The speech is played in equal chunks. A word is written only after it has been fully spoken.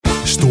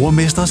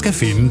Stormester skal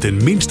finde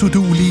den mindst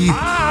uduelige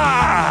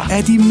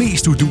af de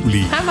mest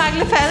uduelige. Hej, Mark.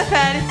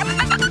 Færdig.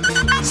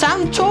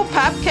 Sammen 2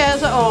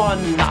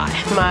 papkasser. Nej,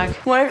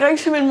 Mark. Må jeg ikke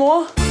ringe til min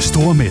mor?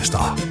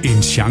 Stormester.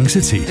 En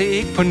chance til. Det er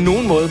ikke på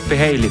nogen måde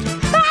behageligt.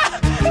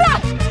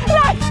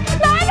 Nej.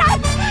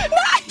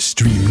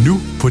 Stream nu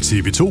på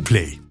TV2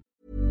 Play.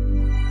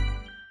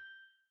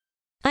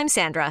 I'm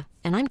Sandra,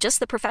 and I'm just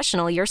the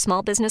professional your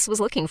small business was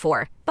looking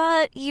for.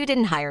 But you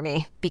didn't hire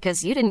me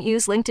because you didn't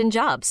use LinkedIn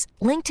Jobs.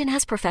 LinkedIn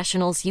has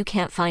professionals you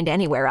can't find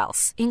anywhere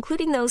else,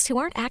 including those who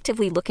aren't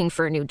actively looking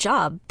for a new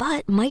job,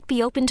 but might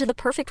be open to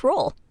the perfect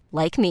role,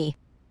 like me.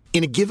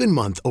 In a given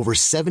month, over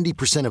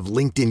 70% of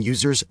LinkedIn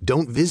users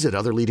don't visit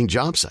other leading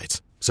job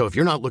sites. So if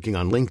you're not looking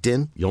on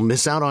LinkedIn, you'll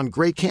miss out on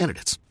great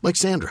candidates like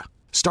Sandra.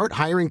 Start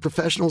hiring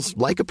professionals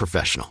like a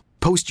professional.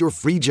 Post your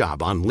free job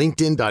on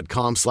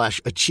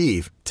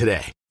linkedin.com/achieve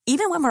today.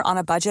 Even when we're on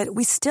a budget,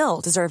 we still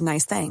deserve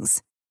nice things.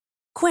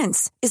 Quince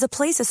is a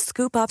place to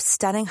scoop up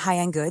stunning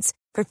high-end goods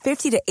for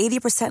 50 to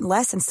 80%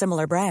 less than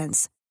similar brands.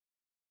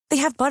 They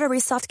have buttery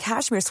soft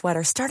cashmere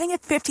sweaters starting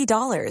at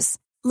 $50,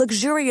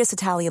 luxurious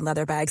Italian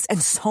leather bags,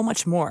 and so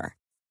much more.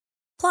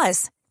 Plus,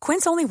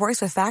 Quince only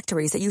works with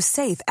factories that use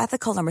safe,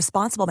 ethical, and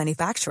responsible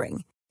manufacturing.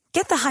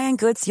 Get the high-end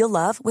goods you'll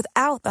love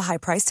without the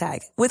high price tag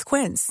with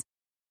Quince.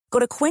 Go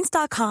to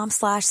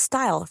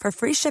quince.com/style for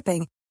free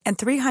shipping and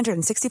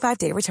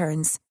 365-day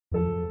returns.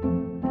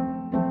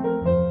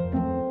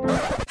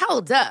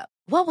 Hold up.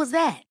 What was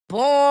that?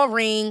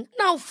 Boring.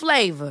 No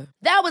flavor.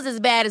 That was as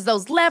bad as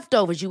those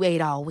leftovers you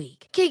ate all week.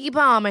 Keke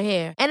Palmer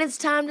here, and it's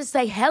time to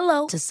say hello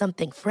to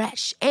something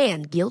fresh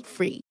and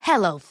guilt-free.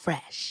 Hello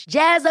Fresh.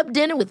 Jazz up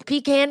dinner with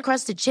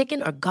pecan-crusted chicken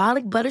or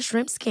garlic butter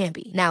shrimp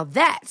scampi. Now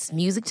that's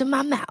music to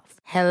my mouth.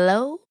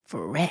 Hello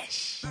Fresh.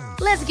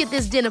 Let's get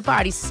this dinner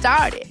party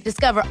started.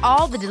 Discover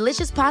all the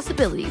delicious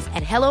possibilities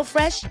at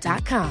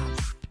hellofresh.com.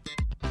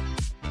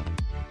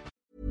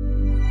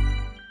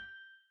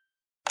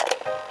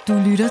 Du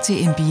lytter til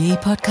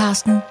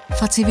NBA-podcasten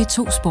fra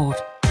TV2 Sport.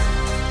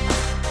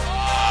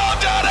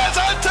 Der er det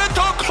altså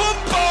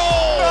Antetokounmpo!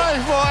 Nej,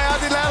 hvor er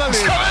det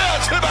latterligt! Skal være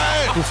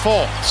tilbage! Du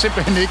får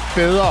simpelthen ikke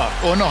bedre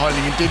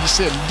underholdning end det, vi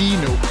ser lige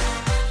nu.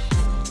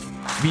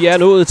 Vi er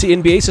nået til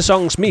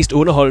NBA-sæsonens mest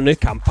underholdende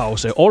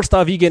kamppause.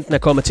 All-Star-weekenden er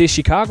kommet til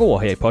Chicago,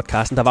 og her i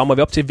podcasten der varmer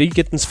vi op til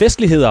weekendens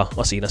festligheder,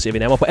 og senere ser vi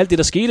nærmere på alt det,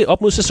 der skete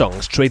op mod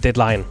sæsonens trade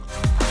deadline.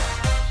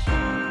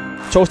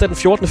 Torsdag den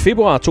 14.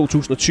 februar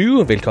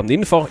 2020. Velkommen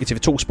indenfor i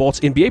TV2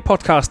 Sports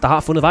NBA-podcast, der har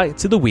fundet vej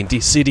til The Windy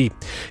City.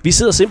 Vi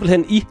sidder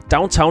simpelthen i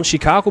downtown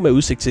Chicago med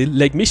udsigt til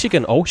Lake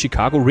Michigan og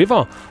Chicago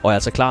River, og er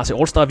altså klar til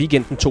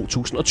All-Star-weekenden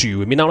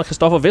 2020. Mit navn er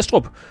Christoffer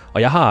Vestrup,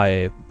 og jeg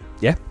har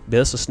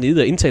været så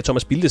snedig at indtage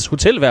Thomas Bildes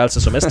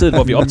hotelværelse, som er stedet,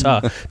 hvor vi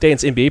optager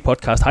dagens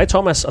NBA-podcast. Hej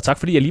Thomas, og tak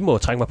fordi jeg lige må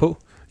trænge mig på.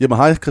 Jamen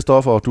hej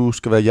Christoffer, og du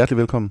skal være hjertelig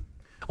velkommen.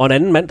 Og en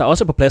anden mand, der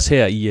også er på plads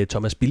her i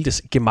Thomas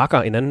Bildes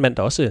gemakker, en anden mand,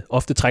 der også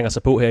ofte trænger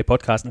sig på her i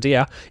podcasten, det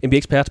er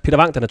NBA-ekspert Peter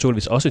Wang, der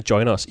naturligvis også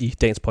joiner os i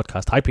dagens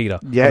podcast. Hej Peter,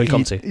 og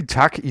velkommen til.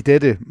 Tak i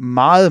dette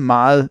meget,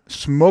 meget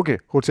smukke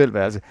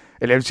hotelværelse.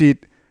 Eller jeg vil sige,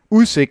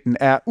 udsigten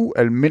er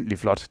ualmindelig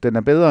flot. Den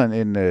er bedre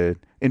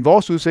end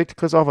vores udsigt,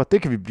 Christoffer.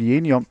 Det kan vi blive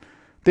enige om.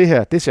 Det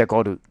her, det ser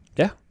godt ud.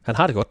 Ja, han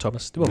har det godt,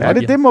 Thomas.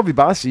 Det må vi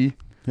bare sige.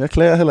 Jeg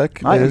klager heller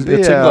ikke. Nej, jeg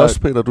tænker også,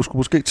 Peter, du skulle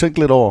måske tænke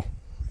lidt over,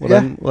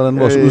 hvordan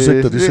vores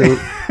udsigter de ser ud.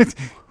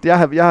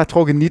 Jeg har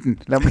trukket 19.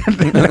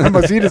 Lad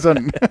mig sige det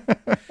sådan.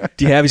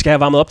 Vi skal have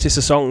varmet op til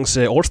sæsonens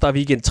All-Star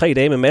Weekend. 3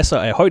 dage med masser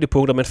af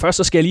højdepunkter, men først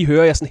så skal jeg lige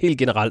høre jer sådan helt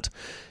generelt.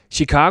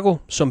 Chicago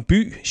som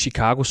by,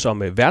 Chicago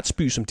som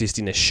værtsby, som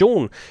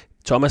destination.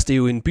 Thomas, det er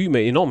jo en by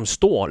med enormt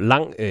stor,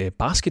 lang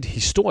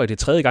baskethistorie. Det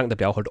er 3. gang, der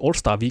bliver afholdt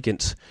All-Star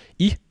Weekend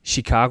i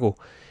Chicago.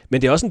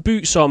 Men det er også en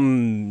by,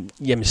 som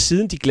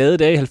siden de glade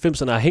dage i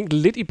 90'erne har hængt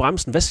lidt i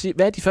bremsen.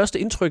 Hvad er de første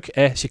indtryk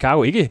af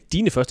Chicago? Ikke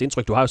dine første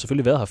indtryk, du har jo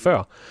selvfølgelig været her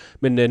før.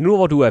 Men nu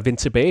hvor du er vendt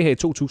tilbage her i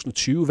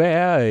 2020, hvad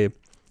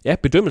er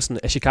bedømmelsen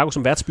af Chicago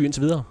som værtsby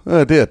indtil videre?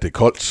 Ja, det er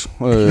koldt.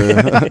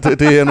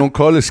 det er nogle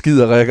kolde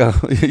skiderækker,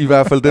 i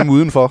hvert fald dem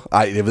udenfor.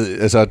 Ej, jeg ved,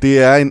 altså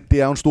det er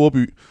jo en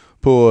storby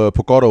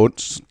på godt og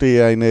ondt. Det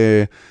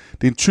er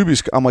en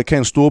typisk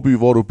amerikansk storby,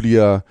 hvor du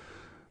bliver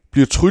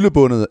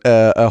tryllebundet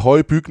af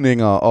høje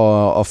bygninger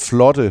og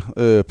flotte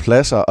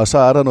pladser, og så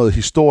er der noget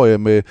historie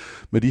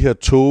med de her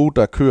tog,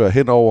 der kører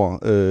henover.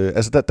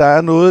 Der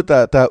er noget,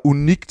 der er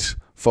unikt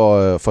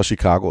for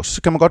Chicago.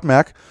 Så kan man godt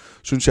mærke,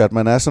 synes jeg, at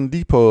man er sådan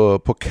lige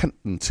på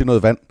kanten til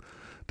noget vand.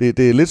 Det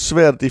er lidt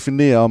svært at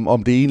definere,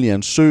 om det egentlig er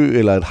en sø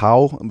eller et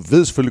hav. Man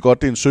ved selvfølgelig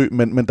godt, det er en sø,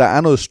 men der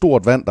er noget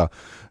stort vand der.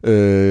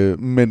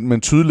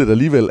 Men tydeligt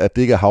alligevel, at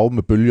det ikke er hav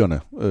med bølgerne.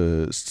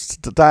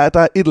 Der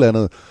er et eller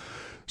andet.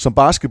 Som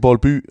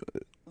basketballby,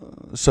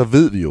 så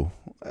ved vi jo,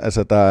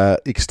 altså der er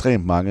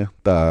ekstremt mange,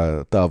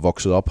 der er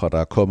vokset op her, der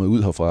er kommet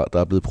ud herfra, der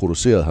er blevet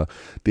produceret her.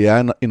 Det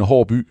er en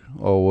hård by,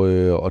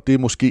 og det er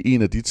måske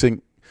en af de ting,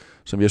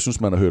 som jeg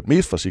synes, man har hørt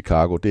mest fra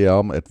Chicago, det er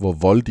om, at hvor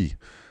voldig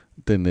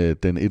den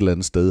et eller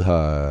andet sted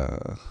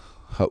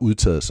har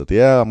udtaget sig. Det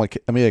er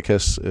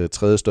Amerikas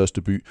 3.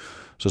 største by,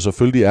 så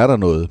selvfølgelig er der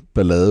noget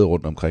ballade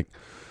rundt omkring.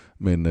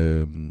 Men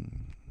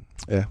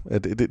Ja,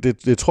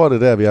 det tror jeg,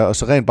 det er der, vi er. Og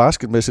så rent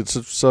basketmæssigt,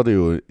 så er det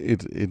jo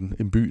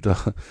en by,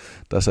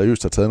 der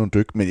seriøst har taget nogle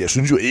dyk. Men jeg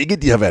synes jo ikke,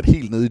 de har været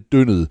helt nede i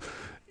dyndet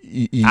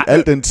i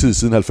al den tid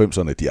siden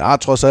 90'erne. De har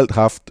trods alt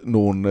haft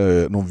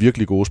nogle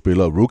virkelig gode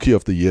spillere. Rookie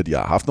of the Year, de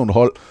har haft nogle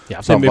hold.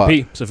 Ja,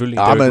 MVP selvfølgelig.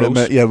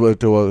 Ja,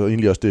 det var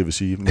egentlig også det, jeg vil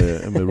sige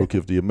med Rookie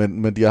of the Year.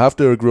 Men de har haft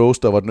Derrick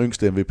Rose, der var den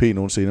yngste MVP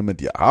nogensinde, men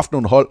de har haft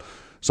nogle hold,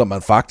 som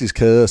man faktisk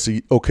havde at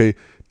sige, okay,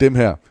 dem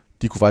her,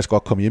 de kunne faktisk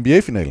godt komme i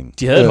NBA-finalen.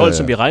 De havde et hold,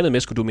 som vi regnede med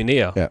skulle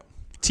dominere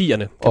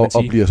tierne, kan man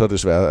sige. Og bliver så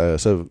desværre,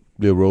 så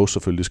bliver Rose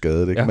selvfølgelig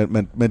skadet. Ikke? Ja.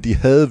 Men de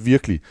havde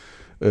virkelig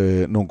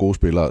nogle gode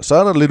spillere. Så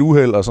er der lidt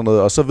uheld og sådan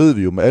noget, og så ved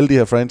vi jo, med alle de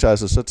her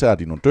franchises, så tager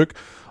de nogle dyk,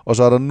 og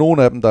så er der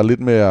nogle af dem, der er lidt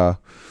mere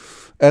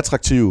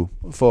attraktive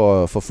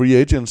for free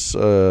agents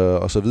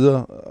og så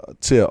videre,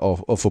 til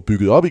at få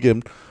bygget op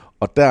igen.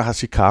 Og der har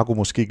Chicago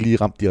måske ikke lige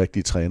ramt de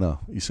rigtige trænere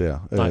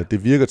især.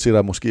 Det virker til, at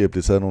der måske er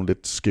blevet taget nogle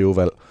lidt skæve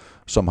valg,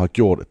 som har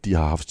gjort, at de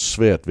har haft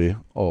svært ved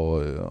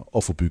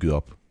at få bygget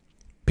op.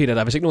 Peter,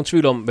 der er vist ikke nogen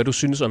tvivl om, hvad du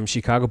synes om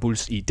Chicago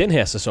Bulls i den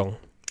her sæson.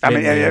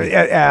 Jamen,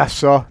 jeg er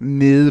så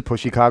nede på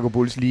Chicago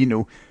Bulls lige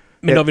nu.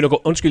 Men når vi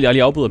går, undskyld, jeg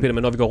lige afbryder, Peter,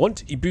 men når vi går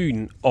rundt i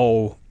byen,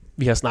 og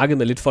vi har snakket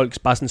med lidt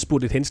folk, bare sådan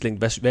spurgt lidt henslængt,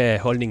 hvad er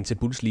holdningen til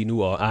Bulls lige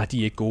nu, og de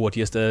er ikke gode, og de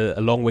har stadig a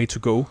long way to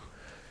go.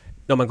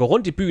 Når man går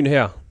rundt i byen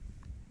her,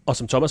 og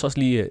som Thomas også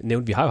lige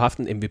nævnte, vi har jo haft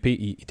en MVP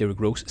i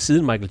Derrick Rose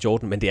siden Michael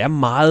Jordan, men det er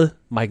meget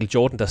Michael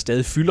Jordan, der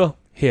stadig fylder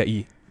her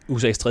i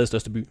USA's tredje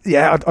største by.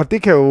 Ja, og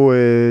det kan jo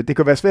det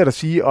kan være svært at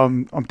sige,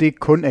 om det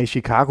kun er i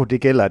Chicago,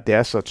 det gælder, at det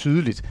er så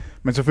tydeligt.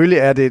 Men selvfølgelig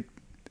er det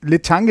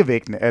lidt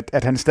tankevækkende,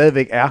 at han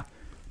stadigvæk er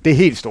det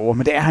helt store,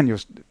 men det er han jo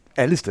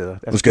alle steder.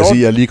 Altså, nu skal jeg sige,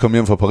 at jeg lige kom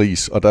hjem fra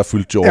Paris, og der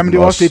fyldte Jordan. Jamen det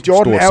er også det.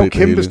 Jordan er jo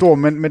kæmpestor,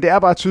 men det er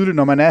bare tydeligt,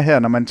 når man er her,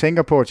 når man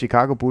tænker på, at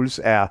Chicago Bulls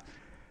er,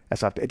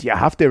 altså de har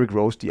haft Derrick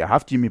Rose, de har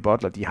haft Jimmy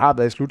Butler, de har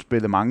været i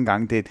slutspillet mange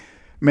gange,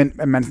 men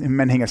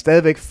man hænger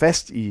stadigvæk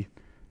fast i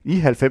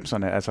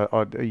 90'erne, altså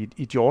og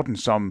i Jordan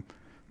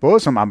både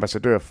som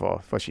ambassadør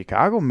for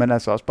Chicago, men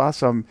altså også bare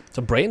som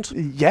brand.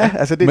 Ja,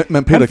 altså det,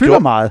 men Peter, han fylder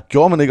meget.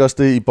 Gjorde man ikke også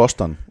det i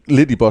Boston?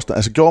 Lidt i Boston.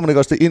 Altså gjorde man ikke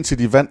også det, indtil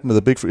de vandt med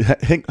The Big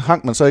Free?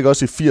 Hang man så ikke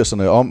også i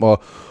 80'erne om,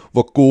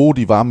 hvor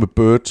gode de var med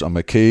Bird og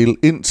McHale,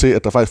 indtil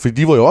at der faktisk,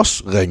 fordi de var jo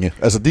også ringe.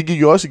 Altså de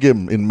gik jo også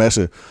igennem en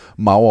masse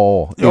magre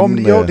år.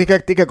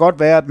 Det kan godt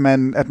være, at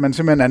man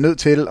simpelthen er nødt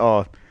til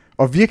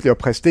at virkelig at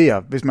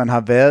præstere, hvis man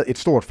har været et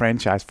stort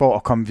franchise for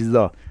at komme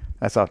videre.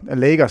 Altså,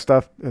 Lakers,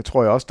 der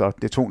tror jeg også,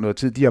 det tog noget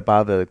tid. De har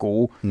bare været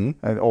gode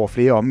over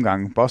flere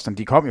omgange. Boston,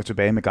 de kom jo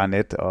tilbage med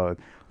Garnett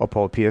og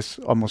Paul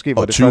Pierce, og måske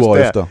var det 20 først år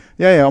der. Efter.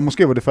 Ja, og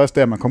måske var det først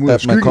der, man kom ud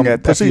af skyggen af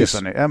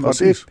 80'erne. Ja, og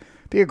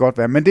det kan godt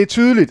være. Men det er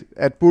tydeligt,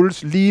 at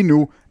Bulls lige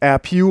nu er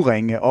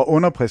pivringe og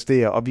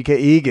underpræsterer, og vi kan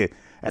ikke,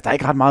 at der er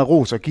ikke ret meget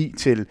ros at give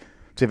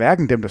til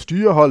hverken dem, der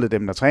styrer holdet,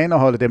 dem, der træner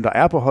holdet, dem, der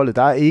er på holdet.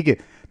 Der er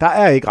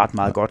ikke ret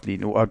meget godt lige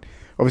nu.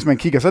 Og hvis man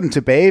kigger sådan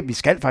tilbage, vi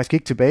skal faktisk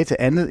ikke tilbage til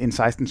andet end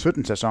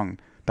 16-17 sæsonen.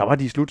 Der var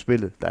de i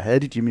slutspillet, der havde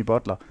de Jimmy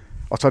Butler.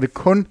 Og så er det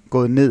kun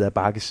gået ned ad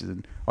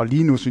bakkesiden. Og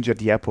lige nu synes jeg, at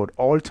de er på et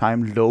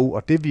all-time low.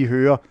 Og det vi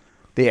hører,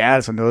 det er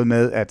altså noget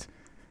med, at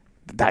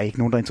der er ikke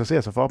nogen, der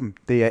interesserer sig for dem.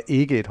 Det er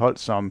ikke et hold,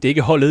 som... Det er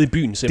ikke holdet i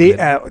byen, simpelthen.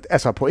 Det er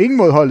altså på ingen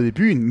måde holdet i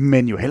byen,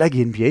 men jo heller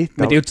ikke i NBA.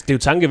 Men det er jo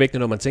tankevækkende,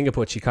 når man tænker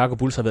på, at Chicago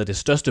Bulls har været det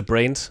største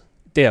brand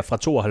der fra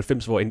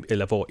 92,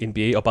 hvor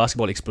NBA og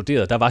basketball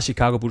eksploderede. Der var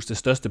Chicago Bulls det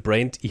største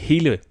brand i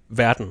hele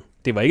verden.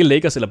 Det var ikke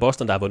Lakers eller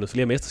Boston, der har vundet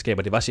flere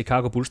mesterskaber. Det var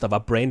Chicago Bulls, der var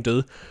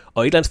brandet.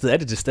 Og et eller andet sted er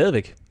det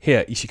stadigvæk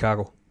her i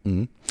Chicago.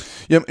 Mm.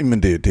 Jamen,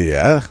 men det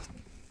er...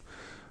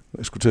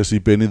 Jeg skulle til at sige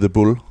Benny the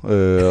Bull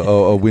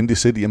og Windy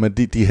City. Jamen,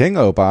 de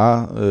hænger jo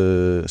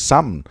bare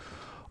sammen.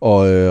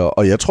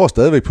 Og jeg tror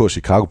stadigvæk på, at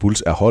Chicago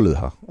Bulls er holdet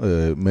her.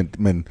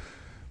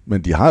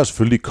 Men de har jo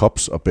selvfølgelig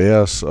Cubs og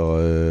Bears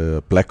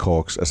og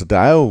Blackhawks. Altså, der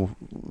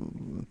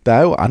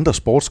er jo andre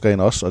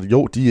sportsgrene også, og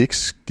jo, de er ikke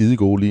skide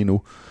gode lige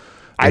nu.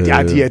 Ej,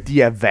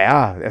 de er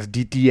værre. Altså,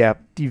 de er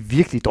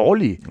virkelig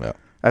dårlige. Ja.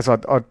 Altså,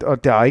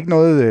 og der er ikke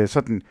noget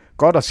sådan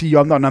godt at sige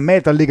om, når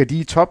normalt der ligger de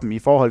i toppen i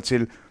forhold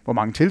til, hvor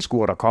mange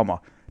tilskuere der kommer.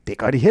 Det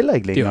gør de heller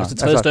ikke længere. Det er jo også det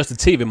tredje største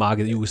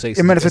tv-marked i USA.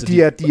 Jamen altså,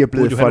 de er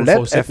blevet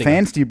forladt af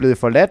fans, de er blevet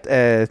forladt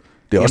af...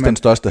 Det er også den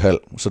største hal,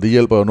 så det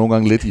hjælper jo nogle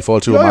gange lidt i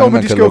forhold til, hvor mange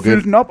man kan lukke ind. Jo, men de skal jo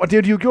fylde den op, og det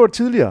har de jo gjort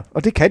tidligere,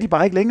 og det kan de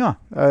bare ikke længere.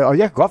 Og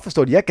jeg kan godt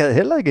forstå det. Jeg gad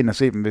heller ikke ind og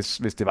se dem,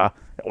 hvis det var...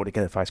 det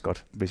gad jeg faktisk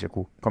godt, hvis jeg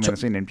kunne komme ind og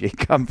se en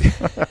NBA-kamp.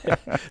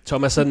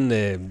 Thomas,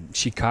 sådan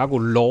Chicago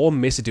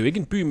lore-mæssigt, det er jo ikke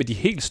en by med de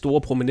helt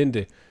store,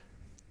 prominente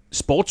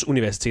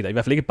sportsuniversiteter, i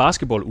hvert fald ikke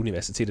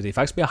basketballuniversiteter. Det er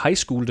faktisk mere high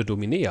school, der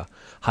dominerer.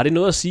 Har det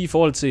noget at sige i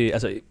forhold til...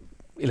 Altså,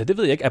 eller det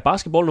ved jeg ikke, er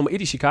basketball nummer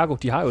 1 i Chicago?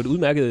 De har jo et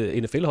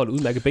udmærket NFL-hold,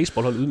 udmærket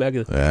baseballhold,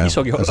 udmærket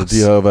ishockeyhold. Altså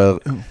de har jo været...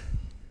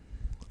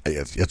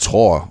 Jeg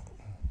tror...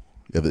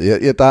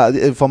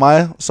 for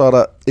mig så er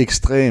der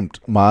ekstremt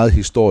meget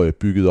historie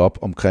bygget op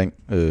omkring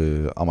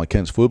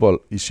amerikansk fodbold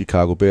i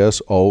Chicago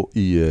Bears og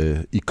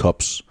i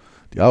Cubs.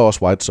 De har jo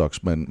også White Sox,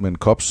 men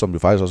Cubs, som vi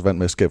faktisk også vandt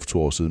mesterskab for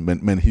 2 år siden.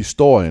 Men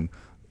historien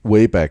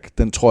way back,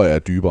 den tror jeg er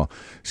dybere.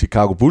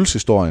 Chicago Bulls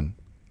historien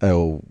er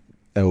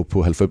jo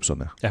på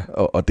 90'erne. Ja.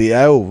 Og det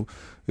er jo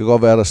kan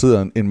godt være, at der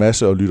sidder en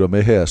masse og lytter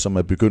med her, som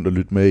er begyndt at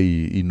lytte med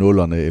i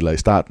 0'erne eller i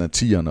starten af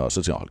 10'erne, og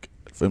så tænker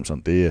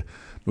 90'erne, det er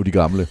nu de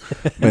gamle.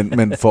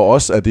 Men for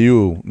os er det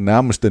jo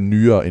nærmest den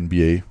nyere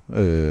NBA,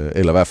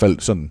 eller i hvert fald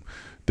sådan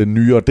den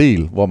nyere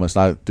del, hvor man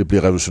snakker, det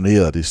bliver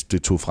revolutioneret,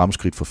 det tog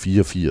fremskridt for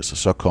 84, og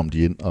så kom de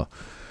ind. Og,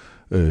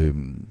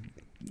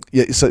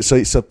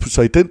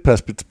 så i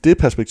det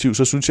perspektiv,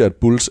 så synes jeg, at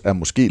Bulls er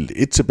måske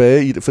lidt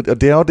tilbage i det,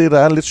 og det er jo det, der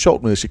er lidt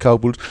sjovt med Chicago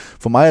Bulls.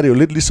 For mig er det jo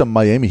lidt ligesom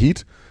Miami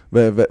Heat,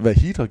 hvad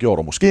Heat har gjort,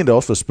 og måske endda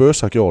også hvad Spurs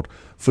har gjort,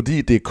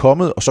 fordi det er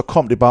kommet, og så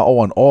kom det bare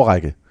over en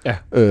årrække,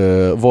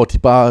 hvor de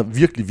bare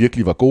virkelig,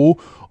 virkelig var gode,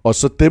 og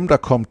så dem, der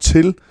kom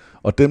til,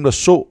 og dem, der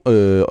så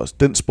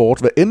den sport,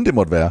 hvad end det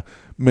måtte være,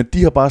 men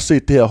de har bare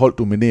set det her hold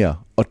dominere,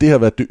 og det har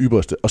været det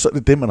ypperste, og så er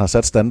det dem, man har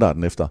sat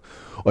standarden efter.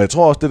 Og jeg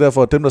tror også, det er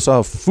derfor, at dem, der så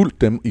har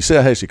fulgt dem,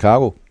 især her i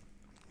Chicago,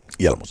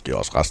 eller måske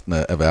også resten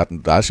af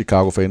verden, der er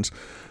Chicago-fans,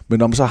 men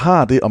når man så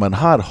har det, og man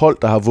har et hold,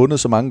 der har vundet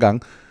så mange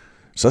gange,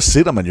 så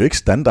sætter man jo ikke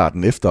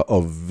standarden efter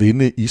at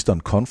vinde Eastern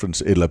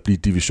Conference, eller blive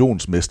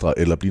divisionsmestre,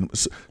 eller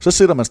så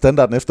sætter man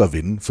standarden efter at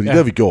vinde, fordi det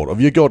har vi gjort, og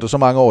vi har gjort det så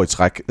mange år i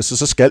træk,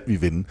 så skal vi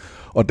vinde.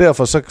 Og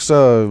derfor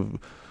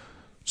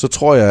så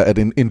tror jeg, at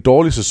en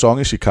dårlig sæson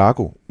i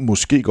Chicago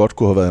måske godt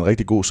kunne have været en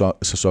rigtig god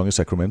sæson i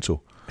Sacramento.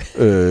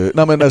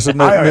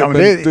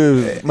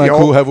 Man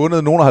kunne have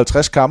vundet nogle af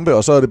 50 kampe,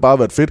 og så har det bare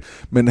været fedt.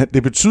 Men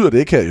det betyder det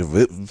ikke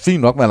her.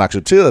 Fint nok, man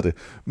accepterer det,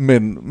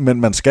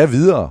 men man skal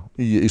videre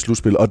i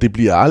slutspil, og det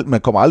bliver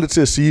man kommer aldrig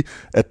til at sige,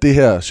 at det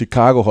her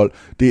Chicago-hold,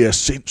 det er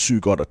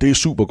sindssygt godt, og det er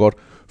super godt,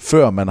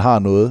 før man har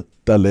noget,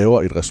 der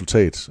laver et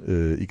resultat.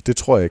 Det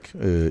tror jeg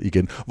ikke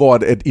igen. Hvor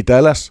at i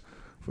Dallas,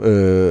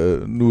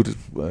 nu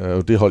er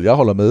jo det hold, jeg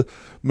holder med,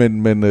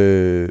 men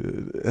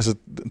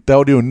der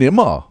var det jo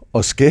nemmere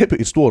at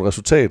skabe et stort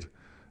resultat.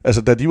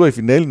 Altså, da de var i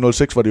finalen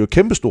 06, var det jo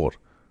kæmpestort.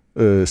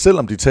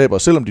 Selvom de taber,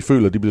 selvom de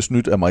føler, at de bliver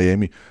snydt af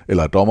Miami,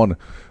 eller af dommerne.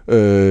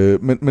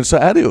 Men så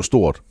er det jo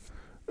stort.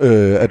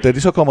 At da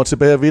de så kommer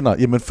tilbage og vinder,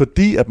 jamen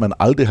fordi, at man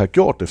aldrig har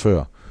gjort det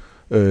før.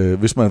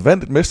 Hvis man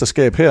vandt et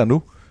mesterskab her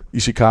nu, i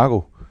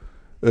Chicago,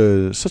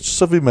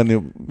 så vil man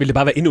jo... Vil det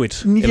bare være endnu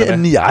et? Det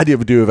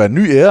vil jo være en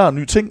ny ære og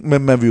ny ting,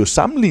 men man vil jo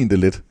sammenligne det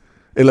lidt.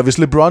 Eller hvis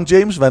LeBron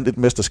James vandt et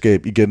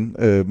mesterskab igen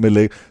med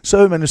Lakers, så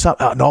vil man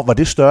jo var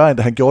det større, end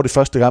da han gjorde det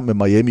første gang med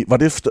Miami? Var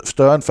det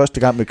større end første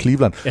gang med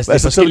Cleveland? Altså, det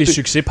er forskellige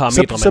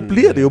succesparametre. Så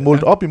bliver det jo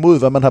målt op imod,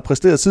 hvad man har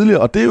præsteret tidligere,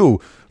 og det er jo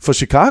for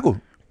Chicago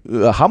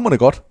hamrende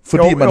godt,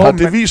 fordi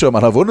det viser, at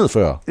man har vundet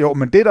før. Jo,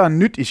 men det, der er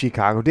nyt i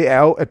Chicago, det er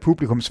jo, at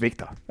publikum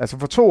svigter. Altså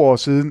for 2 år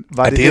siden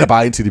var det... det er da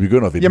bare indtil de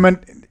begynder at vinde. Jamen,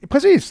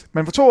 præcis.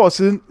 Men for 2 år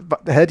siden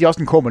havde de også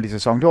en kummerlig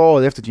sæson. Det var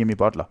året efter Jimmy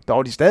Butler. Der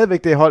var de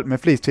stadigvæk det hold med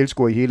flest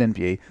tilskuere i hele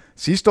NBA.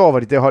 Sidste år var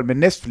de det hold med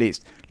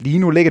næstflest. Lige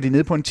nu ligger de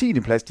nede på en 10.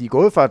 plads. De er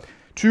gået fra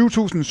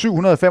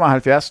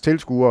 20.775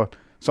 tilskuere,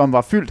 som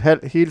var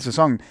fyldt hele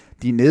sæsonen.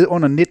 De er nede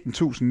under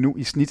 19.000 nu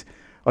i snit.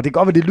 Og det kan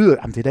godt være, det lyder,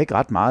 det er da ikke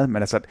ret meget,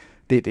 men altså,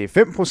 det er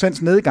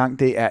 5% nedgang.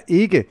 Det er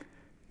ikke,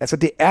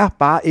 det er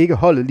bare ikke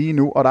holdet lige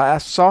nu, og der er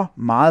så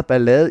meget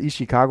ballade i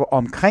Chicago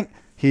omkring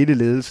hele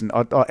ledelsen,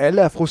 og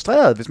alle er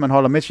frustreret. Hvis man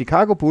holder med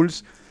Chicago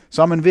Bulls,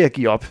 så er man ved at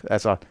give op.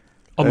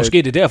 Og måske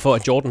det er derfor,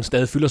 at Jordan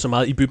stadig fylder så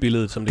meget i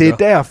bybilledet, som det gør.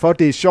 Det er derfor,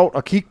 det er sjovt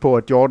at kigge på,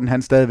 at Jordan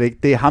han stadigvæk,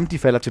 det er ham, de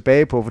falder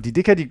tilbage på, fordi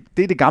det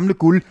er det gamle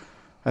guld,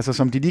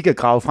 som de lige kan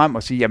grave frem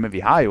og sige, jamen vi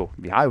har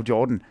jo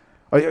Jordan.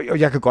 Og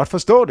jeg kan godt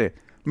forstå det,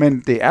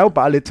 men det er jo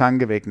bare lidt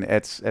tankevækkende,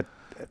 at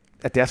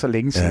det er så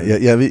længe siden.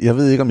 Ja, jeg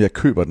ved ikke, om jeg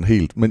køber den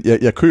helt, men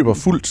jeg køber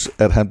fuldt,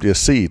 at han bliver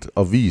set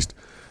og vist,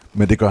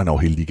 men det gør han over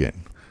hele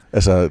ligaen.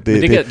 Altså,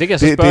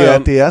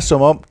 det er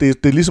som om,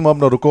 det er ligesom om,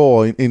 når du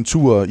går en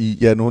tur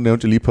i, nu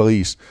nævnte jeg lige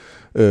Paris,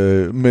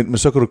 men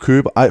så kan du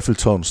købe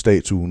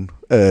Eiffeltårn-statuen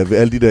ved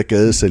alle de der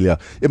gadesælgere.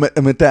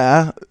 Jamen, der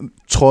er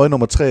trøje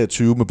nummer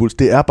 23 med Bulls.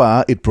 Det er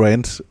bare et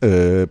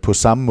brand på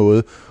samme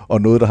måde,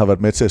 og noget, der har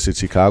været med til at sætte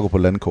Chicago på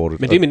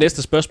landkortet. Men det er mit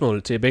næste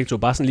spørgsmål til begge to.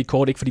 Bare sådan lige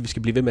kort, ikke fordi vi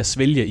skal blive ved med at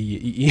svælge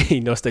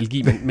i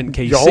nostalgi, men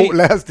kan I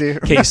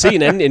kan I se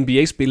en anden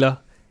NBA-spiller?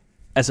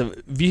 Altså,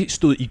 vi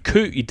stod i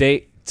kø i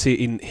dag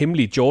til en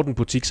hemmelig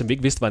Jordan-butik, som vi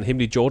ikke vidste var en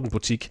hemmelig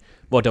Jordan-butik,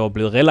 hvor der var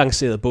blevet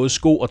relanceret både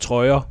sko og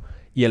trøjer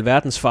i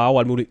alverdens farver og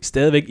alt muligt,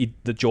 stadigvæk i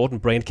The Jordan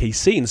brand. Kan I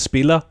se en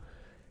spiller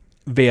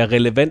være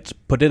relevant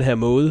på den her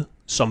måde,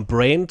 som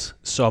brand,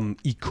 som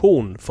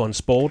ikon for en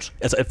sport?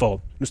 Altså,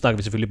 nu snakker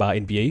vi selvfølgelig bare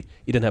NBA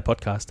i den her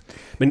podcast.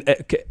 Men,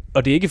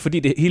 og det er ikke fordi,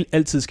 det helt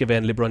altid skal være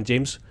en LeBron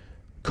James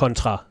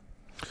kontra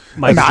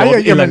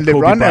Michael Jordan eller Kobe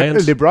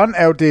Bryant. LeBron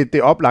er jo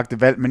det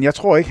oplagte valg, men jeg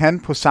tror ikke, han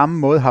på samme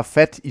måde har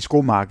fat i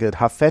skomarkedet,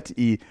 har fat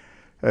i...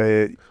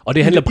 og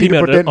det handler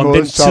primært om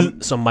den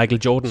tid, som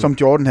Michael Jordan... Som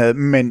Jordan havde,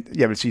 men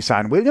jeg vil sige,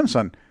 Zion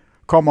Williamson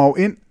kommer jo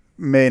ind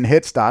med en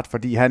head start,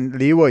 fordi han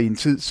lever i en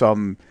tid,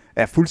 som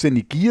er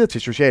fuldstændig gearet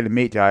til sociale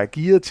medier, er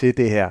gearet til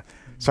det her.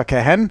 Så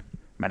kan han,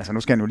 men altså nu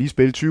skal han jo lige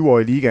spille 20 år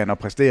i ligaen og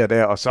præstere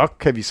der, og så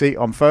kan vi se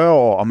om 40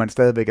 år, om man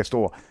stadigvæk er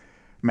stor.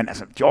 Men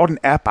altså, Jordan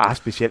er bare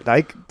speciel.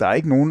 Der er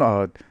ikke nogen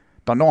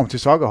der når til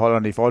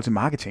sokkerholderne i forhold til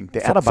marketing.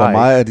 Det er der bare for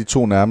mig ikke. er de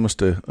to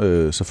nærmeste,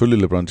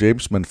 selvfølgelig LeBron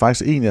James, men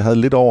faktisk en, jeg havde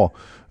lidt over,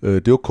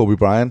 det var Kobe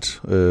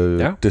Bryant,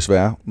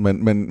 desværre.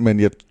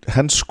 Men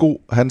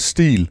hans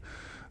stil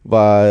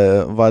var,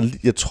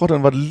 jeg tror,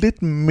 den var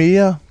lidt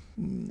mere,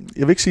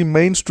 jeg vil ikke sige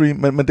mainstream,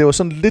 men det var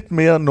sådan lidt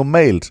mere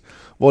normalt,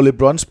 hvor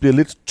LeBrons bliver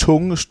lidt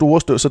tunge,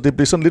 store så det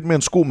blev sådan lidt mere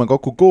en sko, man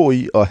godt kunne gå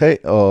i og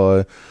have,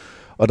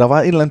 og der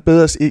var en eller anden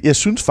bedre. Jeg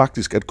synes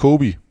faktisk, at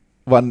Kobe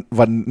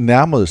var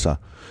nærmet sig,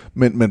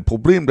 men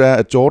problemet er,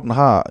 at Jordan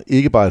har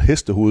ikke bare et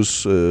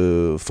hestehoveds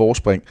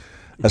forspring.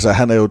 Altså,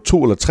 han er jo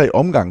 2 eller 3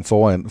 omgange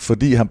foran,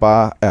 fordi han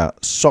bare er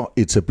så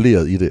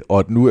etableret i det, og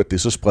at nu at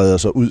det så spreder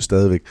sig ud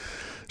stadigvæk.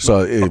 Så,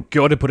 og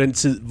gjorde det på den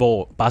tid,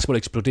 hvor basketball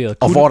eksploderede.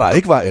 Og hvor der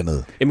ikke var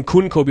andet. Jamen,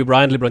 kunne Kobe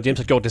Bryant og LeBron James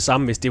have gjort det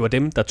samme, hvis det var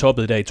dem, der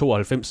toppede der i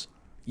 92?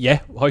 Ja,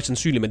 højst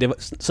sandsynligt, men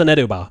sådan er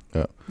det jo bare.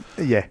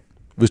 Ja.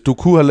 Hvis du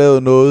kunne have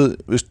lavet noget,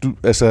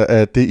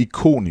 af det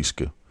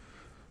ikoniske,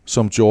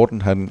 som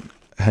Jordan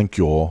han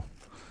gjorde,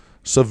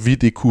 så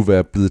vidt det kunne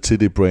være blevet til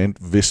det brand,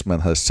 hvis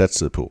man havde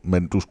satset på.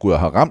 Men du skulle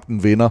have ramt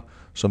en vinder,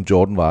 som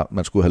Jordan var.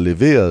 Man skulle have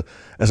leveret.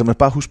 Altså man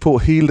bare husk på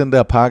hele den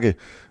der pakke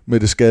med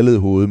det skaldede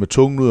hoved, med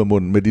tungen ud af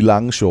munden, med de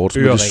lange shorts,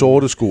 med de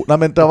sorte sko. Nej,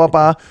 men der var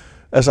bare...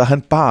 Altså,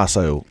 han bar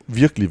sig jo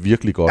virkelig,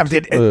 virkelig godt.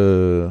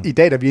 Jamen, i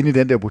dag, da vi er inde i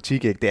den der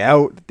butik, ikke, det er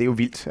jo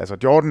vildt. Altså,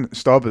 Jordan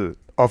stoppede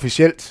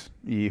officielt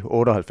i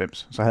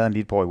 98. Så havde han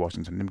lige et par år i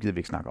Washington. Dem gider vi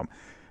ikke snakke om.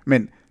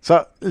 Men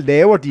så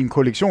laver de en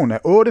kollektion af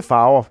 8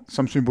 farver,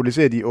 som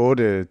symboliserer de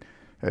 8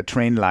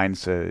 train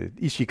lines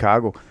i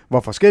Chicago, hvor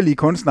forskellige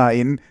kunstnere er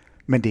inde.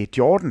 Men det er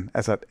Jordan.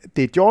 Altså,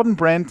 det er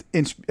Jordan-brand,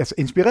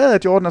 inspireret af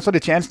Jordan, og så er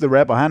det Chance the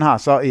Rapper. Han har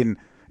så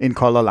en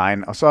color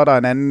line, og så er der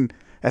en anden...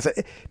 Altså,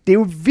 det er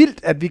jo vildt,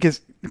 at vi kan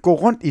gå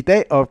rundt i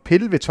dag og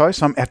pille ved tøj,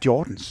 som er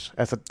Jordans.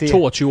 Altså, det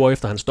 22 år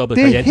efter, han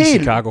stoppede karrieren i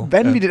Chicago. Det er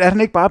helt vanvittigt, at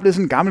han ikke bare er blevet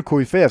sådan en gammel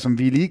koryfær, som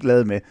vi er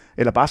ligeglade med,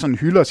 eller bare sådan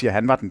hylder og siger, at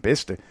han var den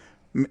bedste.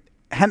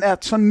 Han er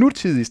så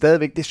nutidig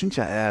stadigvæk, det synes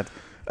jeg er,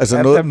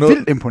 er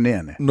vildt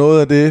imponerende.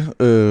 Noget af det,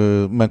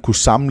 man kunne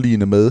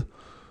sammenligne med,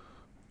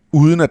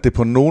 uden at det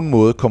på nogen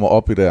måde kommer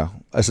op i der.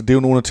 Altså, det er jo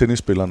nogle af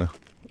tennisspillerne.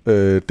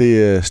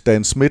 Det er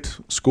Stan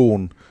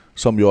Smith-skoen,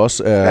 som jo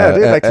også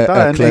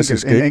er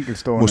klassisk.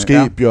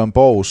 Måske Bjørn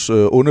Borgs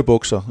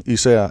underbukser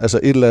især. Altså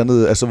et eller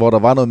andet, altså hvor der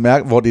var noget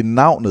mærke, hvor det er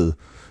navnet,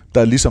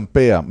 der ligesom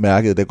bærer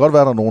mærket. Det kan godt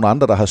være, der er nogle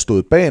andre, der har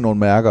stået bag nogle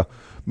mærker,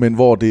 men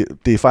hvor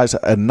det faktisk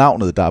er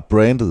navnet, der er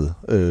brandet.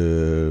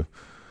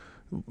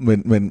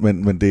 Men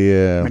det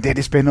er... Men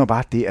det spændende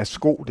bare, det er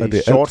sko, det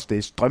er shorts, det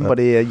er strømper,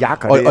 det er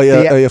jakker,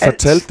 og jeg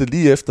fortalte det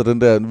lige efter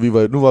den der,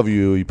 nu var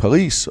vi jo i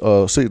Paris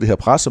og se det her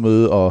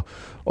pressemøde,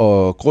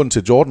 og grunden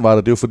til Jordan var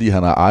det er jo fordi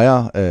han er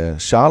ejer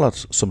af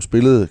Charlotte, som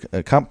spillede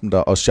kampen der,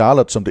 og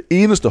Charlotte som det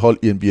eneste hold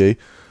i NBA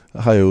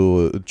har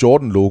jo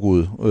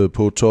Jordan-logoet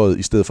på tøjet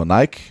i stedet for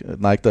Nike.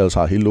 Nike der altså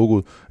har hele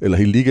logoet, eller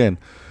hele ligaen.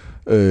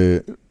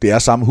 Det er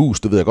samme hus,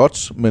 det ved jeg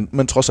godt,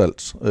 men trods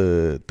alt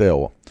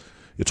derover.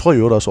 Jeg tror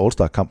jo også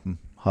All-Star-kampen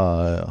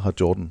har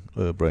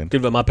Jordan-brand. Det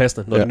vil være meget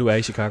passende, når det nu er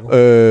i Chicago.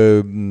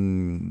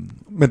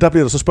 Men der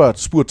bliver der så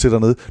spurgt til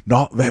dernede,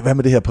 hvad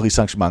med det her Paris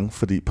Saint-Germain?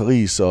 Fordi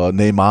Paris og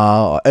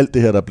Neymar og alt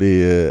det her, der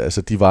blev,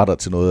 altså de var der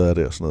til noget af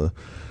det og sådan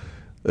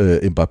noget.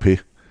 Mbappé.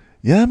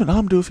 Ja, men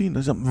det var fint.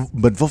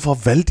 Men hvorfor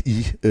valgte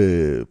I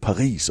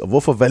Paris? Og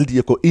hvorfor valgte I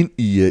at gå ind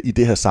i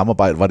det her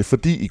samarbejde? Var det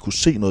fordi, I kunne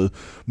se noget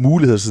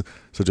mulighed?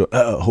 Så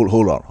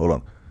hold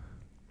on.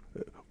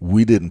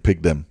 We didn't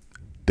pick them.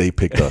 They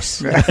picked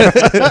us.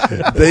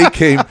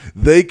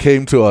 they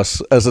came to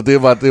us. Altså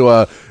det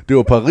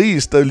var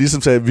Paris, der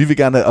ligesom sagde, vi vil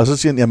gerne, og så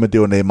siger han, jamen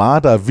det var Neymar,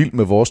 der er vild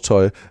med vores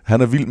tøj.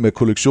 Han er vild med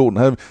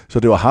kollektionen. Så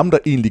det var ham, der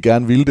egentlig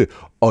gerne ville det.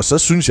 Og så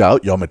synes jeg,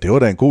 men det var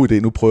da en god idé,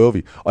 nu prøver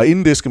vi. Og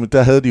inden det,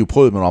 der havde de jo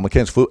prøvet med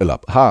amerikansk fodbold, eller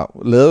har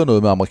lavet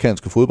noget med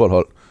amerikanske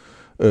fodboldhold.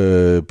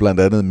 Blandt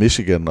andet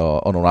Michigan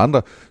og nogle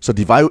andre. Så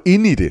de var jo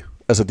inde i det.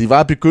 Altså de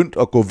var begyndt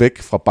at gå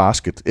væk fra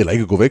basket, eller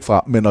ikke at gå væk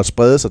fra, men at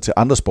sprede sig til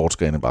andre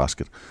sportsgrene end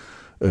basket.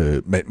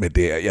 Men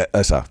det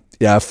er,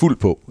 jeg er fuld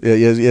på.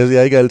 Jeg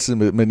er ikke altid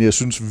med, men jeg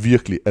synes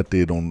virkelig, at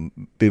det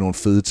er nogle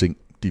fede ting,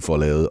 de får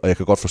lavet, og jeg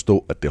kan godt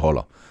forstå, at det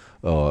holder.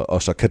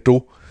 Og så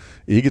cadeau,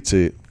 ikke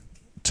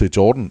til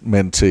Jordan,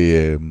 men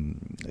til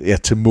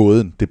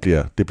måden, det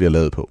bliver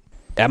lavet på.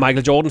 Ja,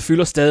 Michael Jordan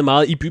fylder stadig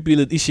meget i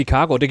bybilledet i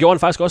Chicago. Det gjorde han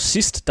faktisk også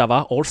sidst, der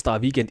var All-Star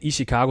Weekend i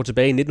Chicago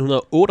tilbage i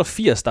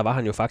 1988. Der var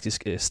han jo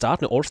faktisk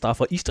startende All-Star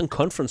for Eastern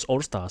Conference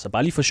All-Star. Så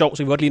bare lige for sjov, så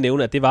kan vi godt lige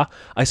nævne, at det var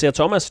Isaiah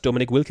Thomas,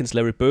 Dominic Wilkins,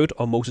 Larry Bird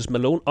og Moses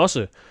Malone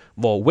også,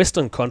 hvor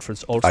Western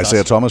Conference All-Stars...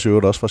 Isaiah Thomas jo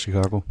også fra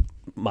Chicago.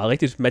 Meget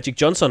rigtigt.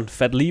 Magic Johnson,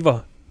 Fat Lever,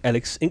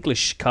 Alex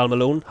English, Karl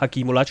Malone,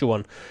 Hakeem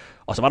Olajuwon.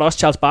 Og så var der også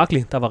Charles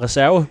Barkley, der var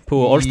reserve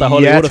på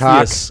All-Star-holdet i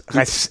 88.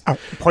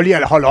 Prøv lige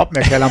at holde op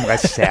med at kalde ham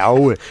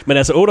reserve. Men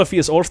altså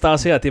 88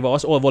 All-Stars her, det var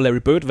også året, hvor Larry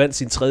Bird vandt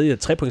sin tredje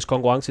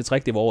trepointskonkurrence i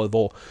træk. Det var året,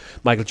 hvor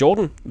Michael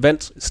Jordan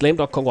vandt slam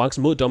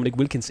dunk-konkurrencen mod Dominic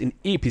Wilkins. En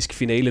episk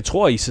finale.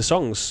 Tror I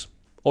sæsonens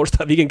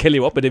All-Star Weekend kan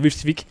leve op med det,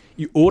 hvis vi fik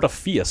i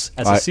 88,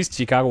 altså sidst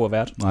Chicago var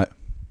vært? Nej.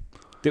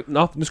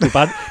 Nu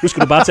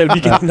skal du bare tale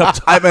weekenden op.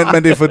 Nej,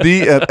 men det er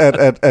fordi,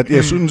 at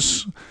jeg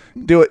synes...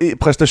 det var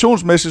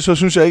præstationsmæssigt, så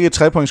synes jeg ikke, at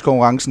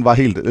trepointskonkurrencen var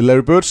helt...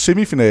 Larry Birds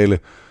semifinale,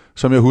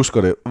 som jeg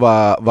husker det,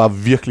 var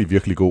virkelig,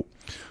 virkelig god.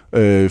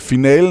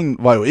 Finalen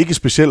var jo ikke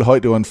specielt høj.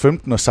 Det var en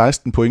 15 og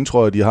 16 point,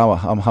 tror jeg, de har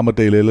ham og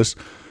Dale Ellis.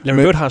 Larry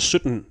Bird har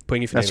 17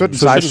 point i finalen.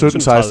 Ja,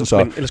 17-16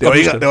 så.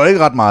 Det var ikke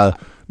ret meget.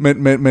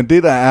 Men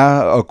det der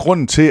er, og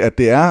grunden til, at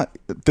det er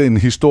den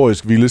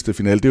historisk vildeste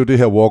finale, det er jo det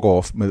her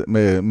walk-off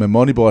med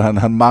Moneyball.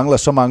 Han mangler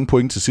så mange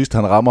point til sidst.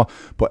 Han rammer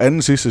på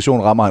anden sidste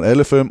station, rammer han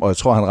alle 5, og jeg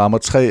tror, han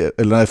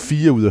rammer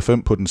 4 ud af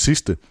 5 på den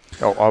sidste.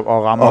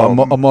 Og rammer...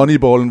 Og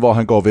Moneyballen, hvor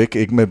han går væk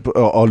ikke med,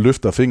 og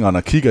løfter fingrene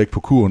og kigger ikke på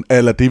kurven.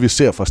 Eller det, vi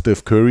ser fra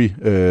Steph Curry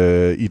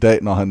i dag,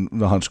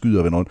 når han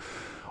skyder ved nogen.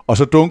 Og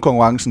så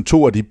dunk-konkurrencen,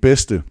 2 af de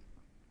bedste.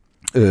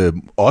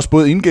 Også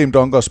både in-game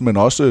dunkers, men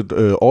også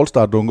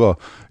all-star dunker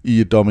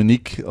i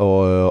Dominique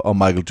og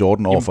Michael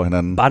Jordan over for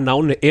hinanden. Bare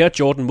navnene Air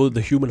Jordan mod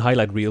The Human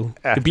Highlight Reel.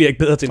 Ja. Det bliver ikke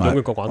bedre til en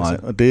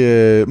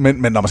dunkekonkurrence.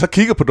 Men når man så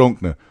kigger på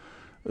dunkene,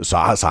 så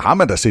har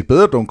man da set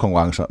bedre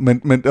dunkkonkurrencer.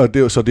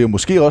 Så det er jo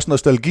måske også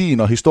nostalgien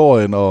og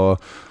historien.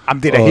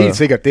 Jamen, det er da helt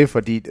sikkert det,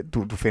 fordi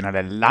du finder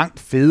da langt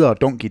federe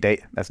dunk i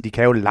dag. Altså, de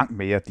kan jo langt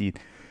mere.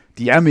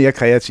 De er mere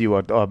kreative,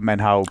 og man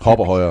har jo...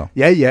 Hopper højere.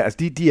 Ja,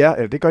 altså de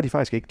er... Det gør de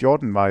faktisk ikke.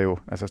 Jordan var jo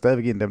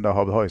stadigvæk en af dem, der har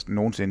hoppet højst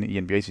nogensinde i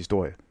NBA's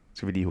historie.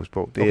 Skal vi lige huske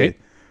på. Det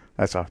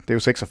er jo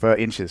 46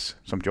 inches,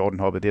 som Jordan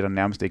hoppede. Det er der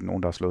nærmest ikke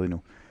nogen, der har slået endnu.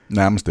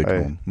 Nærmest ikke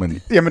nogen.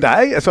 Men... Jamen, der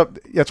er ikke... Altså,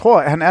 jeg tror,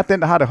 at han er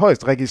den, der har det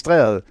højst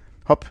registrerede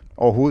hop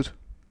overhovedet.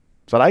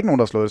 Så der er ikke nogen,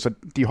 der har slået det. Så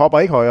de hopper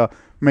ikke højere,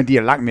 men de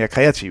er langt mere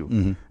kreative.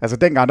 Mm-hmm. Altså,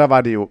 dengang, der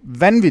var det jo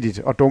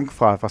vanvittigt at dunke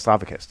fra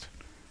straffekast.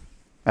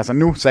 Altså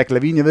nu, Zach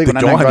Lavine, jeg ved ikke,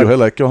 hvordan han gør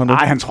det. Det gjorde han jo heller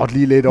ikke, Nej, han trådte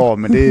lige lidt over,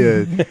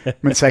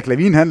 men Zach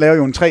Lavine, han laver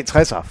jo en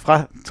 3-60'er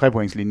fra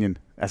trepointslinjen.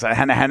 Altså,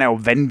 han er jo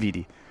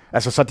vanvittig.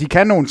 Altså, så de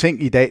kan nogle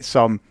ting i dag,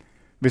 som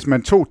hvis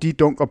man tog de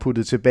dunk og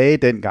puttede tilbage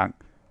dengang,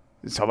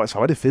 så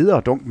var det federe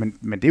at dunk,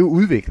 men det er jo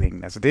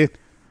udviklingen. Altså,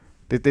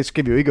 det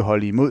skal vi jo ikke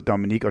holde imod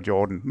Dominique og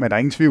Jordan, men der er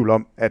ingen tvivl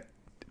om, at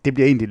det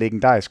bliver en af de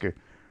legendariske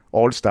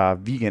All-Star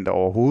weekender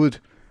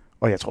overhovedet,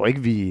 og jeg tror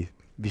ikke,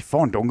 vi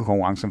får en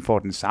dunkekonkurrence, som får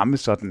den samme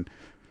sådan...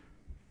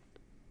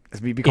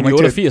 Altså, vi kommer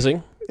 88,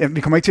 ikke? Ja,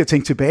 vi kommer ikke til at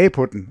tænke tilbage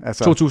på den.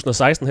 Altså,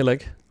 2016 heller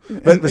ikke.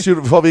 Hvad siger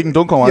du? Får vi ikke en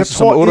dunkkonkurrence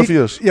som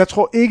 88? Jeg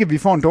tror ikke, vi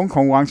får en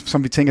dunkkonkurrence,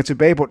 som vi tænker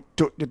tilbage på.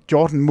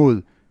 Jordan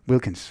mod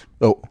Wilkins.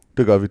 Jo,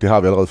 det gør vi. Det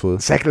har vi allerede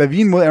fået. Zach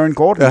Lavine mod Aaron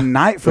Gordon? Ja.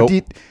 Nej,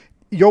 fordi...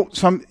 Jo,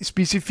 som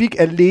specifik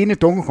alene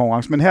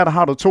dunkekonkurrence, men her der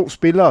har du 2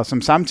 spillere,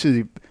 som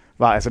samtidig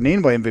var... Altså, den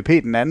ene var MVP,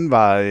 den anden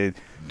var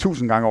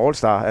 1000 gange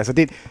All-Star. Altså,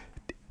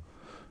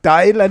 der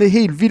er et eller andet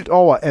helt vildt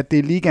over, at det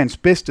er ligaens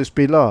bedste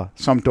spillere,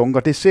 som dunker.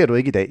 Det ser du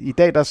ikke i dag. I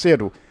dag, der ser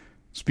du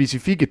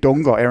specifikke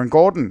dunker. Aaron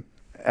Gordon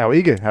har jo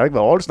ikke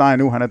været All-Star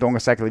endnu. Han er dunker.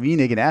 Zach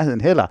Lavine ikke i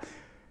nærheden heller.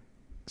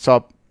 Så...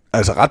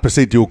 Altså ret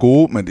beset, de er jo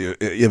gode, men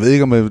jeg ved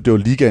ikke, om det var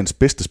ligaens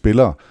bedste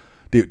spillere.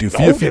 Det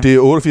er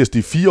 88, de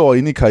er 4 år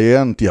inde i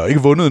karrieren. De har jo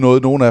ikke vundet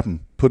noget, nogen af dem,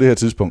 på det her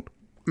tidspunkt.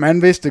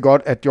 Man vidste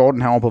godt, at Jordan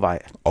var på vej.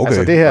 Okay,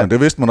 altså, det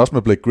vidste man også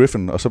med Blake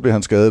Griffin, og så blev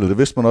han skadet. Det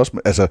vidste man også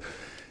med... Altså,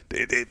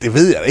 det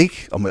ved jeg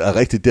ikke, om det er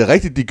rigtigt. Det er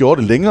rigtigt, de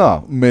gjorde det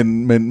længere,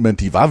 men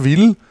de var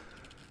vilde.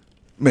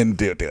 Men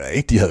det er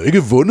ikke, de havde jo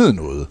ikke vundet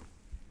noget,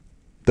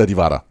 da de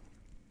var der.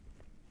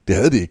 Det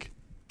havde de ikke.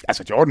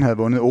 Altså, Jordan havde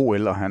vundet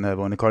OL, og han havde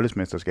vundet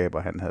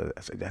college-mesterskaber.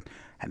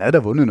 Han havde da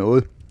vundet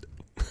noget.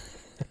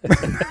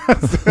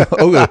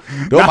 Okay.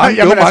 Det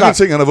var mange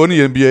ting, han har vundet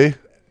i NBA.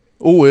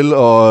 OL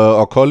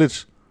og college.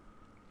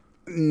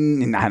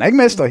 Nej, han er ikke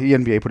mester i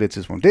NBA på det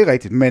tidspunkt. Det er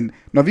rigtigt. Men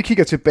når vi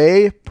kigger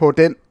tilbage på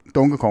den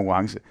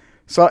dunkekonkurrence,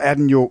 så er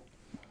den jo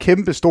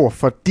kæmpestor,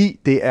 fordi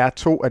det er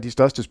 2 af de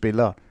største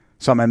spillere,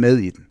 som er med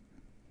i den.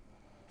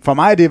 For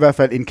mig er det i hvert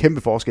fald en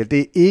kæmpe forskel. Det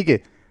er ikke,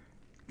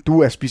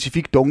 du er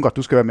specifik dunker,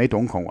 du skal være med i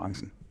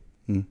dunkekonkurrencen.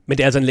 Men det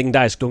er altså en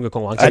legendarisk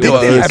dunkekonkurrence. Ja, det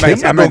er en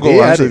kæmpe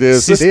dunkekonkurrence.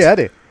 Det er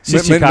det.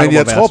 Men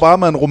jeg tror bare,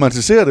 man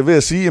romantiserer det ved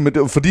at sige,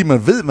 jamen, fordi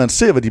man ved, man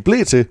ser, hvad de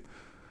blev til.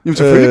 Jamen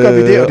selvfølgelig gør vi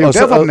det, og det er jo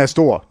derfor, den er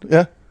stor.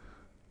 Ja.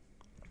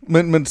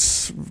 Men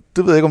det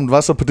ved jeg ikke, om det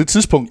var så på det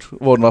tidspunkt,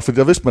 hvor den var, fordi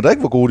der vidste man da ikke,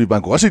 hvor gode de var.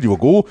 Man kunne også se, de var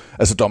gode.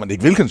 Altså,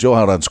 Dominique Wilkins, jo,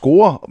 han var der en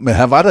scorer, men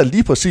han var der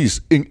lige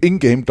præcis en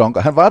in-game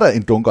dunker. Han var der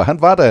en dunker.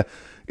 Han var der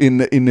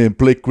en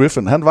Blake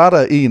Griffin. Han var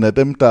der en af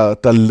dem,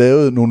 der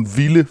lavede nogle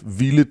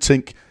vilde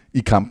ting i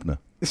kampene.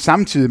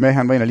 Samtidig med, at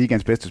han var en af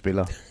ligaens bedste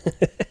spillere.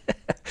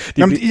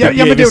 Som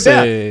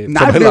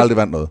heller aldrig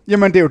vandt noget.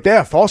 Jamen, det er jo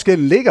der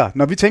forskellen ligger.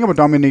 Når vi tænker på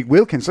Dominique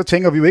Wilkins, så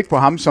tænker vi jo ikke på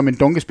ham som en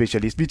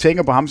dunkespecialist. Vi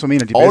tænker på ham som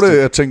en af de bedste. Og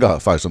det, jeg tænker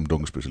faktisk som en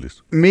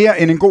dunkespecialist.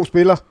 Mere end en god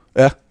spiller?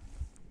 Ja.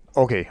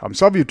 Okay,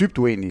 så er vi jo dybt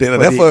uenige. Det er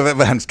derfor,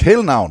 hvad hans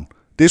kælenavn.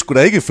 Det er sgu da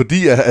ikke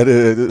fordi, at...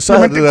 Så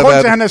men det grund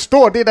til, at han er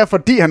stor, det er da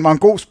fordi, han var en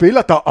god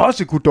spiller, der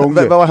også kunne dunke.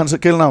 Hvad var hans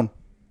kælenavn?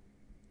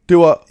 Det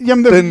var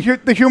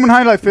the Human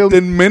Highlight Film.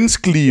 Den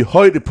menneskelige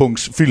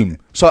højdepunktsfilm.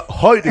 Så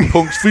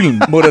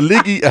højdepunktsfilm må der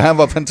ligge i, at han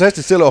var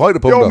fantastisk til at lave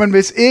højdepunkter. Jo, men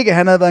hvis ikke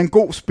han havde været en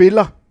god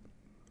spiller,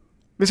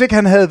 hvis ikke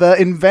han havde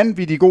været en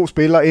vanvittig god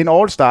spiller, en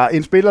all-star,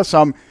 en spiller,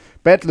 som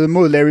battlede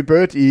mod Larry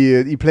Bird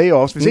i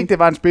playoffs, hvis ikke det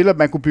var en spiller,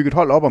 man kunne bygge et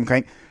hold op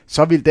omkring,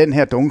 så ville den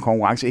her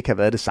dunkekonkurrence ikke have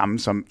været det samme,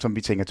 som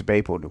vi tænker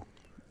tilbage på nu.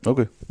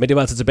 Okay. Men det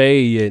var altså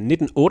tilbage i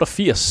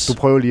 1988. Du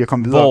prøver lige at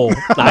komme videre.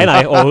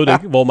 Nej, overhovedet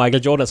ikke. Hvor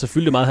Michael Jordan altså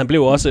fyldte meget. Han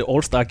blev også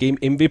All-Star Game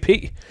MVP,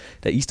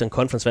 da Eastern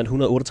Conference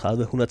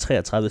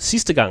vandt 138-133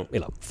 sidste gang,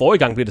 eller forrige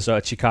gang blev det så,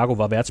 at Chicago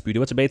var værtsby. Det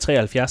var tilbage i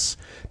 73.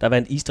 Der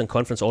vandt Eastern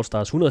Conference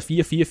All-Stars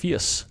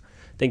 104-84.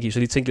 Den kan I så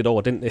lige tænke lidt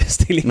over, den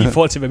stilling i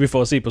forhold til, hvad vi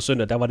får at se på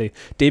søndag. Der var det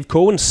Dave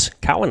Cowens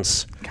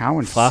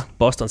fra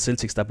Boston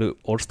Celtics, der blev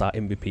All-Star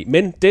MVP.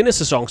 Men denne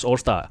sæsons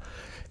All-Star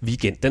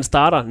weekend, den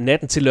starter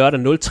natten til lørdag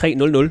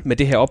 03.00 med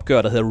det her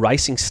opgør, der hedder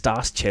Rising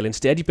Stars Challenge.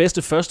 Det er de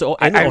bedste første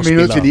og anden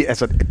årsspillere.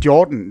 Altså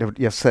Jordan,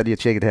 jeg sad lige og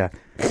tjekkede det her.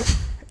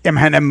 Jamen,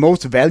 han er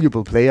most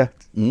valuable player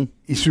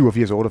i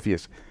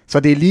 87-88. Så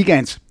det er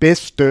ligaens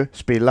bedste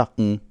spiller,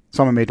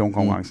 som er med i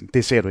konkurrencen.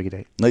 Det ser du ikke i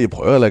dag. Nej, jeg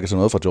prøver at lægge sådan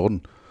noget fra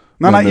Jordan.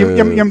 Nej,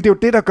 jamen, det er jo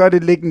det, der gør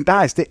det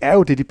legendarisk. Det er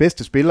jo de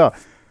bedste spillere.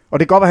 Og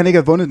det kan godt være, at han ikke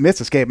har vundet et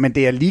mesterskab, men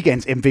det er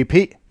ligaens MVP.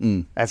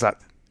 Altså,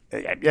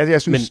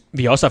 jeg synes... Men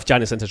vi har også haft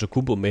Giannis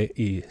Antetokounmpo med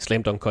i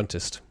Slam Dunk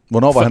Contest.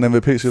 Hvornår var han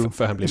MVP, siger du?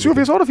 Før han blev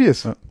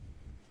 87-88. Ja.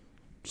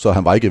 Så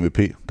han var ikke MVP,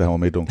 da han var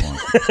med i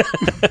dunkonkurrencen.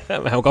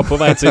 Han var godt på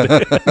vej til det.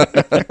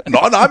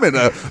 Nej, men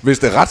hvis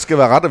det ret skal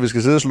være ret, og vi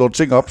skal sidde og slå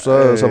ting op,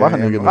 så var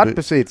han ikke MVP. Ret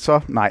beset, så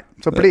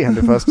blev han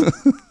det først.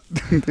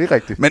 Det er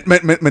rigtigt.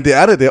 Men det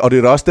er det, og det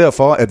er da også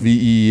derfor, at vi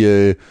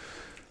i...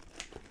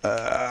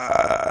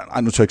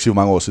 nu tør jeg ikke sige,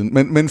 hvor mange år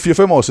siden, men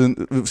 4-5 år siden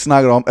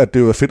snakkede om, at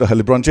det var fedt at have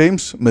LeBron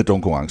James med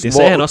dunkonkurrencen. Det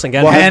sagde han også, han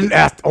gerne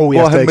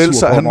han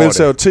meldte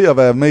sig jo til at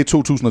være med i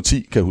 2010,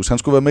 kan jeg huske. Han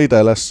skulle være med i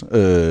Dallas,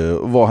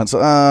 hvor han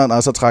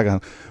så trækker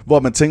han. Hvor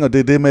man tænker, det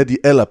er det med de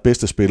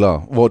allerbedste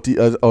spillere. Hvor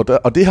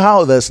og det har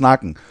jo været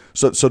snakken.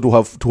 Så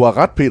du har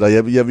ret, Peter.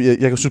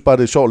 Jeg synes bare,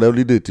 det er sjovt at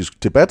lave lidt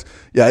debat.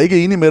 Jeg er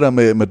ikke enig med dig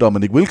med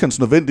Dominic Wilkins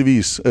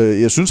nødvendigvis.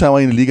 Jeg synes, han var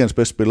en af ligaens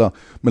bedste spillere,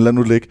 men lad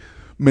nu ligge.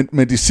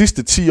 Men de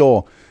sidste 10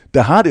 år,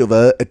 der har det jo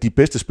været, at de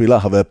bedste spillere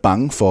har været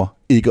bange for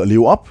ikke at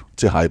leve op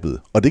til hypet.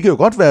 Og det kan jo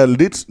godt være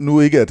lidt, nu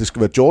ikke at det skal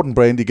være Jordan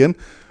Brand igen,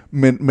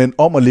 men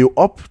om at leve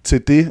op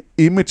til det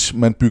image,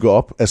 man bygger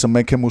op. Altså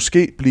man kan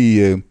måske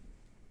blive...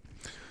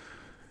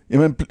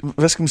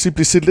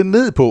 blive set lidt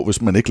ned på,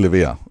 hvis man ikke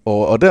leverer.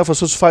 Og derfor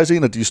så faktisk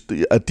en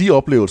af de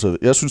oplevelser,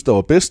 jeg synes, der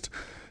var bedst,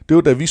 det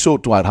var da vi så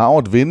Dwight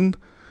Howard vinde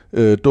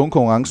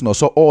dunkonkurrencen, og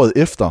så året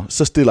efter,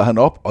 så stiller han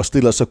op og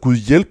stiller sig Gud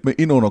hjælp med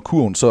ind under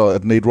kurven, så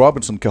at Nate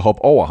Robinson kan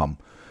hoppe over ham.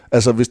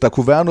 Altså hvis der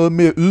kunne være noget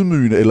mere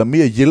ydmygende eller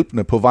mere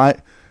hjælpende på vej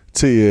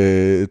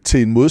til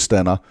en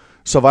modstander,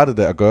 så var det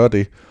der at gøre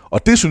det.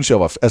 Og det synes jeg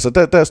var... Altså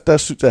der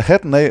synes jeg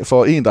hatten af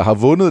for en, der har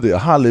vundet det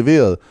og har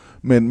leveret,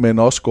 men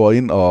også går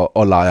ind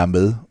og leger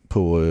med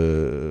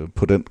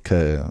på den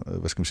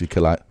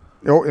kalej.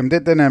 Jo, jamen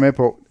den er jeg med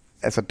på.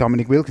 Altså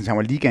Dominic Wilkins, han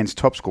var ligaens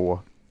topscorer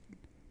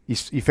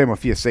i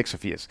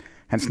 85-86.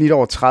 Han snit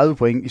over 30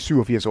 point i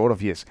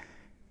 87-88.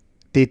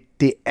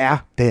 Det er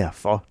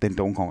derfor, den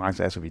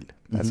dunkonkurrence er så vild.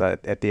 Mm-hmm. Altså,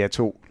 at det er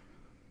to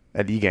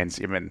af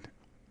ligaens,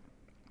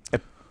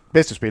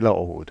 bedste spillere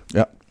overhovedet.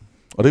 Ja,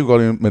 og det er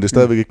godt, men det er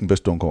stadigvæk ikke den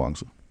bedste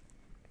dunkonkurrence.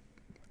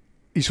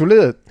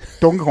 Isoleret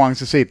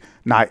dunkonkurrence set,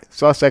 nej,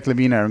 så er Zach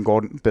LaVine og Aaron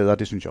Gordon bedre,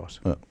 det synes jeg også.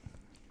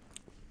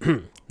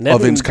 Ja.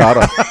 Og Vince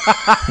Carter.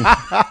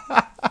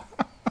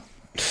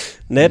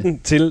 Natten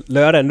til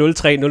lørdag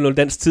 03.00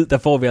 dansk tid, der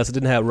får vi altså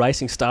den her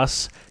Rising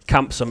Stars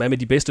kamp, som er med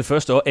de bedste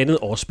første og andet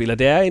årsspillere.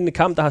 Det er en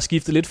kamp, der har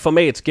skiftet lidt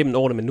format gennem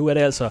årene, men nu er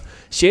det altså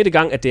 6.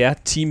 gang, at det er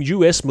Team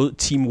US mod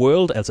Team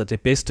World, altså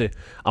det bedste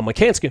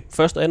amerikanske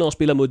første og andet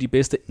årsspillere mod de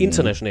bedste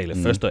internationale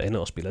første og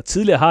andet årsspillere.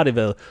 Tidligere har det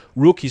været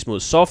rookies mod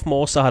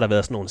sophomore, så har der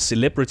været sådan nogle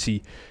celebrity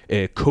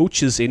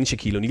coaches inden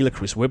Shaquille O'Neal og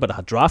Chris Webber, der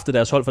har draftet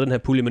deres hold for den her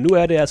pulje, men nu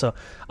er det altså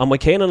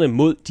amerikanerne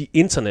mod de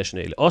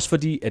internationale, også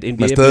fordi at NBA...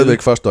 Men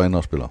stadigvæk første og andet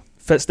årsspillere.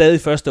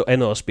 Stadig første og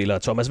andet årsspillere.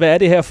 Thomas, hvad er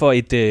det her for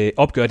et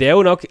opgør? Det er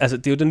jo nok, altså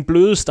det er jo den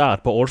bløde start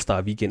på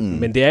All-Star weekenden,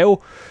 men det er jo,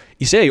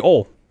 især i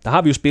år, der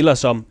har vi jo spillere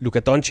som Luka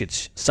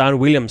Doncic, Zion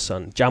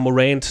Williamson, Ja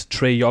Morant,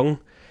 Trae Young.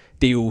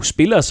 Det er jo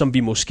spillere, som vi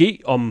måske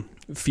om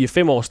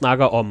 4-5 år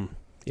snakker om,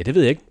 ja det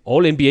ved jeg ikke,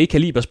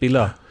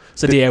 All-NBA-kaliber-spillere.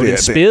 Så det er jo den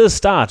spæde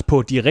start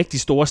på de rigtig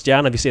store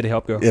stjerner, vi ser det her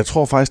opgør. Jeg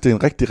tror faktisk, det er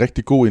en rigtig,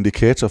 rigtig god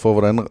indikator for,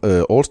 hvordan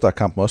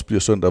All-Star-kampen også bliver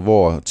søndag,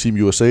 hvor Team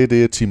USA,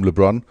 det er Team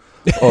LeBron,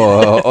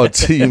 og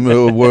Team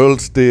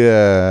World, det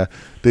er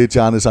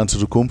Giannis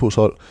Antetokounmpos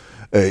hold.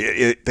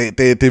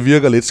 Det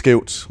virker lidt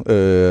skævt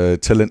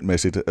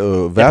talentmæssigt.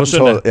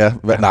 Verdenshold,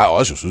 nej,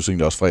 også jeg synes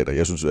egentlig også fredag.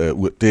 Jeg synes,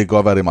 det kan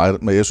godt være det er mig,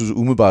 men jeg synes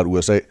umiddelbart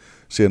USA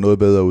ser noget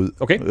bedre ud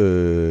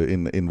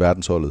end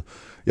verdensholdet.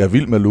 Jeg er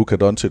vild med Luka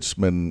Doncic,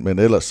 men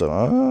ellers så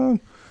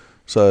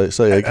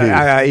er jeg ikke helt...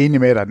 Jeg er enig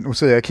med dig. Nu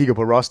sidder jeg og kigger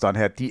på rosteren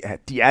her.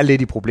 De er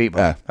lidt i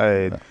problemer.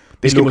 Ja.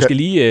 Vi skal måske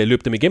lige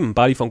løbe dem igennem,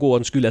 bare lige for en god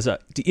ordens skyld. Altså,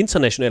 de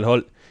internationale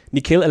hold.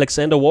 Nickeil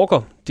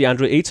Alexander-Walker,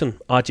 DeAndre Ayton,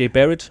 RJ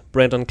Barrett,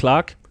 Brandon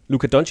Clark,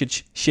 Luka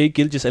Doncic, Shai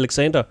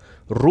Gilgeous-Alexander,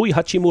 Rui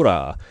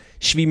Hachimura,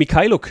 Svi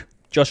Mikhailuk,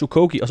 Josh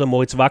Okogie og så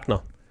Moritz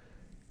Wagner.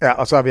 Ja,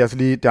 og så har vi altså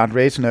lige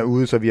DeAndre Ayton er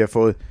ude, så vi har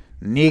fået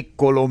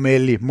Nicolo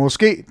Melli.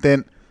 Måske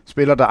den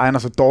spiller, der egner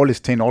sig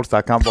dårligst til en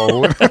All-Star-kamp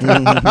overhovedet.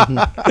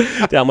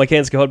 Det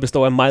amerikanske hold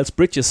består af Miles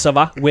Bridges, så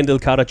var Wendell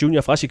Carter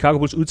Jr. fra Chicago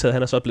Bulls udtaget,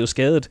 han er så blevet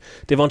skadet.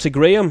 Devontae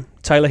Graham,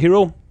 Tyler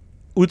Hero,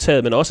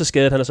 udtaget, men også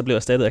skadet, han er så blevet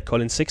erstattet af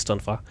Colin Sexton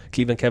fra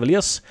Cleveland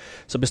Cavaliers.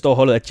 Så består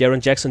holdet af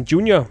Jaren Jackson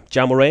Jr.,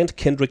 Ja Morant,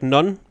 Kendrick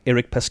Nunn,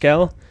 Eric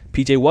Pascal,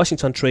 PJ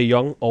Washington, Trae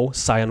Young og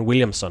Zion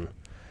Williamson.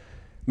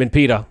 Men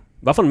Peter,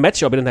 hvad for en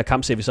matchup i den her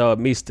kamp ser vi så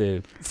mest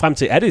frem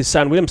til? Er det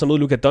Zion Williamson mod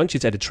Luka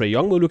Doncic? Er det Trae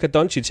Young mod Luka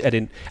Doncic? Er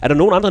der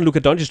nogen andre end Luka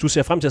Doncic, du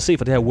ser frem til at se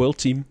for det her World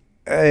Team?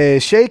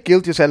 Shai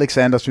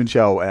Gilgeous-Alexander synes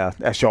jeg jo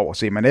er sjov at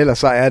se, men ellers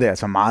så er det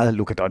altså meget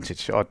Luka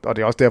Doncic, og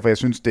det er også derfor, jeg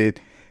synes,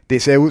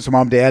 det ser ud som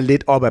om, det er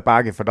lidt op ad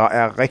bakke, for der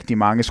er rigtig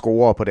mange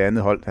scorere på det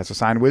andet hold. Altså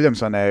Zion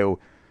Williamson er jo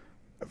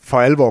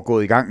for alvor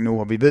gået i gang nu,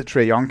 og vi ved,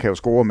 Trae Young kan jo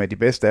score med de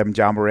bedste af dem.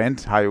 Ja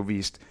Morant har jo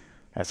vist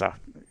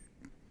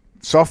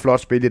så flot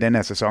spil i den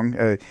her sæson.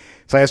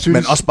 Så jeg synes,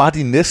 men også bare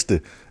de næste.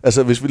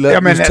 Altså hvis vi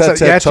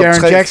lader top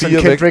 3,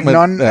 4 Kendrick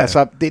Nunn,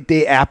 altså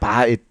det er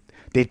bare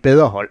det er et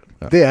bedre hold.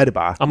 Ja. Det er det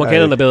bare.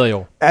 Amerikanerne er bedre i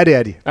år. Ja, det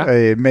er de.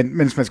 Ja. Men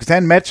hvis man skal tage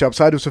en matchup,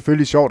 så er det jo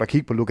selvfølgelig sjovt at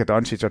kigge på Luka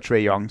Doncic og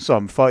Trae Young,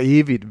 som for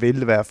evigt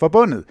vil være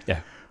forbundet. Ja.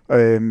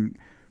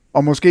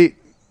 Og måske,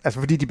 altså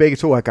fordi de begge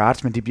to har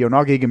guards, men de bliver jo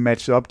nok ikke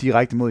matchet op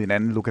direkte mod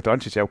hinanden. Luka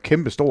Doncic er jo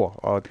kæmpe stor,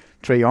 og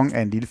Trae Young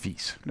er en lille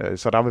fis.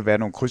 Så der vil være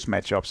nogle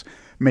kryds-matchups.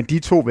 Men de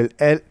to vil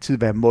altid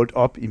være målt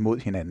op imod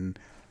hinanden.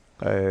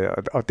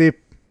 Og det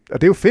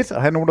er jo fedt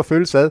at have nogen, der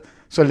føles ad,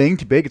 så længe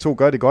de begge to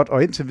gør det godt.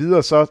 Og indtil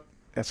videre, så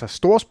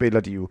storspiller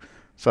de jo.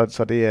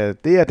 Så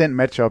det er den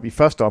matchup i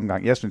første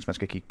omgang, jeg synes, man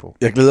skal kigge på.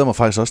 Jeg glæder mig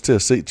faktisk også til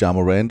at se Ja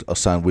Morant og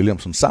Zion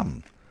Williamson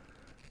sammen.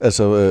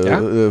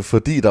 Altså,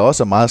 fordi der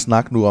også er meget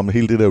snak nu om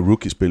hele det der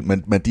rookie-spil,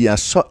 men de er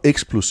så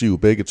eksplosive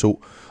begge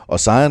to, og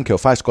Zion kan jo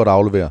faktisk godt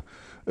aflevere.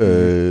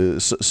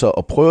 Så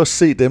at prøve at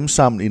se dem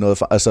sammen i noget...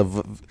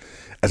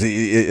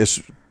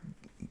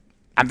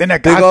 Det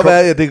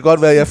kan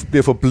godt være, at jeg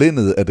bliver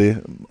forblindet af det,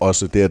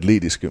 også det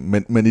atletiske,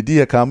 men i de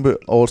her kampe,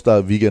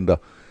 All-Star weekender,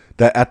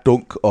 der er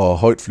dunk og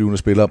højt flyvende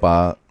spillere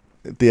bare...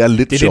 Det er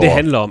lidt det er sjovere. Det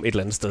handler om et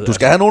eller andet sted. Du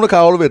skal have nogen, der kan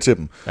aflevere til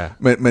dem. Ja.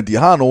 Men de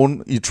har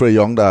nogen i Trae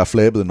Young, der er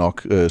flabet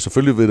nok.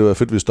 Selvfølgelig ville det være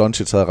fedt, hvis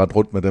Doncic havde ret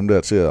rundt med dem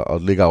der til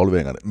at lægge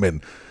afleveringerne.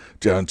 Men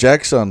Jaren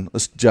Jackson,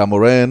 Ja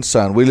Morant,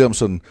 Zion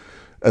Williamson,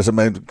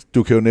 altså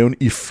du kan jo nævne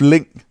i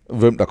flæng,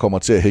 hvem der kommer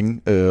til at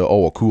hænge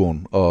over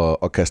kurven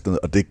og kaste ned.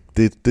 Og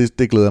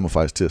det glæder jeg mig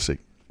faktisk til at se.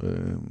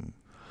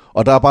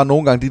 Og der er bare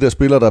nogle gange de der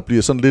spillere, der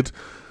bliver sådan lidt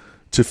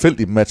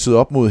tilfældigt matchet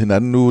op mod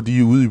hinanden. Nu er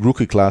de ude i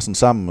rookie-klassen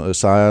sammen,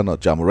 Zion og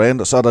Ja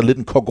Morant, og så er der lidt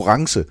en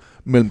konkurrence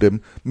mellem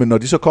dem. Men når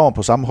de så kommer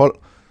på samme hold,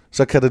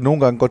 så kan det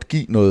nogle gange godt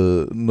give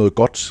noget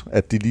godt,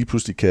 at de lige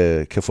pludselig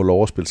kan få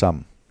lov at spille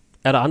sammen.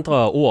 Er der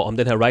andre ord om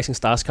den her Rising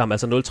Stars-kamp,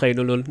 altså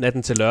 0-3-0-0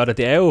 natten til lørdag?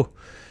 Det er jo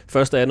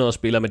første og andet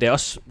spiller, men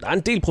der er en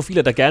del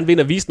profiler, der gerne vil ind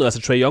og vise noget.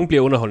 Altså Trae Young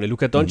bliver underholdende,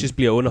 Luka Doncic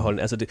bliver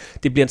underholdende. Altså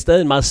det bliver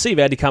stadig en meget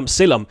seværdig kamp,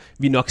 selvom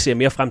vi nok ser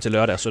mere frem til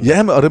lørdag og søndag.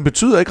 Ja, og den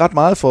betyder ikke ret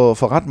meget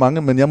for ret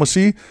mange, men jeg må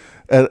sige,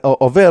 at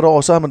og hvert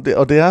år så har man det,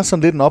 og det er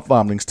sådan lidt en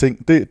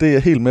opvarmningsting. Det er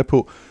jeg helt med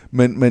på.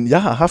 Men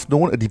jeg har haft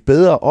nogle af de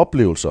bedre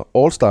oplevelser,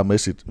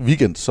 All-Star-mæssigt,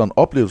 weekend, sådan en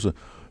oplevelse,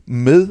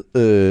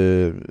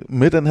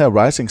 med den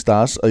her Rising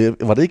Stars, og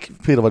var det ikke,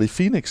 Peter, var det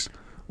i Phoenix,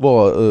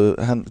 hvor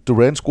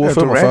Durant scorede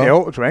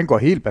 45? Durant går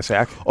helt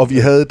berserk. Og vi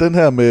havde den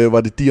her med,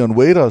 var det Dion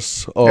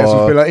Waiters? Og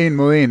som spiller 1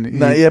 mod 1.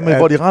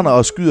 Hvor de render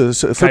og skyder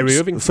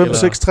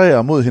 5-6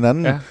 træer mod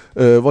hinanden,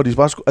 hvor de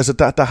bare altså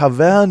der har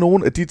været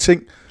nogle af de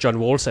ting. John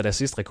Wall satte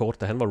assist-rekord,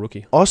 da han var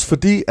rookie. Også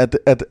fordi,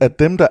 at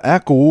dem, der er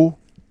gode,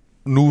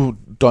 nu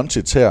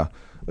Doncic her,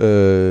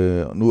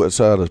 nu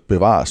så er der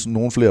bevares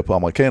nogle flere på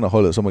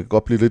amerikanerholdet, så man kan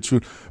godt blive lidt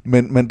tvivl,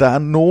 men der er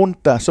nogen,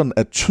 der sådan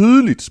er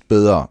tydeligt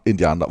bedre end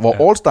de andre.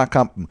 Hvor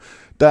All-Star-kampen,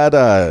 der er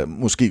der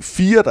måske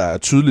 4, der er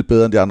tydeligt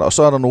bedre end de andre, og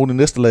så er der nogen i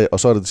næste lag, og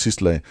så er det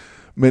sidste lag.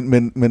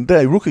 Men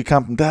der i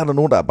rookie-kampen, der er der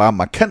nogen, der er bare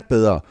markant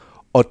bedre,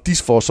 og de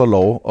får så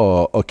lov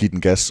at give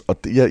den gas. Og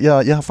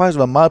jeg har faktisk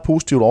været meget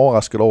positivt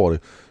overrasket over det,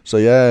 så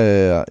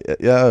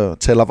jeg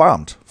taler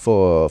varmt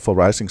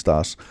for Rising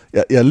Stars.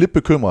 Jeg er lidt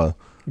bekymret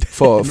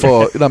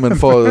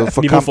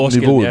for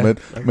kampniveauet,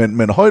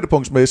 men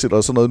højdepunktsmæssigt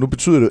og sådan noget, nu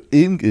betyder det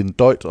ikke en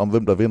døjt om,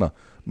 hvem der vinder.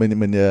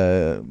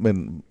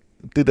 Men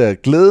det der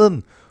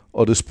glæden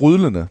og det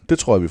sprudlende, det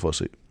tror jeg, vi får at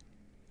se.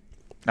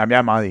 Jamen, jeg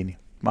er meget enig.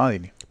 Meget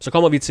enig. Så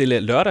kommer vi til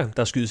lørdag,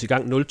 der skydes i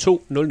gang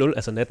 0-2-0-0,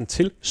 altså natten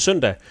til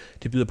søndag.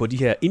 Det byder på de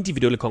her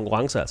individuelle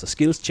konkurrencer, altså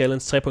Skills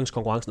Challenge,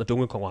 3-pointskonkurrencen og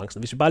dunkekonkurrencen.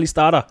 Hvis vi bare lige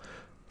starter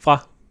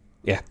fra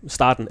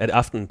starten af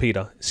aftenen,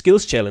 Peter.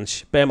 Skills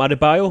Challenge, Bam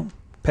Adebayo,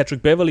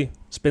 Patrick Beverley,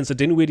 Spencer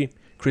Dinwiddie,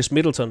 Chris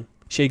Middleton,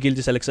 Shai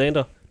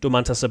Gilgeous-Alexander,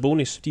 Domantas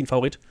Sabonis, din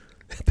favorit,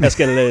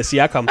 Pascal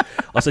Siakam,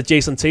 og så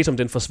Jason Tatum,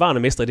 den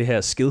forsvarende mester i det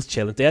her Skills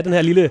Challenge. Det er den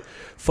her lille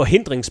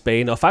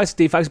forhindringsbane, og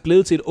det er faktisk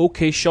blevet til et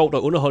okay, sjovt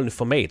og underholdende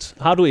format.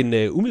 Har du en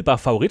umiddelbar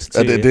favorit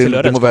til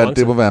lørdagens konkurrence?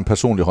 Det må være en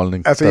personlig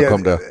holdning, altså, der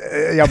kom der.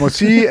 Jeg må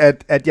sige,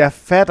 at jeg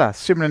fatter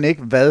simpelthen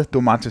ikke, hvad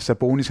Domantas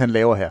Sabonis han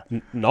laver her.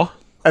 Nå?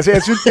 Altså,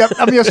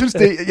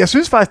 jeg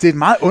synes faktisk, det er et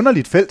meget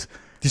underligt felt.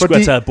 De skulle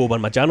have taget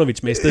Boban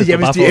Marjanovic med i stedet. Ja,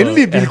 hvis de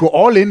endelig ville gå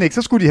all in, ikke,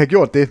 så skulle de have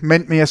gjort det.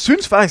 Men jeg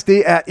synes faktisk,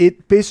 det er et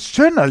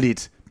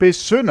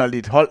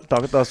besynderligt hold,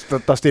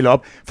 der stiller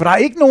op. For der er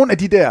ikke nogen af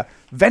de der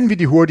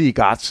vanvittigt hurtige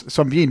guards,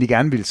 som vi egentlig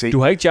gerne ville se.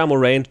 Du har ikke Ja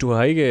Morant, du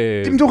har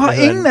ikke... Jamen, du har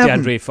ingen af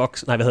dem. DeAndre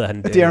Fox. Nej, hvad hedder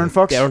han?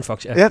 Darren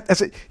Fox, ja.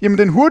 Altså, jamen,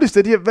 den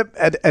hurtigste,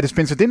 er det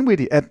Spencer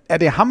Dinwiddie? Er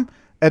det ham?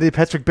 Er det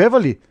Patrick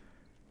Beverley?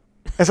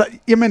 Altså,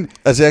 jamen...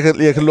 Altså,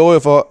 jeg kan love jer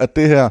for, at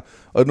det her...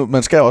 Og nu,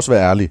 man skal også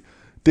være ærlig.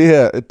 Det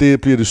her,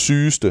 det bliver det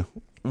sygeste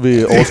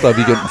ved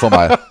All-Star-weekenden for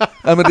mig.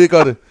 Jamen, det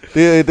gør det.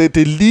 Det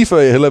er lige før,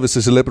 jeg hellere vil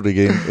se Celebrity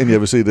Game, end jeg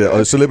vil se det.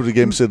 Og Celebrity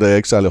Game sætter jeg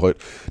ikke særlig højt.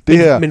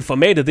 Men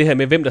formatet det her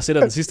med, hvem der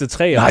sætter den sidste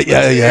 3... Nej,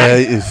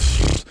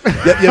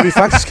 jeg vil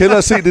faktisk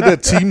hellere se det der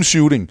team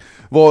shooting,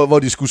 hvor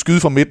de skulle skyde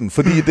fra midten.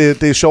 Fordi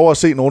det er sjovere at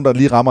se nogen, der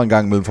lige rammer en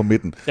gang mellem fra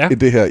midten, end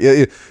det her.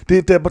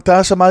 Der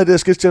er så meget i det her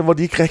sketch, hvor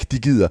de ikke rigtig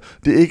gider.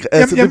 Det er ikke...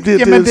 Altså,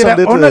 det er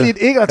da underligt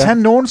ikke at tage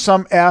nogen,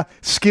 som er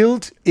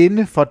skilled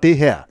inde for det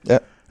her. Ja.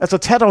 Altså,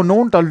 tag dog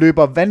nogen, der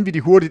løber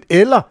vanvittigt hurtigt,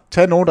 eller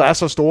tag nogen, der er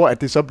så store,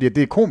 at det så bliver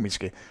det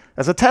komiske.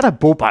 Altså, tag da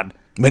Boban.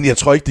 Men jeg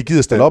tror ikke, de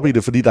gider stille op i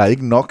det, fordi der er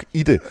ikke nok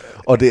i det.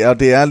 Og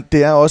det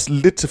er også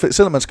lidt tilfældigt,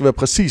 selvom man skal være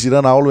præcis i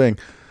den aflevering,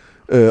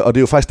 og det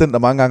er jo faktisk den, der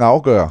mange gange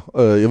afgør.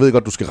 Jeg ved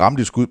godt, du skal ramme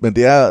de skud, men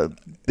det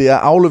er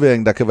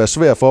afleveringen, der kan være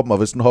svær for dem, og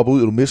hvis den hopper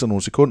ud, og du misser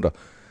nogle sekunder.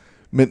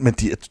 Men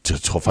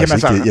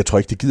jeg tror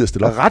ikke, de gider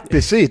stille op. Ret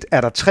beset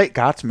er der 3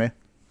 guards med.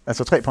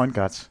 Altså 3 point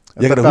guards.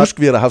 Jeg kan da huske,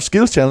 vi har haft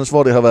skills challenge,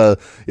 hvor det har været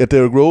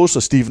Derrick Rose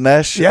og Steve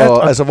Nash,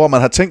 og altså hvor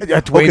man har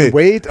tænkt, Dwayne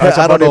Wade, her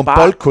altså, er der nogle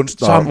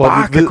boldkunstnere,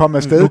 hvor vi komme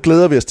afsted. Nu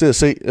glæder vi os til at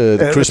se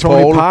Chris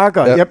Tony Paul.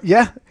 Parker.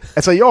 Ja.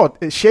 Altså i år,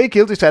 Shea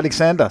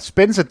Gilgeous-Alexander,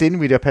 Spencer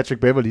Dinwiddie og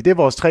Patrick Beverley, det er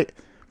vores 3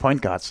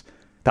 point guards.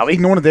 Der er jo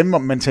ikke nogen af dem, hvor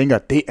man tænker,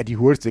 det er de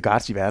hurtigste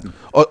guards i verden.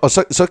 Og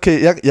så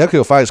kan jeg kan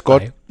jo faktisk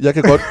godt, jeg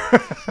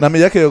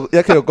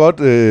kan jo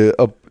godt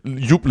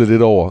juble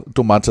lidt over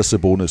Domantas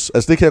Sabonis.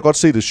 Altså det kan jeg godt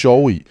se det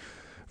sjove i,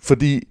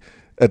 fordi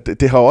at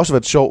det har også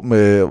været sjovt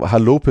med har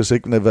Lopez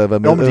ikke været med.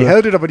 Jo, men de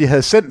havde det der, hvor de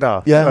havde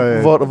center.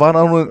 Ja, hvor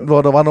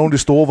der var nogle af de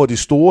store, hvor de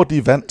store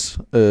de vandt.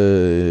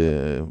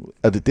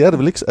 Er det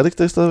vel ikke? Er det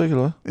ikke det stadigvæk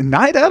eller hvad?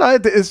 Nej, det er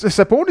der.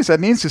 Sabonis er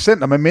den eneste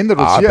center, men mindre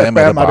du siger, at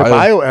Bam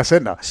Adebayo er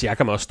center.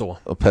 Siakam er også stor.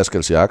 Og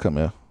Pascal Siakam,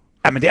 ja.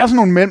 Ja, men det er sådan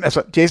nogle mellem,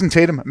 altså Jason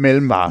Tatum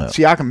mellemvare,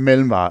 Siakam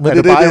mellemvare,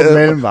 Adebayo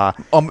mellemvare.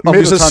 Om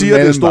vi så siger,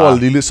 det er stor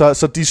eller lille,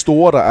 så de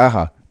store, der er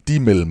her, de er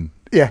mellem.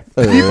 Ja,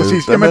 lige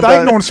præcis. Jamen, der er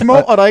ikke nogen små,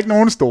 og der er ikke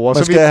nogen store.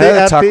 Man skal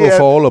have Taco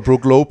Fall og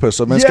Brook Lopez,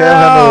 og man skal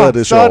have noget af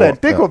det sjovt. Sådan,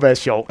 det kunne være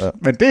sjovt.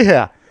 Men det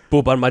her...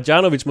 Boban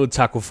Marjanovic mod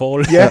Taco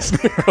Fall. Ja.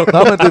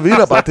 Nå, men det vil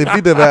bare,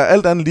 det vil være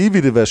alt andet lige,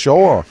 vil det være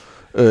sjovere.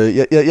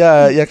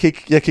 Jeg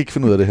kan ikke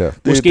finde ud af det her.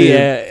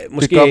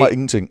 Det gør mig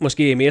ingenting.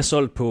 Måske er mere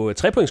solgt på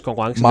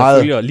trepointskonkurrencen, der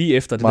følger lige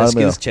efter den der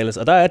skills challenge.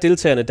 Og der er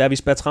deltagerne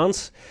Davis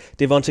Bertans,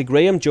 Devontae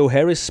Graham, Joe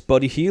Harris,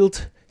 Buddy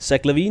Hield,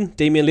 Zach LaVine,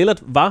 Damian Lillard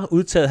var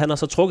udtaget. Han har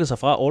så trukket sig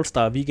fra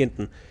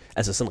All-Star-weekenden.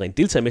 Altså sådan rent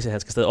deltagermæssigt,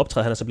 han skal stadig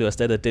optræde. Han er så blevet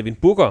erstattet af Devin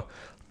Booker,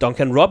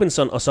 Duncan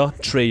Robinson og så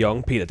Trae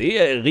Young. Peter,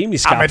 det er rimelig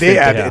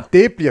skarpt.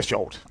 Det bliver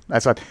sjovt.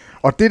 Altså,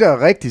 og det, der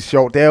er rigtig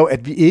sjovt, det er jo,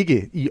 at vi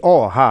ikke i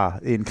år har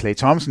en Klay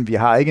Thompson, vi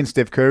har ikke en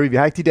Steph Curry, vi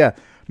har ikke de der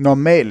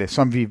normale,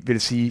 som vi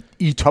vil sige,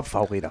 i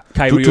topfavoritter.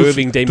 Kyrie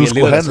Irving, Damian Lillard. Du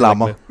skulle have en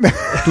lammer.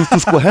 Du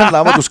skulle have en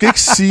lammer. Du skal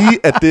ikke sige,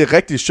 at det er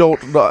rigtig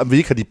sjovt, når vi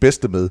ikke har de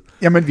bedste med.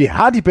 Jamen, vi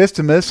har de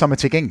bedste med, som er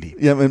tilgængelige.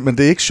 Jamen, men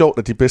det er ikke sjovt,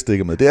 at de bedste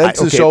ikke er med. Det er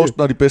altid sjovt,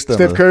 når de bedste er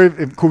med. Steph Curry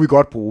kunne vi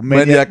godt bruge.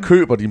 Men jeg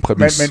køber din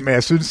præmis. Men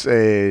jeg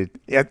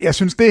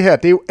synes, det her,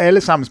 det er jo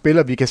alle sammen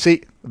spillere, vi kan se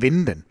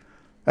vinde den.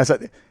 Altså,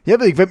 jeg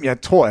ved ikke, hvem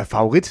jeg tror er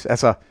favorit.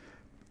 Altså,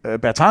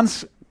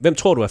 Bertans. Hvem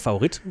tror du er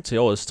favorit til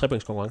årets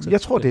trepointskonkurrence?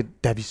 Jeg tror, det er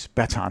Davis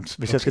Bertans,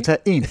 hvis jeg skal tage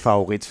én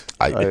favorit.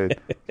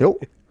 Jo.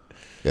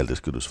 Ja, det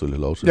skal du selvfølgelig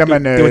have lov til.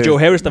 Jamen, det var Joe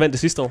Harris, der vandt det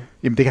sidste år.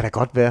 Jamen, det kan da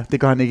godt være. Det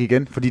gør han ikke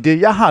igen. Fordi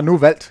det, jeg har nu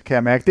valgt, kan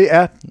jeg mærke, det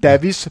er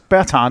Davis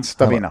Bertans,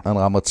 der vinder. Han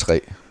rammer 3.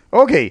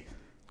 Okay.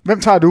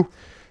 Hvem tager du?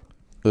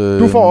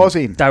 Du får også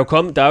en. Der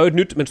er jo et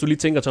nyt, mens du lige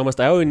tænker, Thomas,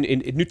 der er jo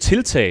et nyt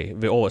tiltag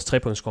ved årets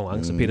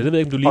trepointskonkurrence, Peter. Det ved jeg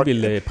ikke, om du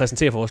lige vil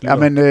præsentere for os.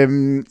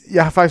 Jamen,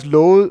 jeg har faktisk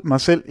lovet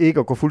mig selv ikke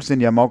at gå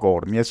fuldstændig amok over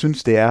det, men jeg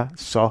synes, det er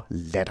så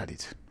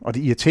latterligt. Og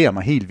det irriterer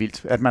mig helt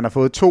vildt, at man har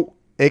fået 2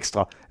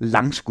 ekstra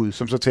langskud,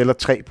 som så tæller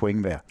 3 point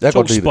hver.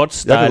 2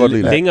 spots, der er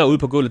længere ude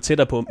på gulvet,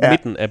 tættere på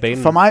midten af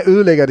banen. For mig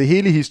ødelægger det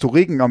hele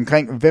historikken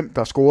omkring, hvem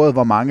der scorede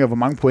hvor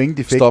mange point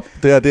de fik. Stop,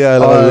 det er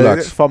allerede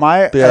ødelagt. For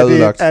mig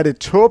er det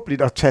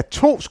tåbeligt at tage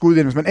 2 skud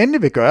ind. Hvis man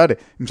endelig vil gøre det,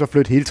 så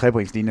flyt hele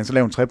trepointslinjen, så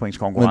lav en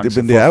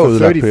trepointskonkurrence. Men det er jo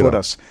ødelagt,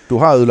 Peter. Du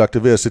har ødelagt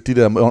det ved at sætte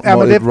de der... men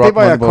det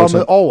var jeg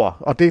kommet over,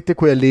 og det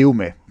kunne jeg leve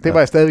med. Det var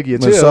jeg stadig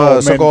irriteret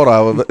over. Så går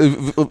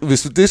der...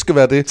 Hvis det skal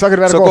være det, så kan det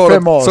være, der går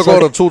 5 år. Så går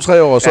der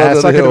 2-3 år, så er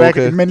det her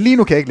okay. Men lige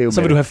nu kan jeg ikke leve med.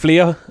 Så vil du have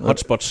flere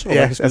hotspots.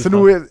 Ja, altså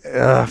nu...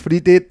 fordi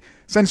det...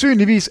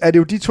 Sandsynligvis er det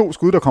jo de 2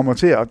 skud, der kommer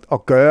til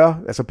at gøre...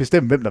 Altså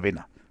bestemme, hvem der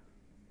vinder.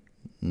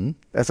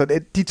 Altså,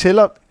 de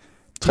tæller...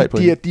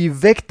 De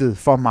er vægtet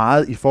for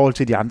meget i forhold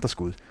til de andre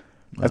skud.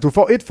 Altså, du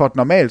får 1 for et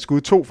normalt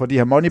skud, 2 for de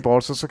her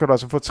moneyballs, så kan du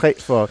altså få 3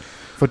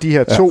 for de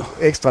her 2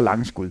 ekstra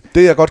lange skud.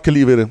 Det, jeg godt kan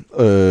lide ved det,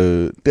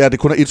 det er, at det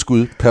kun er 1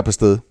 skud per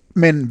sted.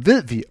 Men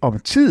ved vi, om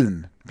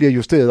tiden bliver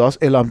justeret også,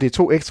 eller om det er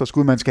 2 ekstra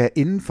skud, man skal have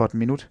inden for et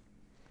minut?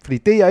 Fordi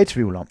det er jeg i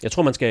tvivl om. Jeg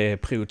tror, man skal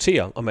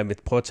prioritere, om man vil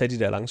prøve at tage de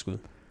der lange skud.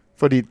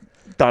 Fordi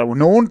der er jo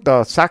nogen,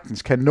 der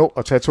sagtens kan nå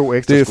at tage 2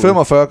 ekstra skud. Det er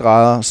 45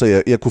 grader,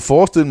 så jeg kunne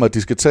forestille mig, at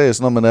de skal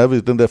tages, når man er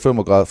ved den der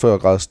 45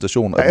 graders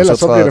station. Ja, ellers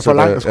så bliver det for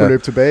langt at skulle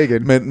løbe tilbage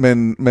igen.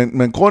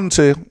 Men grunden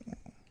til,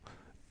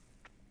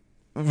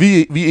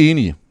 vi er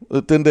enige,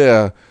 den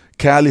der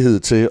kærlighed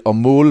til at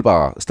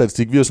målbare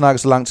statistik. Vi har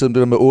snakket så lang tid om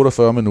det der med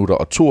 48 minutter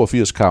og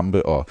 82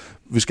 kampe, og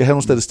vi skal have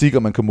nogle statistikker,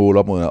 man kan måle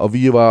op mod. Og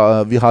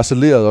vi har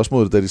saleret også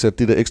mod det, da de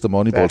satte de der ekstra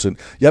moneyballs ind.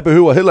 Jeg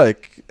behøver heller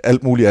ikke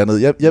alt muligt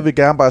andet. Jeg vil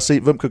gerne bare se,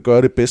 hvem kan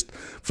gøre det bedst,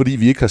 fordi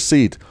vi ikke har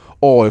set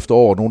år efter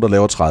år nogen, der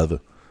laver 30.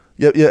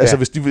 Altså,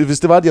 hvis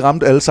det var, de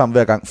ramte alle sammen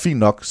hver gang, fint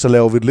nok, så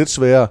laver vi det lidt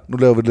sværere, nu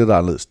laver vi det lidt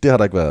anderledes. Det har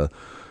der ikke været.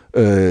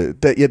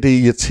 Det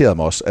irriterede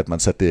mig også, at man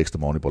satte det ekstra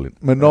moneyball ind.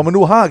 Men når man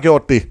nu har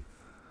gjort det,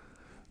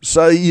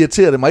 så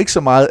irriterer det mig ikke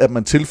så meget, at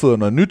man tilføjer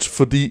noget nyt,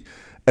 fordi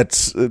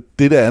at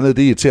det der andet,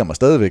 det irriterer mig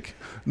stadigvæk.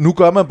 Nu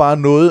gør man bare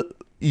noget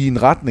i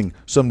en retning,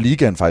 som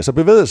ligaen faktisk har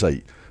bevæget sig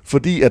i.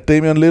 Fordi at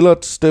Damian Lillard,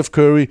 Steph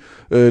Curry,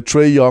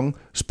 Trae Young,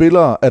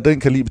 spillere af den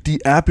kaliber, de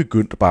er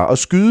begyndt bare at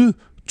skyde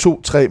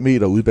 2-3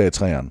 meter ude bag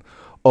træerne.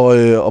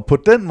 Og på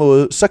den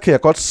måde, så kan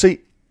jeg godt se,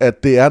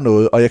 at det er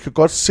noget, og jeg kan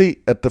godt se,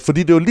 at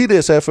fordi det var lige det,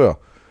 jeg sagde før,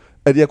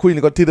 at jeg kunne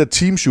egentlig godt det der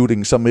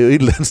teamshooting, som er et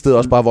eller andet sted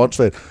også bare var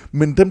åndssvagt,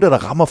 men dem der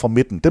rammer fra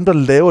midten, dem der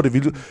laver det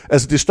vildt,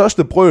 altså det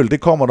største brøl,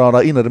 det kommer, når der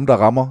er en af dem, der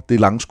rammer, det er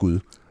langskud.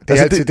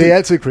 Det er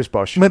altid Chris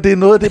Bosh. Men det er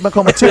noget af det, man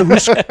kommer til at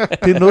huske.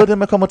 Det er noget af det,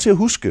 man kommer til at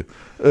huske.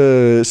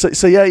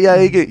 Så jeg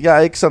er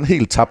ikke sådan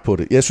helt tabt på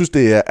det. Jeg synes,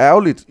 det er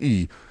ærgerligt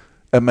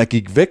at man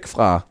gik væk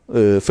fra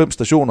 5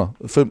 stationer,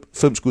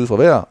 5 skud fra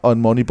hver, og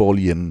en moneyball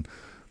i enden.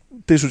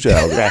 Det synes jeg er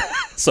ærgerligt. Ja.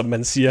 Som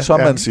man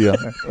siger.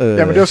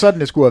 Jamen, det var sådan,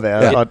 det skulle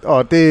have været. Ja.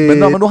 Og det... Men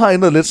når man nu har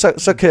ændret lidt,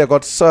 så kan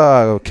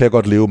jeg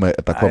godt leve med,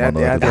 at der kommer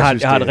noget af det.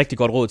 Jeg har et rigtig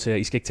godt råd til, at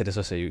I skal ikke tage det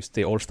så seriøst.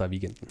 Det er All-Star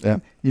weekenden. Ja.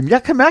 Jamen,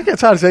 jeg kan mærke, at jeg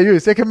tager det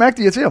seriøst. Jeg kan mærke, at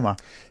det irriterer mig.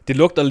 Det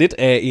lugter lidt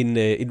af en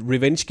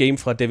revenge game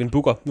fra Devin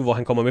Booker, nu hvor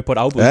han kommer med på et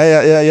afbud.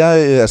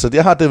 Altså,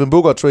 jeg har Devin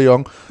Booker og Trae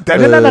Young.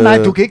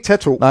 Nej, du kan ikke tage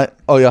 2. Nej,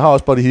 og jeg har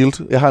også Buddy Hield.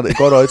 Jeg har et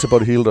godt øje til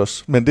Buddy Hield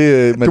også. Men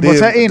det må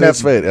tage en af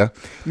svagt, ja.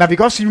 Nej, vi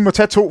kan også sige, at vi må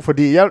tage 2,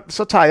 fordi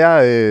så tager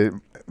jeg...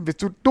 hvis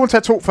du vil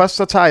tage 2 først,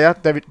 så tager jeg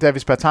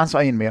Davis Bertans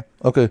og en mere.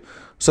 Okay,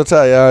 så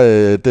tager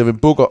jeg Devin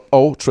Booker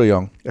og Trae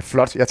Young. Ja,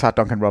 flot, jeg tager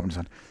Duncan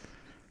Robinson.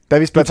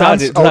 Davis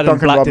Bertans og Duncan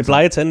Robinson. Det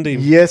blege tandem.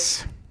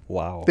 Yes,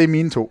 wow. Det er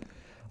mine 2.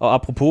 Og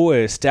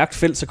apropos stærkt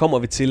felt, så kommer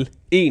vi til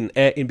en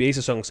af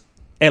NBA-sæsonens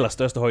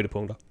allerstørste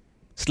højdepunkter.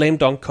 Slam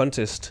Dunk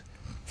Contest.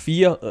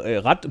 4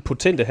 ret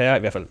potente herrer, i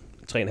hvert fald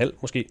 3,5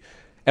 måske.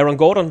 Aaron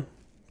Gordon,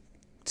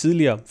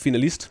 tidligere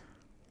finalist.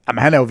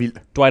 Jamen, han er jo vild.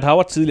 Dwight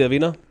Howard, tidligere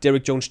vinder.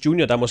 Derrick Jones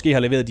Jr., der måske har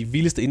leveret de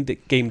vildeste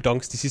in-game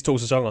dunks de sidste 2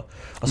 sæsoner.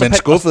 Og så men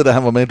skuffet, da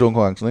han var med i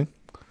dunkkonkurrencen, ikke?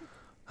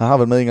 Han har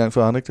været med en gang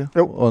før, han ikke det?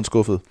 Jo. Og han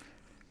skuffet.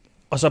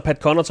 Og så Pat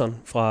Connaughton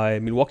fra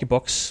Milwaukee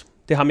Bucks.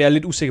 Det er ham, jeg er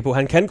lidt usikker på.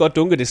 Han kan godt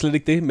dunke, det er slet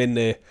ikke det, men...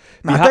 det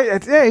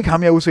er ikke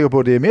ham, jeg er usikker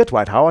på. Det er mere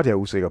Dwight Howard, jeg er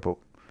usikker på.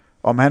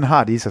 Om han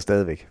har det i sig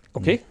stadigvæk.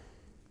 Okay.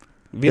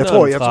 Jeg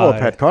tror,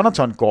 Pat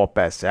Connaughton går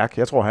berserk.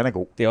 Jeg tror, han er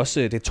god.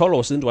 Det er 12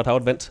 år siden, Dwight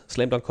Howard vandt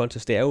Slam Dunk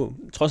Contest. Det er jo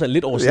trods alt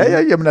lidt år siden.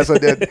 Ja, jamen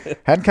altså,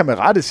 han kan med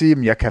rette sige,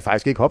 at jeg kan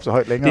faktisk ikke hoppe så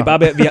højt længere. Det er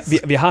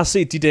bare, vi har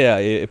set de der,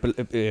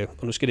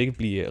 og nu skal det ikke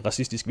blive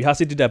racistisk, vi har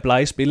set de der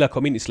blege spillere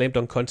komme ind i Slam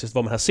Dunk Contest,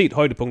 hvor man har set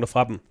højdepunkter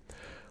fra dem.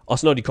 Og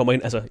så når de kommer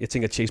ind, altså jeg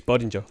tænker Chase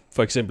Bottinger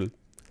for eksempel,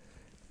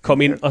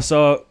 kom ind, og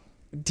så,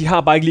 de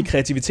har bare ikke lige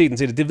kreativiteten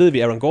til det. Det ved vi,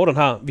 Aaron Gordon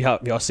har. Vi har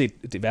også set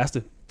det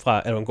værste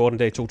fra Aaron Gordon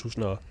der i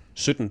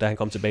 2017, da han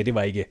kom tilbage. Det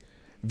var ikke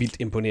vildt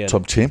imponerende.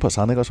 Tom Chambers,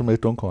 han ikke også med i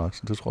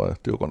dunkkonkurrencen, det tror jeg.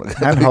 Det var godt nok.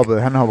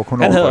 Han hopper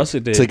kun han over. Også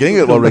til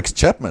gengæld var Rex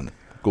Chapman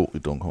god i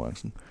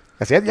dunkkonkurrencen.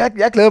 Altså,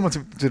 jeg glæder mig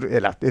til,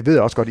 eller det ved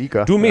jeg også godt, I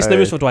gør. Du er mest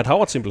nervøs for Dwight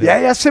Howard simpelthen?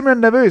 Ja, jeg er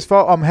simpelthen nervøs for,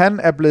 om han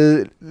er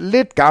blevet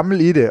lidt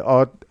gammel i det,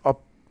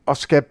 og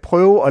skal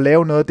prøve at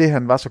lave noget af det,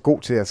 han var så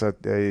god til, altså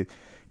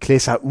klæde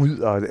sig ud,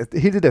 og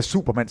hele det der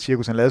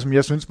Superman-cirkus, han lavede, som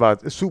jeg synes var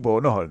super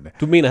underholdende.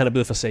 Du mener, han er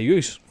blevet for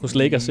seriøs hos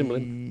Lakers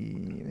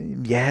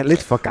simpelthen? Ja,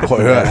 lidt for gammel. Prøv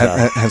at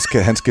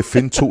høre, han skal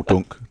finde 2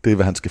 dunk. Det er,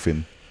 hvad han skal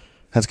finde.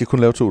 Han skal kun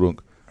lave 2 dunk.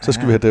 Så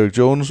skal vi have Derrick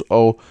Jones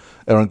og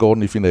Aaron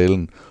Gordon i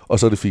finalen, og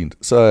så er det fint.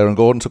 Så er Aaron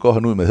Gordon, så går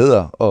han ud med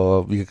hæder,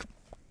 og vi kan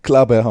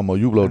klappe af ham og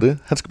juble over det.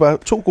 Han skal bare have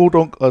 2 gode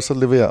dunk, og så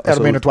levere. Ja,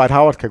 du mener, Dwight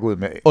Howard kan gå ud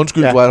med...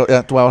 Undskyld, ja.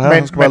 Dwight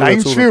Howard. Men der er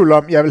ingen tvivl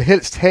om, jeg vil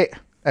helst have,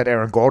 at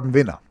Aaron Gordon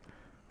vinder.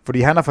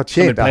 Fordi han har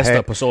fortjent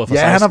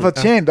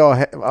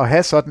at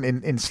have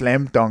sådan en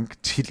slam dunk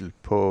titel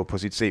på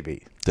sit CV.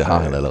 Det har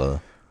han allerede.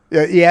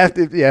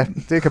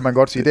 Det kan man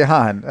godt sige. Det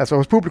har han. Altså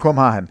hos publikum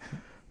har han.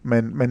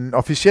 Men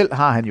officielt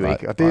har han jo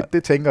ikke. Og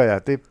det tænker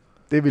jeg,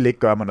 det ville ikke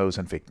gøre mig noget, hvis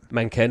han fik den.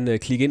 Man kan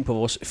klikke ind på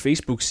vores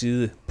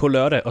Facebook-side på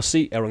lørdag og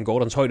se Aaron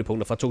Gordons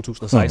højdepunkter fra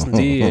 2016.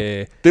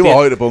 Det var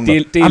højdepunkter.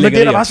 Men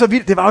det, der var så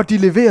vildt, det var jo, de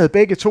leverede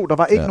begge to. Der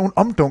var ikke nogen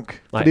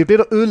omdunk. For det er jo det,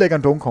 der ødelægger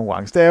en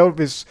dunkkonkurrence. Det er jo,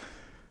 hvis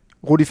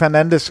Rudy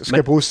Fernandes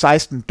skal bruge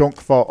 16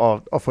 dunk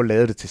for at få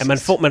lavet det til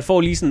sidst. Man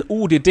får lige sådan,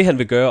 det er det, han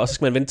vil gøre, og så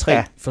skal man vente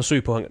 3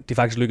 forsøg på, det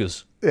faktisk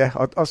lykkedes. Ja,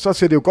 og så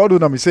ser det jo godt ud,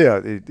 når vi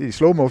ser i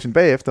slow motion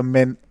bagefter,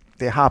 men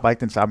det har bare ikke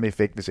den samme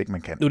effekt, hvis ikke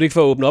man kan. Nu er det ikke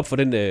for at åbne op for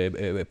den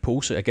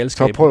pose af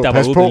galskab, der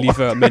var åbnet lige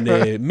før, men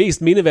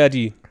mest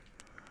mindeværdige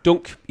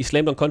dunk i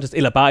Slam Dunk Contest,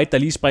 eller bare et, der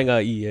lige springer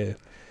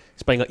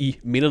i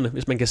minderne,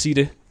 hvis man kan sige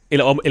det.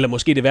 Eller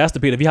måske det værste,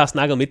 Peter. Vi har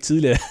snakket om et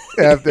tidligere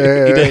i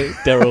dag,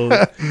 Daryl.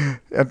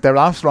 Daryl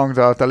Armstrong,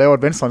 der laver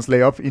et venstrehånds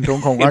layup i en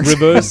dunkkonkurrence.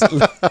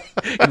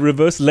 en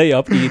reverse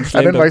layup i en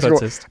Slam Dunk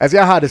Contest. Altså,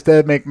 jeg har det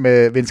stadigvæk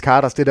med Vince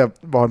Carters, det der,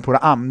 hvor han putter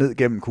armen ned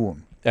gennem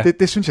kurven. Ja.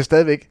 Det synes jeg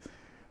stadigvæk.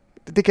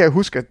 Det kan jeg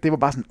huske, at det var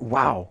bare sådan,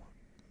 wow.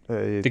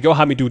 Det gjorde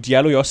Hamidou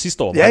Diallo jo også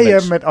sidste år. Ja,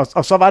 men,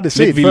 og så var det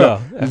set før.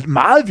 Ja.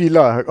 Meget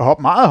vildere,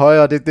 hoppe meget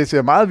højere, det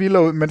ser meget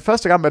vildere ud, men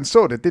første gang man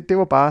så det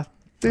var bare,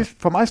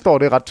 for mig står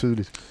det ret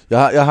tydeligt.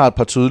 Jeg har et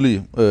par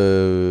tydelige,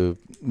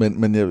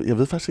 men jeg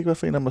ved faktisk ikke, hvad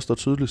for en af dem der står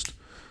tydeligst.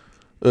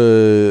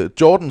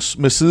 Jordans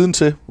med siden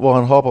til, hvor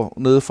han hopper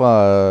ned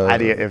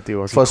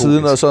fra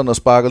siden og sådan og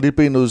sparker lige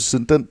benet ud til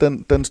siden,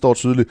 den står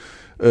tydeligt.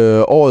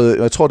 Året,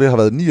 jeg tror det har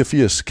været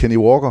 89,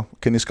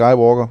 Kenny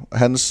Skywalker,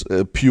 hans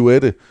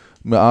pirouette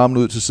med armen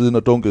ud til siden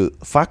og dunket.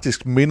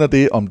 Faktisk minder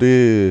det om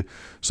det,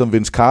 som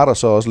Vince Carter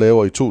så også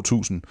laver i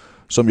 2000,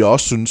 som jeg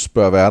også synes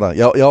bør være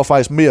der. Jeg var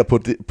faktisk mere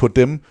på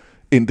dem,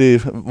 end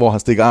det, hvor han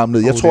stikker armen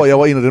ned. Jeg tror, jeg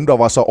var en af dem, der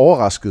var så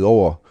overrasket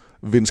over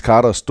Vince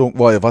Carters dunk,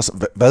 hvor jeg var så,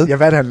 hvad? Ja,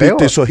 hvad er det, han laver?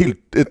 Det så helt,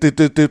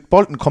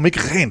 bolden kom ikke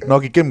rent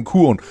nok igennem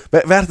kurven.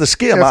 Hvad er det, der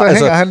sker mig?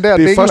 Altså, han der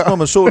det er først, når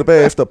man så det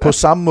bagefter, på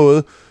samme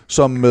måde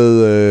som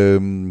med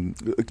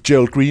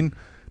Gerald Green,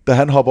 da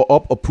han hopper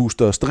op og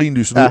puster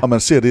stearinlyset ud, og man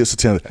ser det, så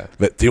tænker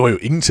han, det var jo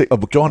ingenting. Og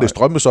gjorde han det i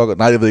strømpesokker?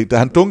 Nej, jeg ved ikke. Da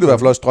han dunkede i hvert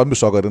fald også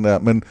strømpesokker, den der,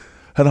 men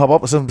han hopper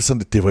op, og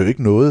sådan, det var jo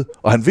ikke noget.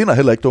 Og han vinder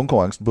heller ikke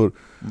dunkkonkurrencen på det.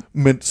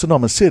 Men så når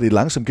man ser det i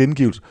langsom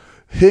gengivelse,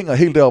 hænger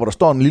helt deroppe, og der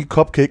står en lille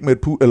cupcake med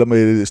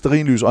et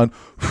stearinlys,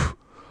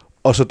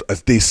 og så,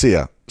 altså, det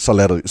ser så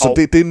latterligt. Så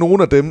det er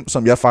nogle af dem,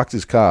 som jeg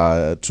faktisk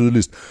har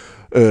tydeligst.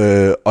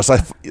 Og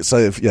så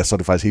er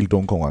det faktisk hele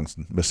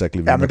dunkkonkurrencen med Zach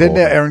LaVine. Ja, men den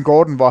der Aaron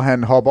Gordon, hvor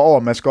han hopper over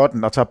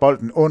maskotten og tager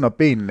bolden under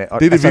benene. Og,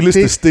 det er det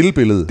vildeste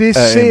stillbillede. Det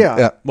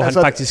ser... Hvor han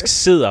faktisk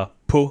sidder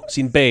på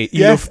sin bag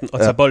i luften og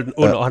tager bolden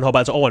under, og han hopper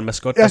altså over en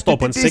maskot, der står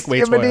på en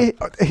segway, tror jeg.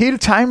 Hele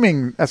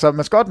timingen, altså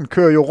maskotten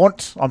kører jo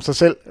rundt om sig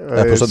selv. På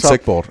sådan en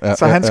segboard.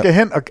 Så han skal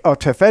hen og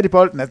tage fat i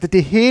bolden. Altså,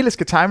 det hele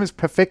skal times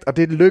perfekt, og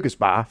det lykkes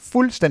bare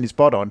fuldstændig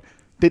spot on.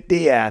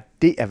 Det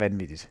er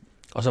vanvittigt.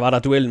 Og så var der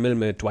duellen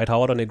mellem Dwight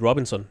Howard og Nate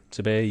Robinson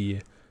tilbage i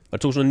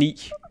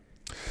 2009.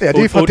 Ja,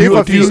 det er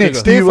fra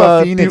Phoenix. Det er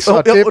fra Phoenix.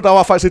 Der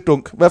var faktisk et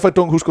dunk. Hvad for et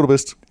dunk husker du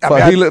bedst?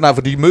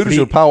 For de mødtes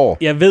jo et par år.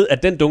 Jeg ved,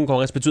 at den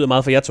dunkkonkurrence betyder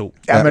meget for jer to.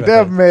 Ja, men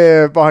der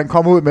med, hvor han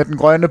kom ud med den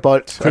grønne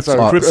bold.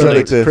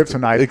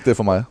 Kryptonite. Ikke det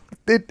for mig.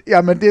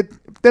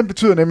 Den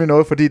betyder nemlig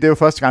noget, fordi det er jo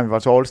første gang, vi var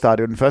til All-Star. Det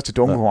er jo den første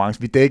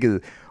dunkkonkurrence, vi dækkede.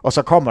 Og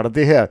så kommer der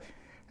det her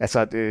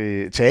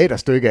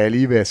teaterstykke, er jeg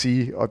lige ved at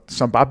sige, og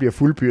som bare bliver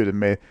fuldbyrdet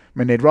med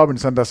Nate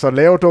Robinson, der så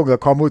laver dunket og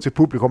kommer ud til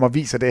publikum og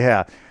viser det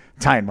her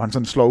tegn, hvor han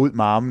sådan slår ud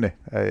med armene.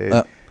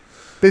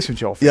 Det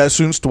synes jeg var fedt. Jeg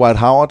synes, Dwight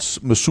Howard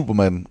med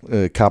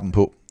Superman-kappen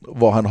på,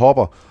 hvor han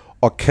hopper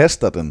og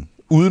kaster den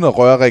uden at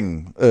røre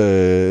ringen,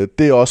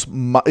 det er også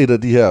et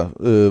af de her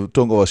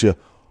dunker, hvor jeg siger,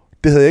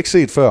 det havde jeg ikke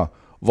set før.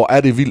 Hvor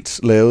er det vildt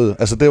lavet.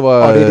 Altså, det var,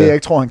 og det er det, jeg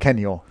ikke tror, han kan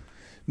i år.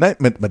 Nej,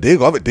 men det er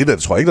godt. Det der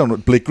tror jeg ikke.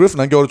 Blake Griffin,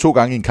 han gjorde det 2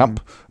 gange i en kamp.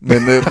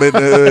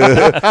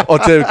 Og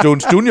Derrick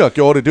Jones Jr.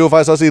 gjorde det. Det var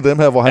faktisk også et af dem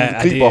her, hvor han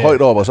griber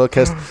højt op og så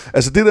kaster.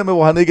 Altså det der med,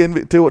 hvor han ikke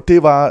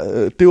det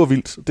var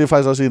vildt. Det er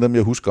faktisk også en af dem,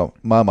 jeg husker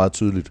meget, meget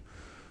tydeligt.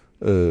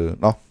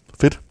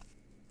 Fedt.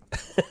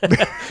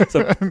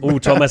 Så,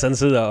 Thomas han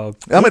sidder og...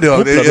 Jamen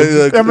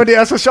det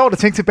er så sjovt at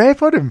tænke tilbage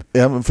på dem.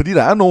 Jamen, fordi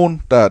der er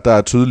nogen, der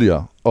er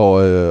tydeligere.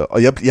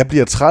 Og jeg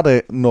bliver træt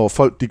af, når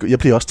folk... Jeg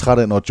bliver også træt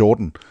af, når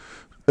Jordan...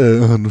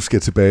 nu skal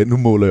jeg tilbage, nu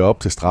måler jeg op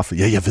til straffe.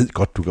 Ja, jeg ved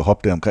godt, du kan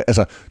hoppe der omkring.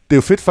 Altså, det er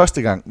jo fedt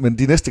første gang, men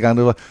de næste gange,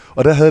 det var...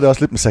 Og der havde det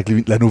også lidt med Zach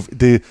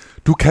LaVine.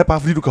 Du kan bare,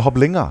 fordi du kan hoppe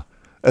længere.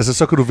 Altså,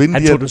 så kan du vinde.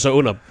 Han tog den så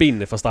under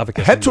benene for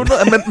straffekassen. Han tog den,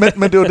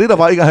 men det var det, der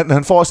var ikke.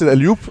 Han får også et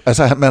alley-oop.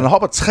 Altså, man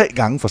hopper 3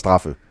 gange for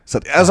straffe. Så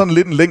det er sådan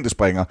lidt en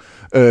længdespringer.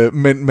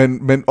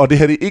 Men, og det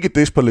her det er ikke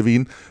des på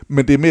LaVine,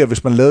 men det er mere,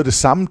 hvis man lavede det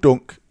samme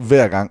dunk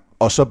hver gang,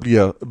 og så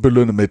bliver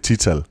belønnet med et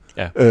 10-tal.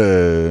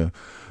 Ja.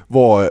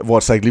 Hvor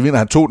Zach LaVine,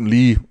 han tog den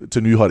lige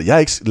til nye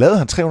hold. Lavede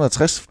han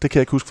 360? Det kan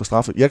jeg ikke huske for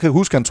straffe. Jeg kan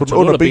huske, han tog den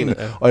under benet,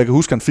 og jeg kan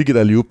huske, han fik et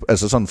alley-oop,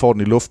 altså sådan får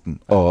den i luften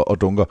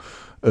og dunker.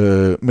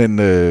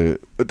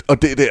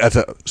 Og det er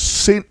altså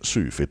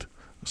sindssygt fedt.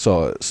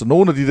 Så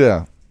nogle af de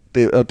der,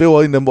 det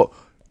var en af dem, hvor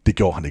det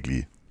gjorde han ikke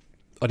lige.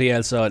 Og det er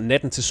altså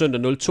natten til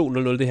søndag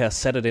 02.00, det her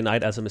Saturday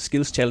Night, altså med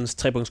Skills Challenge,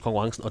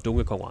 trepunktskonkurrencen og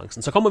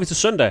dunkekonkurrencen. Så kommer vi til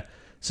søndag,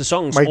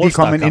 sæsonens All-Star-kamp. Må jeg lige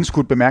komme med en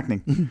indskudt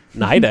bemærkning?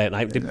 Nej.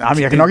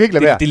 Jamen, jeg kan nok ikke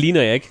lade være. Det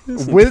ligner jeg ikke.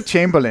 Will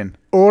Chamberlain,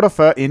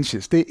 48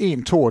 inches, det er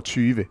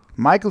 1,22.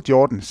 Michael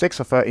Jordan,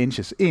 46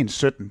 inches,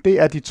 1,17. Det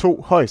er de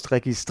 2 højst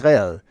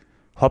registrerede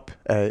hop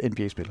af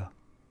NBA-spillere.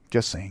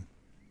 Just saying.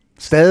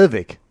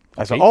 Stadigvæk.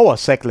 Altså okay. Over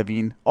Zach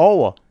LaVine,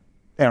 over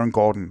Aaron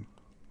Gordon.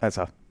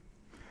 Altså.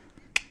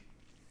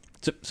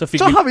 Så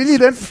har vi lige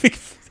den.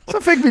 Så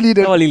fik vi lige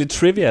den. Der var lige lidt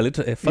trivia, lidt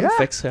fun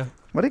facts her.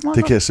 Var det ikke meget?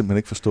 Det kan jeg simpelthen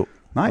ikke forstå.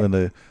 Nej, men,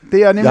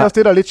 det er nemlig også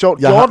det, der er lidt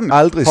sjovt. Jordan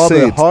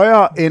hoppede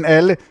højere end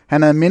alle.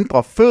 Han havde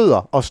mindre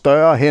fødder og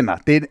større hænder.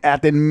 Det er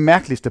den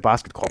mærkeligste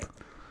basketkrop.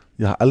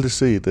 Jeg har aldrig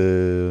set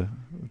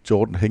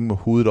Jordan hænge med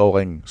hovedet over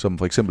ringen, som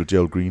for eksempel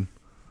Gerald Green.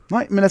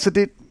 Nej, men altså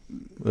det...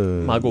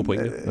 meget god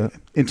pointe.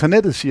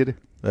 Internettet siger det.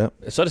 Ja.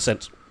 Så er det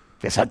sandt.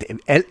 Ja, så er det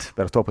alt,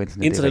 hvad der står på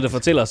internettet. Internettet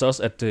fortæller os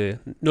også, at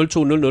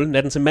 02.00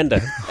 natten til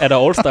mandag er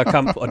der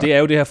All-Star-kamp, og det er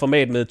jo det her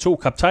format med 2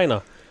 kaptajner.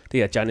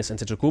 Det er Giannis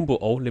Antetokounmpo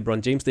og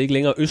LeBron James. Det er ikke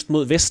længere øst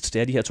mod vest.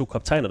 Det er de her 2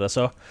 kaptajner, der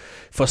så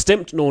får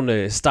stemt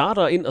nogle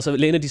starter ind, og så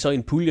læner de så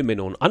en pulje med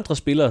nogle andre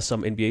spillere,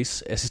 som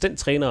NBA's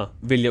assistenttrænere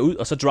vælger ud,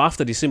 og så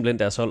drafter de simpelthen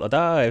deres hold. Og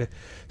der,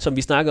 som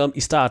vi snakkede om i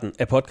starten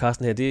af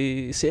podcasten her,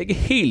 det ser ikke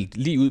helt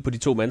lige ud på de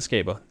 2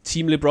 mandskaber.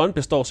 Team LeBron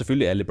består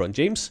selvfølgelig af LeBron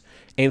James,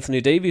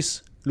 Anthony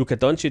Davis, Luka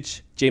Doncic,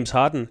 James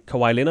Harden,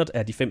 Kawhi Leonard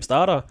er de 5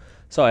 startere.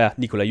 Så er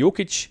Nikola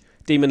Jokic.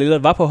 Damian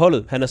Lillard var på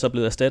holdet. Han er så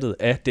blevet erstattet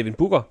af Devin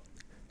Booker.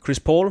 Chris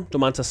Paul,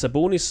 Domantas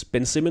Sabonis,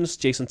 Ben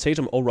Simmons, Jason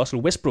Tatum og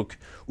Russell Westbrook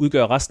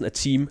udgør resten af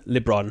Team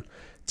LeBron.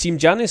 Team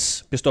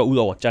Giannis består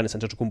udover Giannis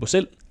Antetokounmpo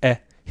selv af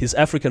his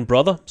African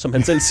brother, som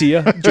han selv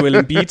siger, Joel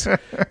Embiid,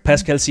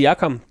 Pascal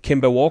Siakam,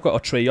 Kemba Walker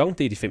og Trae Young.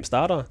 Det er de 5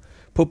 startere.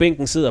 På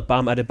bænken sidder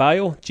Bam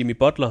Adebayo, Jimmy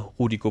Butler,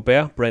 Rudy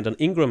Gobert, Brandon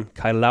Ingram,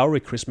 Kyle Lowry,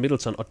 Chris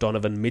Middleton og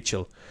Donovan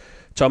Mitchell.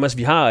 Thomas,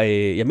 vi har,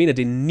 jeg mener,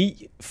 det er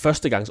 9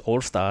 førstegangs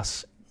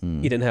All-Stars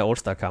i den her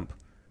All-Star-kamp.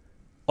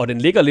 Og den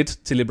ligger lidt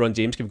til LeBron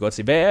James, kan vi godt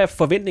se. Hvad er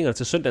forventningerne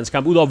til søndagens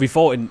kamp, udover at vi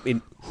får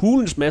en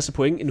hulens masse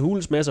point, en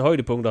hulens masse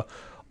højdepunkter,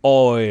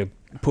 og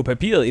på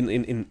papiret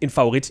en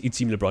favorit i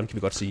Team LeBron, kan vi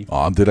godt sige.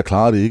 Men det er da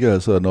klart ikke.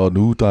 Altså, når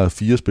nu der er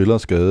 4 spillere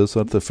skadet, så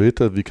er det da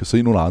fedt, at vi kan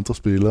se nogle andre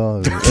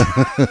spillere.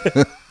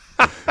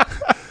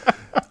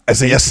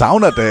 Altså, jeg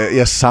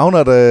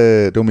savner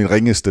da. Det var min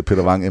ringeste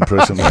Peter Wang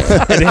impression.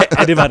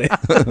 Ja, det var det.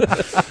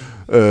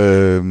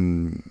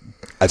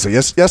 Altså,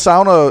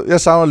 jeg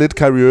savner lidt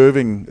Kyrie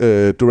Irving,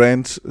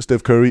 Durant,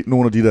 Steph Curry,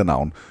 nogle af de der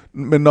navne.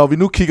 Men når vi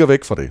nu kigger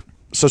væk fra det,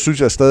 så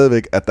synes jeg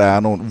stadigvæk, at der er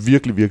nogle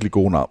virkelig, virkelig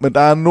gode navne. Men der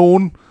er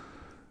nogen,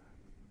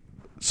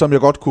 som jeg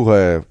godt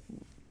kunne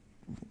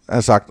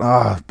have sagt,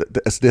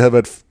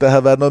 der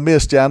havde været noget mere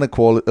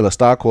eller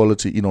star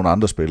quality i nogle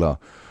andre spillere,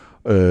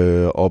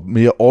 og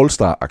mere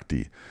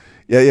all-star-agtige.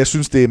 Jeg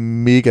synes, det er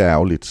mega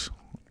ærgerligt,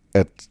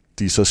 at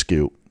de er så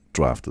skæv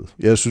draftet.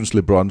 Jeg synes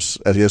LeBrons,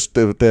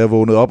 altså da jeg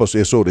vågnede op, og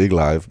jeg så det ikke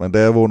live, men da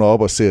jeg vågnede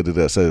op og ser det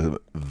der, så jeg,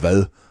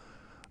 hvad?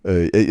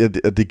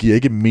 Det giver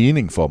ikke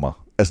mening for mig.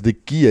 Altså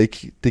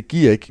det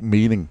giver ikke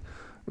mening,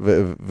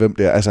 hvem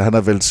det er. Altså han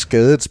har valgt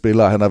skadet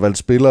spillere, han har valgt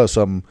spillere,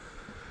 som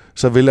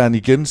så vælger han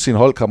igen sine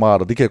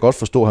holdkammerater. Det kan jeg godt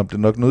forstå, han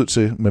bliver nok nødt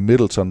til med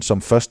Middleton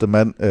som første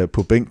mand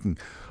på bænken.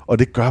 Og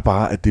det gør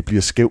bare, at det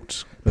bliver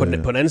skævt. På den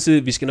anden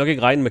side, vi skal nok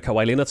ikke regne med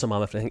Kawhi Leonard så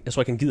meget, for jeg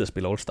tror ikke, han gider at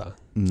spille All-Star.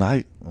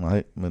 Nej,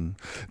 men...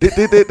 Det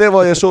der,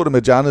 hvor jeg så det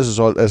med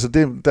Giannis' hold, altså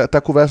der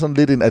kunne være sådan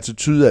lidt en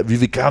attitude af, at vi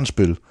vil gerne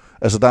spille.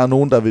 Altså, der er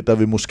nogen, der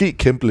vil måske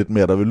kæmpe lidt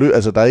mere, der vil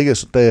altså, der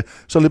er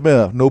så lidt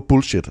mere no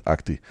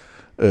bullshit-agtigt.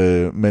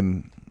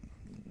 Men...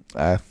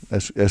 Ja,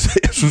 jeg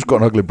synes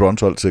godt nok,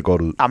 LeBrons hold ser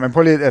godt ud. Ja, men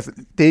prøv lige, altså,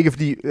 det er ikke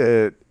fordi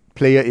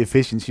player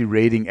efficiency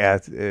rating er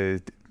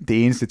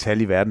det eneste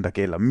tal i verden, der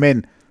gælder.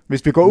 Men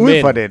hvis vi går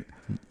ud fra den,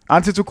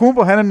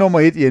 Antetokounmpo, han er nummer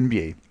 1 i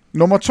NBA.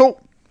 Nummer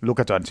 2,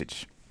 Luka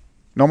Doncic.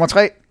 Nummer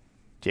 3,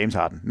 James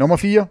Harden. Nummer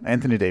 4,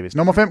 Anthony Davis.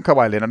 Nummer 5,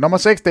 Kawhi Leonard. Nummer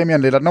 6,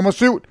 Damian Lillard. Nummer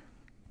 7,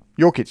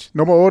 Jokic.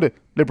 Nummer 8,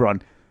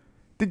 LeBron.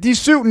 De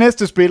 7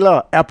 næste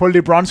spillere er på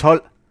LeBrons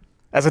hold.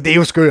 Altså, det er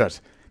jo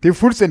skørt. Det er jo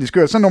fuldstændig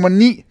skørt. Så nummer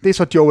 9, det er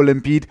så Joel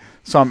Embiid,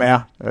 som er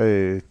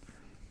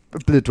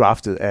blevet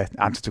draftet af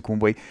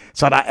Antetokounmpo.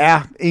 Så der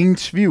er ingen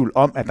tvivl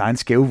om, at der er en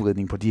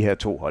skævvridning på de her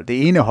 2 hold.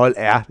 Det ene hold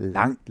er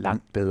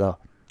langt bedre.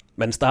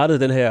 Man startede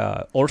den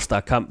her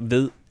All-Star-kamp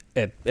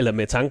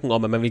med tanken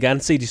om, at man vil gerne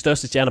se de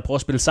største stjerner prøve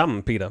at spille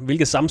sammen, Peter.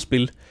 Hvilket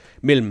samspil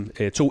mellem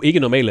 2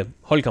 ikke-normale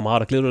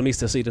holdkammerater glæder du dig mest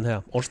til at se den her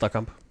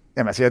All-Star-kamp?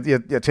 Jamen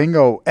altså, jeg tænker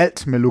jo,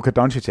 alt med Luka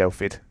Doncic er jo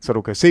fedt. Så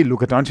du kan se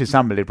Luka Doncic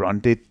sammen med LeBron,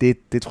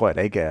 det tror jeg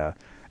da ikke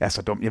er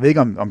så dumt. Jeg ved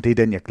ikke, om det er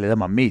den, jeg glæder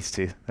mig mest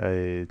til.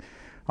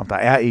 Om der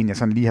er en, jeg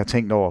sådan lige har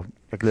tænkt over,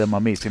 jeg glæder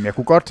mig mest til. Men jeg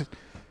kunne godt...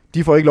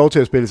 De får ikke lov til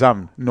at spille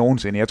sammen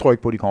nogensinde. Jeg tror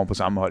ikke på, at de kommer på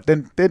samme hold.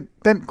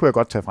 Den kunne jeg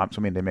godt tage frem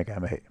som en af dem, jeg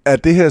gerne vil have. Er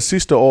det her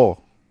sidste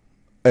år,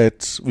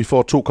 at vi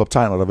får 2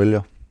 kaptajner, der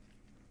vælger?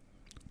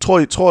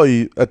 Tror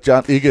I at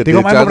Jan ikke... Det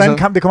kommer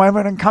an på,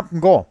 hvordan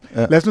kampen går.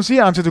 Ja. Lad os nu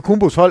sige, at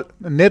Antetokounmpos hold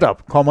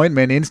netop kommer ind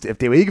med en indstilling.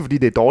 Det er jo ikke, fordi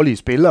det er dårlige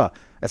spillere.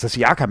 Altså,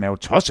 Siakam er jo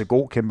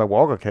tossegod. Kemba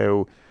Walker kan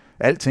jo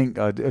alting,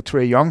 og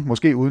Trae Young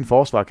måske uden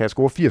forsvar kan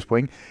score 80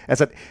 point.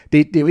 Altså,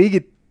 det er jo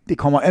ikke... Det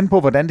kommer an på,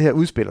 hvordan det her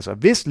udspiller sig.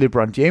 Hvis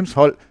LeBron James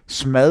hold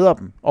smadrer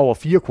dem over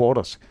 4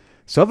 quarters,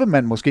 så vil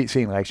man måske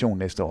se en reaktion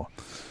næste år.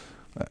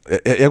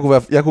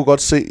 Jeg kunne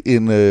godt se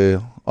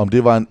om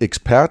det var en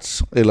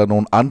ekspert eller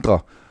nogen andre,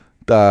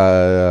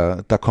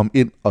 der kom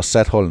ind og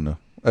satte holdene.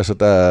 Altså,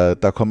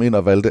 der kom ind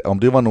og valgte, om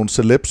det var nogle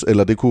celebs,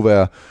 eller det kunne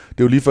være, det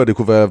er jo lige før, det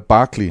kunne være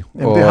Barkley.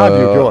 Jamen, det har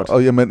de jo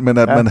gjort. Men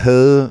at man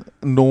havde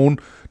nogen,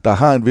 der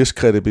har en vis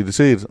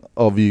kredibilitet,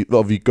 og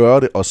vi gør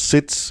det, og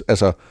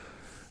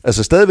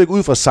altså stadigvæk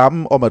ud fra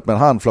sammen, om at man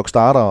har en flok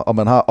starter, og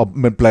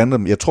man blander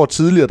dem. Jeg tror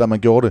tidligere, da man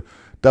gjorde det,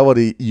 der var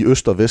det i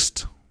øst og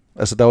vest.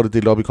 Altså, der var det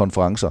delt op i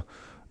konferencer.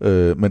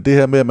 Men det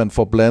her med, at man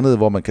får blandet,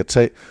 hvor man kan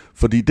tage,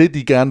 fordi det,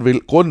 de gerne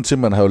vil, grunden til, at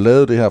man har jo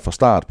lavet det her fra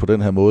start på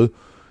den her måde,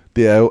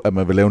 det er jo, at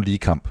man vil lave en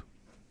ligekamp.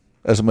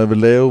 Altså man vil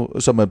lave,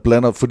 så man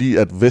blander, fordi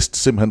at Vest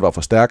simpelthen var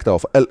for stærk, der var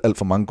for alt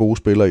for mange gode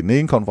spillere i den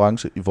ene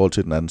konference i forhold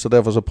til den anden. Så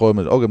derfor så prøver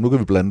man, okay, nu kan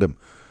vi blande dem.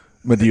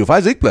 Men de er jo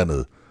faktisk ikke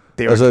blandet.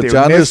 Det er jo, altså,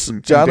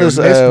 Giannis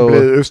er jo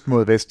blevet øst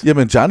mod vest.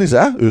 Jamen, Giannis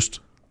er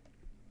øst.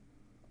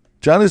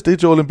 Giannis, det er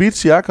Joel Embiid,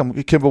 Siakam,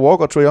 Kemba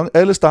Walker, Trae Young,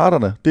 alle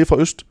starterne, det er fra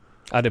øst.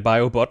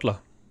 Adebayo, Butler.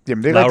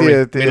 Jamen, det er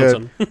rigtigt. Det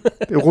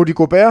er Rudy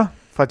Gobert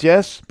fra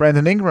Jazz,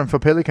 Brandon Ingram fra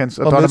Pelicans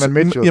og Donovan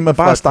Mitchell. Jamen,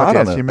 bare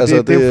starterne. Jamen,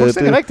 altså, det er jo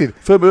fuldstændig rigtigt.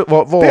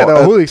 Hvor, det er der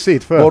overhovedet ikke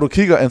set før. Hvor du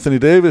kigger Anthony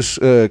Davis,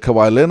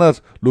 Kawhi Leonard,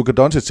 Luka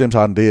Doncic, James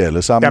Harden, det er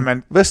alle sammen.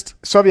 Jamen, vest.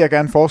 Så vil jeg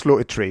gerne foreslå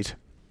et trade.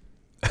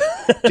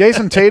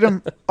 Jason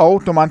Tatum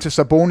og Domantas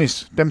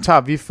Sabonis, dem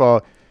tager vi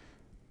for...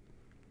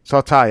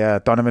 Så tager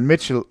jeg Donovan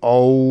Mitchell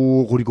og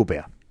Rudy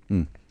Gobert.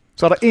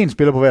 Så er der en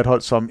spiller på hvert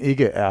hold, som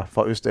ikke er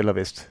fra øst eller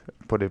vest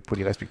på de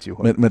respektive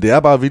hold. Men det er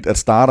bare vildt, at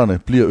starterne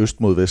bliver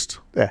øst mod vest.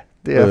 Ja,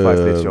 det er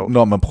faktisk lidt sjovt.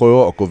 Når man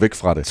prøver at gå væk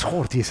fra det.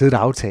 Tror du, de har siddet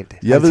og aftalt det?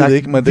 Jeg ved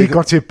ikke, men vi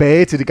går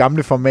tilbage til det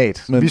gamle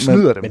format. Vi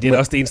snyder dem. Men det er da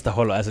også det eneste, der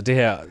holder. Altså det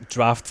her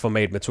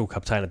draft-format med 2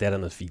 kaptajner, det er der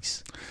noget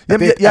fis.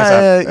 Jamen,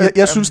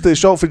 jeg synes, det er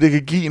sjovt, fordi det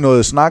kan give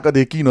noget snak, og det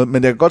kan give noget...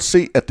 Men jeg kan godt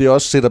se, at det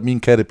også sætter min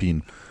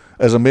kattepine.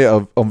 Altså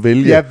med at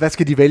vælge... Ja, hvad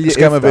skal de vælge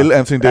Skal man vælge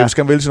Anthony Davis?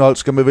 Skal man vælge sin hold?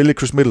 Skal man vælge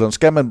Chris Middleton?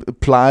 Skal man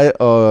pleje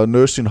og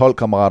nurse sine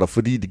holdkammerater,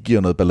 fordi det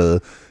giver noget ballade?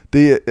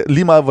 Det er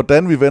lige meget,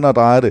 hvordan vi vender og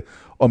drejer det.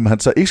 Om han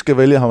så ikke skal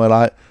vælge ham eller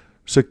ej,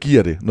 så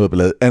giver det noget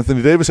ballade.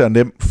 Anthony Davis er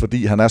nem,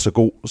 fordi han er så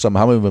god, som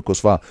ham vil man kunne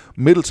svare.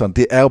 Middleton,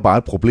 det er jo bare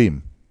et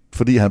problem.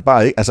 Fordi han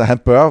bare ikke... Altså, han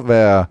bør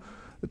være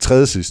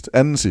tredje sidst,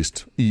 anden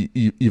sidst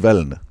i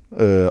valgene,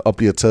 og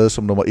bliver taget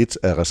som nummer 1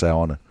 af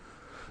reserverne.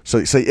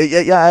 Så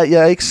jeg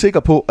er ikke sikker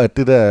på, at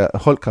det der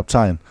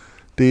holdkaptajn,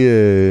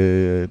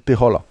 det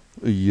holder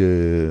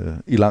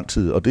i lang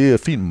tid. Og det er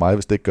fint med mig,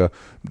 hvis det ikke gør.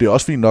 Men det er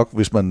også fint nok,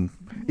 hvis man...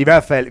 I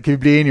hvert fald kan vi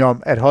blive enige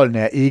om, at holdene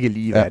er ikke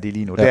ligeværdige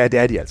lige nu. Det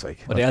er de altså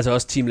ikke. Og det er altså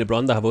også Team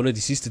LeBron, der har vundet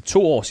de sidste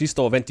 2 år.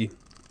 Sidste år vandt de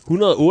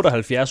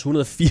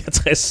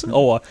 178-164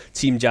 over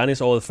Team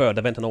Giannis. Året før,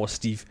 der vandt han over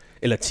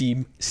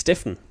Team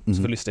Stephen.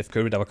 Selvfølgelig Steph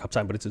Curry, der var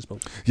kaptajn på det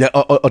tidspunkt. Ja,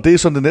 og det er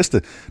sådan det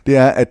næste. Det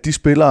er, at de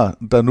spillere,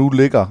 der nu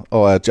ligger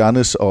og er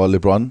Giannis og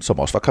LeBron, som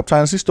også var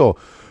kaptajn sidste år,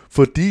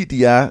 fordi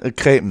de er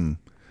cremen,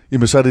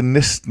 jamen så er det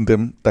næsten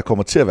dem, der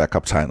kommer til at være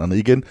kaptajnerne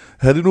igen.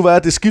 Havde det nu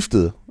været, det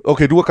skiftede?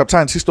 Okay, du var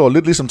kaptajn sidste år,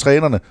 lidt ligesom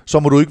trænerne, så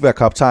må du ikke være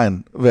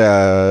kaptajn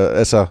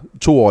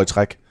 2 år i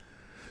træk.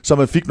 Så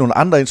man fik nogle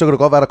andre ind, så kan det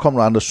godt være, der kommer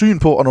nogle andre syn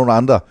på, og nogle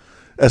andre.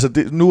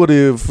 Altså, nu er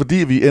det fordi,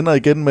 vi ender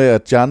igen med,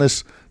 at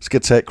Giannis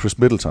skal tage Chris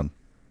Middleton.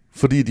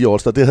 Fordi de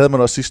All-Star, det havde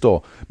man også sidste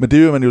år. Men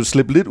det vil man jo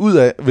slippe lidt ud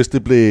af, hvis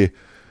det blev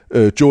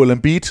Joel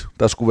Embiid,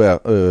 der skulle være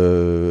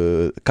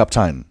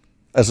kaptajnen.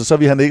 Altså, så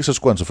ville han ikke, så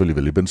skulle han selvfølgelig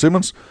vælge Ben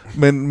Simmons,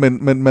 men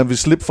man vil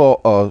slippe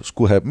for at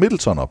skulle have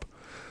Middleton op.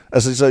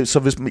 Altså, så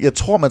hvis, jeg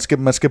tror,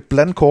 man skal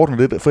blande kortene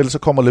lidt, for ellers så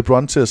kommer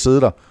LeBron til at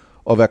sidde der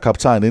og være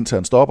kaptajn, indtil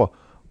han stopper,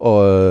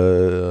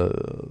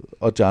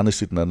 og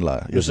Giannis i den anden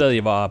lejr. Du sad,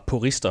 I var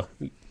purister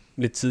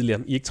lidt tidligere.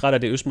 I er ikke træt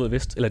af det øst mod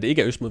vest? Eller det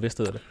ikke er øst mod vest,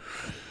 hedder det?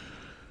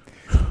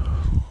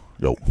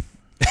 Jo.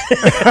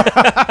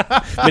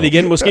 Men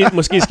igen,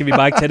 måske skal vi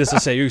bare ikke tage det så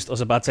seriøst, og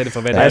så bare tage det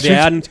for hvad det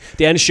er.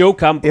 Det er en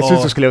showkamp. Jeg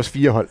synes, der skal laves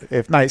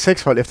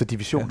 6 hold efter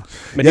division. Ja.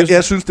 Men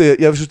jeg synes, det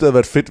havde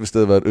været fedt, hvis det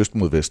havde været øst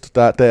mod vest.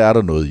 Der er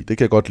der noget i. Det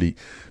kan jeg godt lide.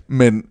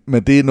 Men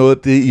det er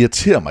noget, det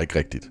irriterer mig ikke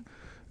rigtigt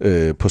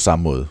på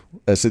samme måde.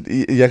 Altså,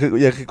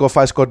 jeg kan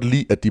faktisk godt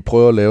lide, at de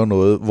prøver at lave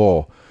noget,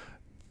 hvor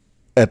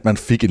at man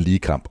fik en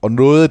ligekamp. Og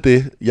noget af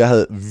det, jeg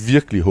havde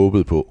virkelig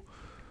håbet på,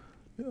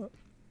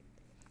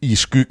 i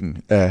skyggen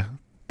af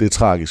det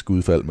tragiske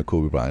udfald med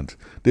Kobe Bryant,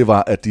 det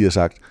var, at de har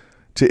sagt,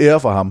 til ære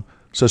for ham,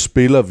 så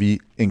spiller vi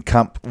en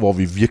kamp, hvor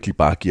vi virkelig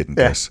bare giver den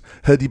gas.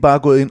 Havde de bare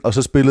gået ind, og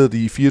så spillede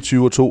de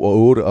 24 og 2 og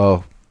 8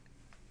 og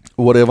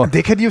whatever.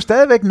 Det kan de jo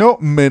stadigvæk nå.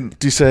 Men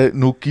de sagde,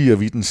 nu giver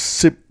vi den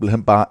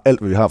simpelthen bare alt,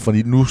 hvad vi har,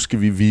 fordi nu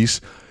skal vi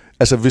vise.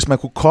 Altså, hvis man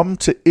kunne komme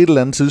til et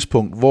eller andet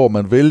tidspunkt, hvor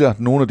man vælger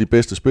nogle af de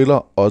bedste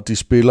spillere, og de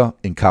spiller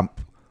en kamp,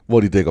 hvor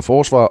de dækker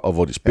forsvar, og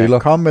hvor de spiller... Ja,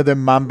 kom med the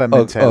Mamba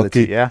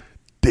mentality,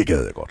 det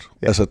gad jeg godt.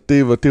 Ja. Altså,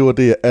 det var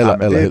det, jeg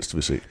allerhelst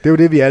vil se. Det er jo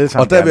det, vi alle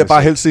sammen. Og der vil jeg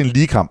bare helst se en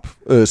ligekamp.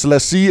 Så lad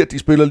os sige, at de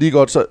spiller lige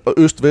godt, så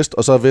øst-vest,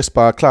 og så er vest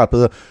bare klart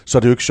bedre. Så er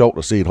det jo ikke sjovt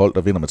at se et hold,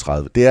 der vinder med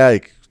 30. Det er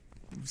ikke.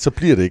 Så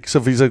bliver det ikke.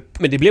 Så...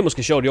 Men det bliver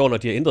måske sjovt i år, når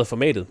de har ændret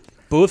formatet.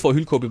 Både for at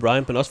hylde Kobe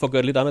Bryant, men også for at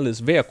gøre det lidt anderledes.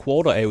 Hver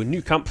quarter er jo en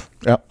ny kamp.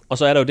 Ja. Og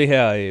så er der jo det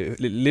her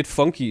lidt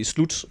funky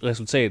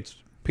slutresultat.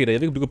 Peter,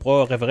 jeg ved ikke, om du kan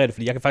prøve at referere det,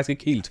 fordi jeg kan faktisk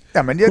ikke helt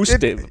huske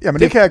det.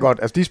 Jamen det kan jeg godt.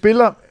 Altså de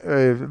spiller,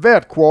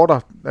 hvert quarter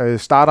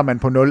starter man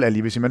på 0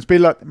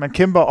 alligevel. Man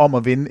kæmper om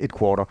at vinde et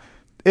quarter.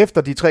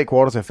 Efter de 3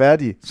 quarters er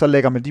færdige, så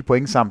lægger man de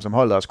point sammen, som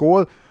holdet har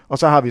scoret, og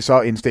så har vi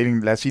så en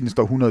stilling, lad os sige, den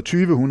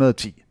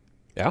står 120-110.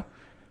 Ja.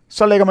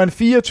 Så lægger man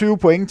 24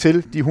 point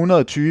til de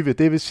 120,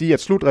 det vil sige, at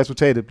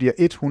slutresultatet bliver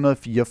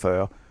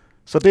 144.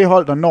 Så det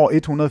hold, der når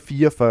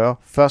 144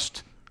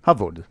 først, har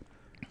vundet.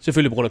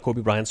 Selvfølgelig på grund af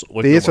Kobe Bryants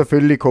rygnummer. Det er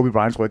selvfølgelig Kobe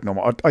Bryants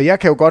rygnummer. Og jeg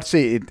kan jo godt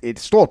se et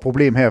stort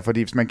problem her,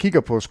 fordi hvis man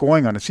kigger på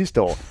scoringerne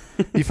sidste år,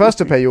 i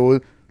første periode,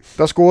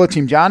 der scorede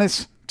Team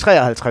Giannis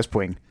 53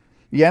 point.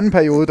 I anden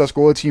periode, der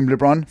scorede Team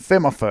LeBron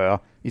 45.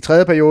 I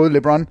tredje periode,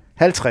 LeBron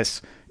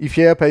 50. I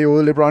fjerde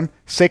periode, LeBron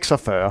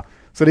 46.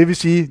 Så det vil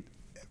sige,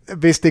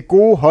 hvis det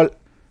gode hold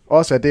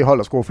også er det hold,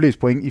 der scorer flest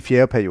point i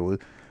fjerde periode,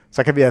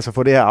 så kan vi altså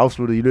få det her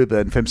afsluttet i løbet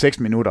af 5-6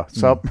 minutter.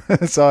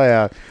 Så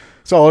er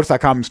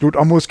All-Star-kampen slut,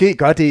 og måske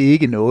gør det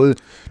ikke noget.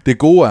 Det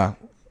gode er,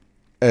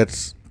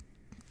 at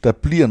der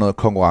bliver noget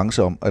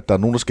konkurrence om, at der er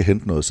nogen, der skal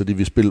hente noget, så de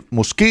vil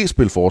måske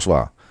spille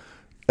forsvar.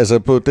 Altså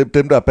på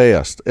dem, der er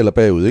bagerst eller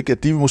bagud, ikke?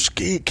 At de vil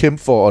måske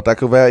kæmpe for, og der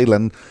kan være et eller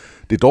andet.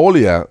 Det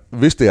dårlige er,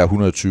 hvis det er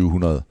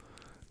 120-100,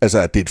 altså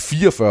at det er et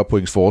 44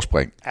 points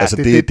forspring. Ja, altså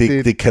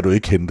det kan du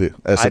ikke hente.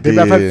 Altså, det er i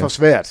hvert fald for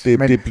svært.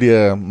 Det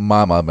bliver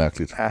meget, meget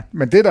mærkeligt. Ja,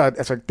 men det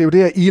er jo det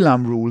her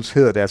Elam Rules,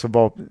 hedder det, altså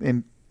hvor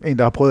en,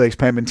 der har prøvet at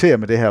eksperimentere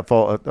med det her,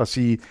 for at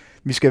sige,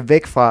 vi skal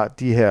væk fra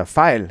de her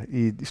fejl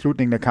i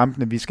slutningen af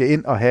kampene, vi skal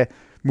ind og have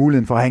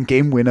muligheden for at have en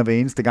game winner hver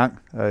eneste gang,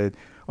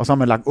 og så har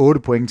man lagt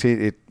 8 point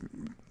til et.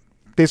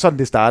 Det er sådan,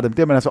 det startede, det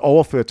har man altså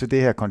overført til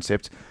det her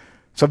koncept.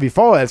 Så vi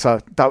får altså,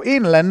 der er jo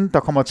en eller anden, der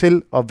kommer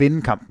til at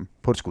vinde kampen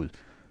på et skud.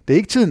 Det er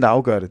ikke tiden, der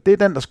afgør det, det er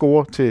den, der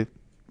scorer til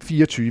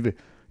 24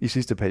 i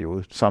sidste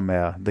periode, som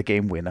er the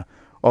game winner.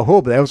 Og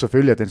håbet er jo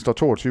selvfølgelig, at den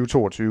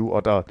står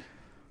 22-22,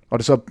 og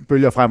det så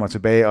bølger frem og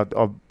tilbage,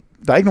 og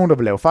der er ikke nogen, der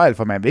vil lave fejl,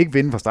 for man vil ikke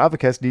vinde fra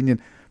straffekastlinjen,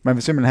 man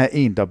vil simpelthen have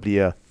en, der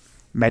bliver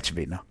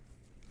matchvinder.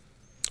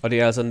 Og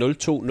det er altså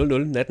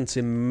 0-2-0-0 natten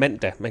til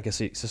mandag, man kan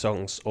se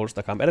sæsonens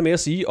All-Star-kamp. Er der mere at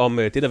sige om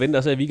det, der venter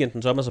os i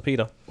weekenden, Thomas og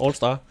Peter?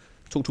 All-Star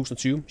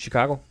 2020,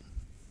 Chicago?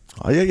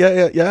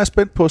 Jeg er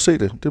spændt på at se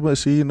det, det må jeg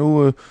sige.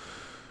 Nu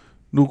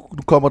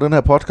kommer den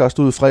her podcast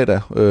ud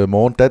fredag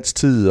morgen dansk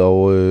tid,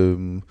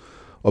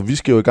 og vi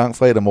skal jo i gang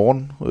fredag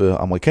morgen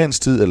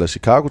amerikansk tid, eller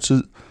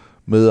Chicago-tid,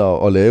 med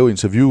at lave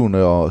interviewene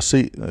og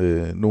se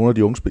nogle af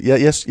de unge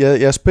spillere.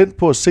 Jeg er spændt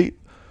på at se,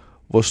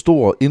 hvor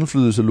stor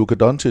indflydelse Luka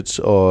Doncic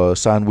og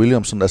Zion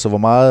Williamson, altså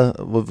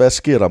hvad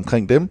sker der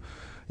omkring dem.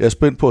 Jeg er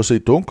spændt på at se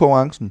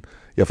dunk-konkurrencen.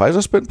 Jeg er faktisk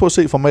også spændt på at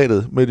se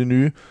formatet med det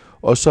nye.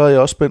 Og så er jeg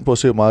også spændt på at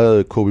se, hvor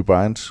meget Kobe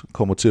Bryant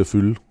kommer til at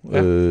fylde.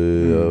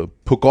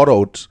 På godt og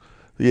ondt.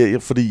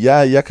 Fordi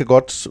jeg kan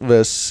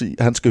godt sige,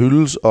 han skal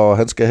hyldes, og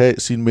han skal have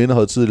sin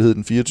mindehøjtidelighed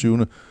den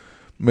 24.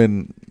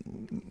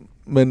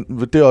 Men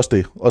det er også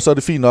det. Og så er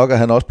det fint nok, at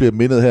han også bliver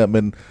mindet her,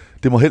 men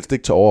det må helst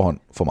ikke tage overhånd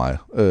for mig.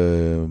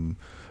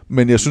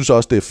 Men jeg synes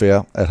også, det er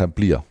fair, at han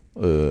bliver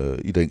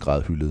i den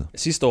grad hyldet.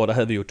 Sidste år, der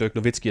havde vi jo Dirk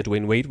Nowitzki og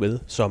Dwayne Wade med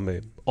som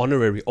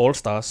honorary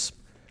all-stars.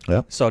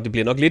 Ja. Så det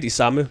bliver nok lidt i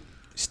samme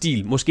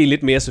stil. Måske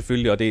lidt mere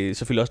selvfølgelig, og det er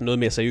selvfølgelig også noget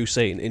mere seriøs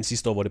sag end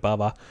sidste år, hvor det bare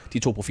var de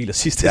 2 profiler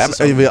sidste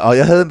sæson. Og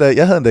jeg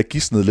havde endda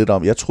gisnet lidt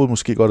om, jeg troede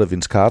måske godt, at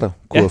Vince Carter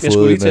kunne have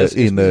fået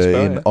en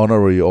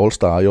honorary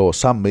all-star i år,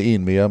 sammen med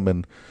en mere,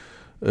 men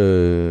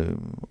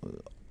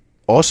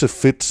også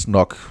fedt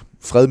nok.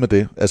 Fred med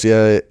det. Altså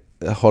jeg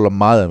holder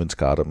meget af Vince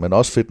Carter, men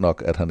også fedt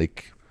nok, at han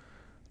ikke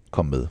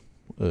kom med.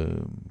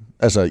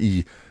 Altså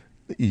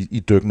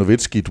i Dirk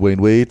Nowitzki,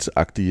 Dwayne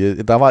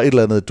Wade-agtige. Der var et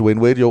eller andet,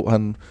 Dwayne Wade, jo,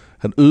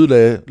 han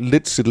ødelagde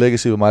lidt sit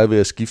legacy ved mig ved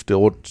at skifte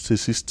rundt til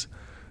sidst.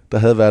 Der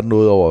havde været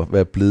noget over at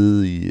være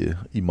blevet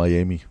i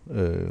Miami.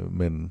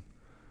 Men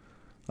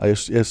jeg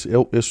synes,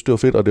 det var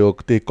fedt, og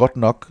det er godt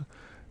nok,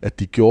 at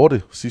de gjorde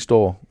det sidste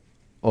år.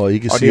 Og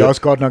det er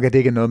også godt nok, at det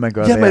ikke er noget, man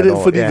gør hvert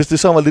år. Fordi hvis det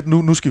så var lidt,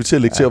 nu skal vi til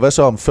at lægge til, og hvad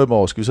så om 5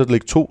 år? Skal vi så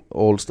lægge 2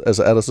 All-Stars?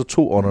 Altså er der så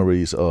 2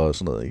 honoraries og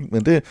sådan noget? Ikke?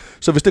 Men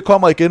så hvis det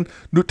kommer igen,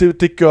 nu,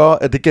 det gør,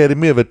 at det gav det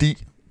mere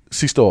værdi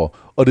sidste år,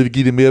 og det vil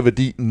give det mere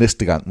værdi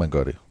næste gang, man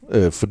gør det.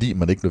 Fordi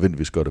man ikke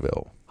nødvendigvis gør det hver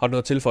år. Har du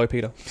noget til for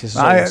Peter? Til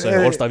sæsonens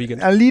All-Star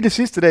weekend? Lige det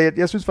sidste dag,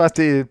 jeg synes faktisk,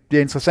 det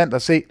bliver interessant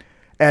at se,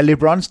 er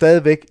LeBron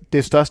stadigvæk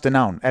det største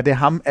navn? Er det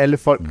ham, alle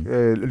folk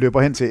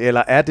løber hen til?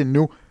 Eller er det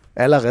nu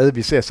allerede,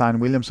 vi ser Zion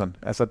Williamson?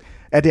 Altså,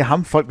 er det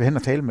ham, folk vil hen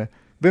og tale med?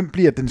 Hvem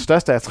bliver den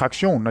største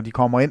attraktion, når de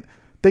kommer ind?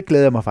 Det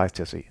glæder jeg mig faktisk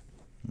til at se.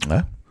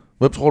 Ja.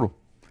 Hvem tror du?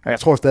 Jeg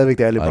tror stadigvæk,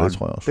 det er LeBron. Nej, det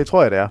tror jeg også. Det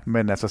tror jeg, det er.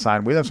 Men altså,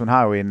 Zion Williamson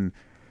har jo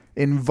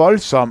en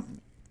voldsom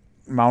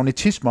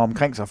magnetisme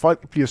omkring sig.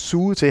 Folk bliver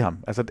suget til ham.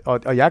 Altså,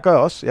 og jeg gør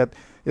også.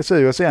 Jeg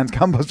sidder jo og ser hans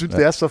kamp og synes,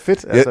 det er så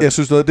fedt. Altså. Jeg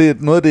synes,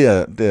 noget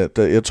af det,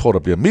 jeg tror, der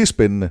bliver mest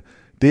spændende,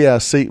 det er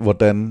at se,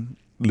 hvordan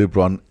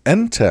LeBron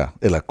antager,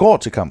 eller går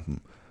til kampen.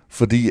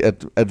 Fordi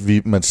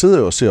man sidder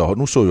jo og ser, og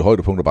nu så jo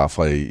højdepunkter bare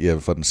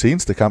fra den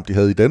seneste kamp, de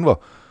havde i Denver,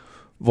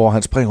 hvor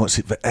han springer rundt og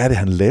siger, hvad er det,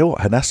 han laver?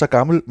 Han er så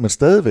gammel, men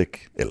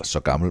stadigvæk, eller så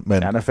gammel, men...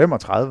 Ja, han er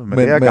 35, men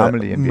det er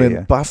gammel i NBA.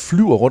 Men bare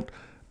flyver rundt.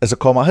 Altså,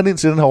 kommer han ind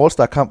til den her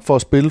All-Star-kamp for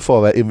at spille for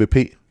at være MVP?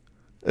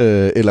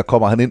 Eller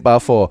kommer han ind bare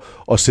for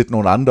at sætte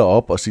nogle andre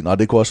op og sige, nej,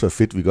 det kunne også være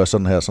fedt, vi gør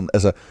sådan her. Sådan.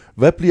 Altså,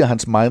 hvad bliver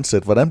hans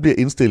mindset? Hvordan bliver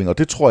indstillingen? Og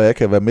det tror jeg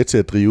kan være med til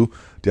at drive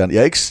det.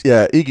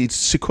 Jeg er ikke et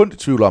sekund i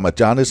tvivl om, at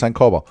Giannis, han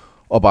kommer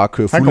og bare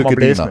kører fulde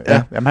gardiner.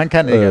 Ja. Jamen, han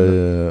kan ikke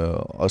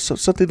og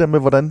så det der med,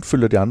 hvordan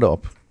følger de andre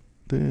op.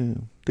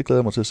 Det glæder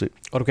jeg mig til at se.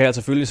 Og du kan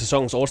altså følge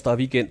sæsonens All-Star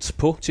Weekend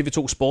på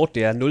TV2 Sport.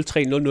 Det er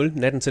 03:00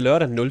 natten til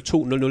lørdag,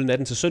 02:00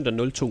 natten til søndag,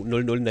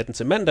 02:00 natten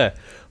til mandag.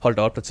 Hold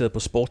dig opdateret på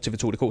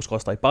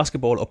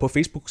sporttv2.dk/basketball og på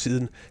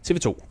Facebook-siden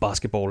TV2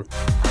 Basketball.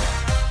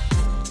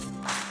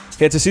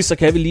 Her til sidst, så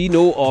kan vi lige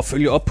nå at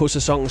følge op på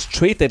sæsonens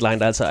trade deadline,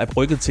 der altså er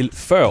rykket til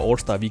før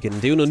All-Star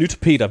Weekenden. Det er jo noget nyt,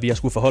 Peter, vi har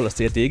skulle forholde os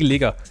til, at det ikke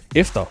ligger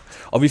efter.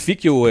 Og vi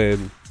fik jo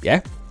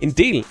en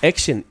del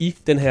action i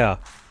den her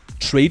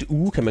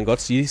trade-uge, kan man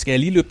godt sige. Skal jeg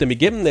lige løbe dem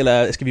igennem,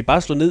 eller skal vi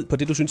bare slå ned på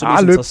det, du synes er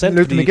mest interessant?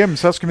 Løb dem igennem,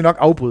 så skal vi nok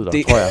afbryde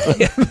dig, tror jeg.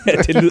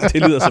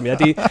 det lyder som jeg.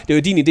 Det er jo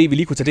din idé, vi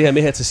lige kunne tage det her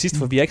med her til sidst,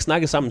 for vi har ikke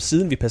snakket sammen,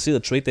 siden vi passerede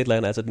trade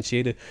deadline, altså den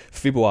 6.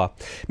 februar.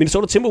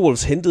 Minnesota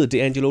Timberwolves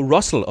hentede D'Angelo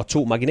Russell og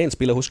 2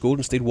 marginalspillere hos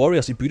Golden State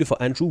Warriors i bytte for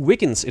Andrew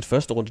Wiggins, et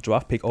første runde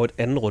draft pick og et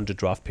anden runde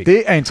draft pick.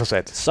 Det er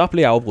interessant. Så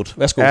bliver jeg afbrudt.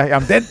 Værsgo. Ja,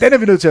 jamen den er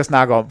vi nødt til at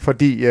snakke om,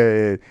 fordi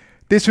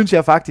det synes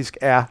jeg faktisk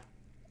er...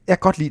 Jeg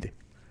kan godt lide det.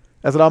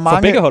 Altså, der er mange,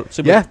 for begge hold,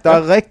 simpelthen. Ja, der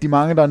er rigtig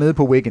mange, der er nede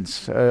på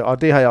Wiggins,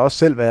 og det har jeg også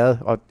selv været,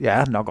 og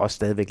jeg er nok også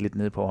stadigvæk lidt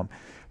nede på ham.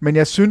 Men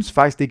jeg synes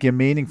faktisk, det giver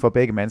mening for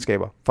begge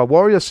mandskaber. Fra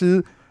Warriors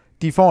side,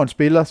 de får en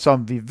spiller,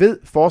 som vi ved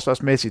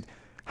forsvarsmæssigt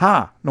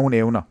har nogle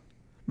evner.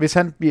 Hvis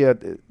han bliver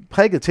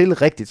prikket til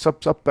rigtigt,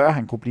 så bør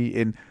han kunne blive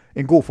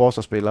en god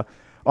forsvarsspiller.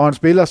 Og en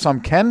spiller, som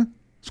kan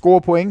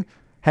score point.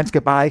 Han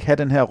skal bare ikke have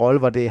den her rolle,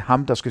 hvor det er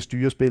ham, der skal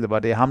styre spillet, hvor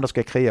det er ham, der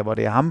skal kreere, hvor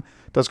det er ham,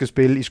 der skal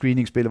spille i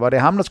screening-spillet, hvor det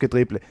er ham, der skal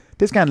drible.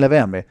 Det skal han lade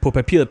være med. På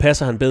papiret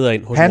passer han bedre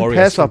ind hos Warriors.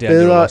 Han passer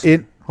bedre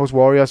ind hos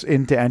Warriors,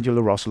 end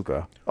D'Angelo Russell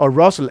gør.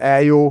 Og Russell er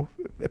jo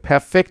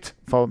perfekt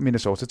for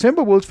Minnesota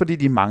Timberwolves, fordi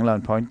de mangler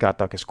en point guard,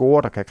 der kan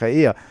score, der kan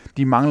kreere.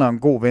 De mangler en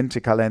god ven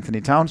til Karl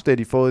Anthony Towns, det har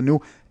de fået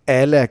nu.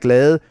 Alle er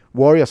glade.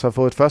 Warriors har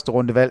fået et første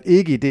rundevalg,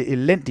 ikke i det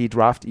elendige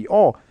draft i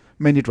år,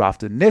 men i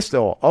draftet næste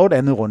år, og et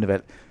andet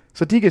rundevalg.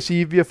 Så de kan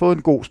sige, at vi har fået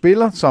en god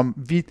spiller, som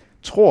vi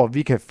tror,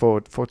 vi kan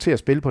få til at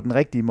spille på den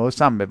rigtige måde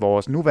sammen med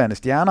vores nuværende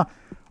stjerner.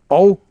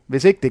 Og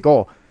hvis ikke det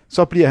går,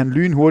 så bliver han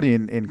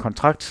lynhurtigt en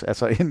kontrakt,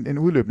 altså en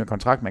udløbende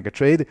kontrakt, man kan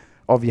trade,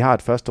 og vi har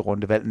et første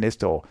rundevalg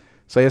næste år.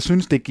 Så jeg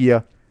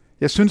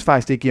synes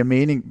faktisk, det giver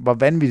mening, hvor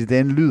vanvittigt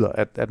den lyder,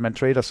 at man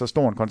trader så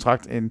stor en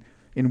kontrakt,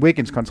 en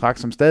Wiggins-kontrakt,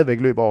 som stadigvæk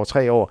løber over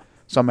 3 år,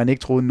 som man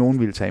ikke troede, nogen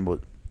ville tage imod.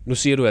 Nu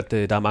siger du, at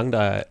der er mange,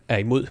 der er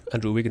imod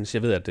Andrew Wiggins.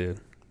 Jeg ved, at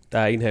der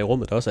er en her i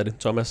rummet, der også er det,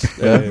 Thomas.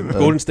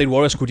 Golden State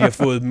Warriors, kunne de have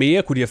fået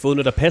mere? Kunne de have fået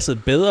noget, der passede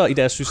bedre i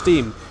deres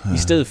system, i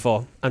stedet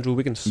for Andrew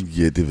Wiggins?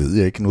 Ja, det ved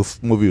jeg ikke. Nu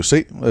må vi jo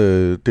se.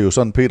 Det er jo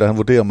sådan, Peter, han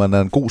vurderer, om man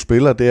er en god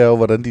spiller. Det er jo,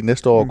 hvordan de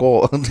næste år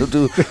går.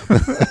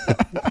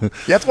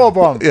 Jeg tror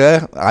på ham.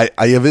 Ja,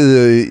 jeg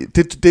ved,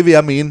 det vil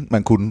jeg mene,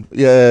 man kunne.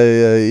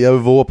 Jeg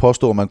vil våge at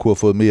påstå, at man kunne have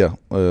fået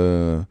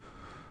mere.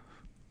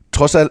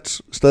 Trods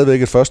alt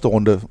stadigvæk et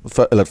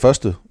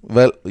første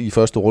valg i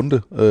første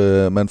runde,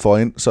 man får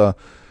ind, så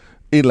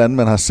en eller anden,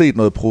 man har set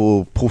noget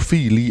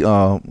profil i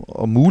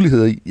og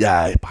muligheder i.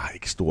 Jeg er bare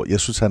ikke stor. Jeg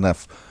synes, han er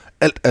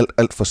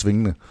alt for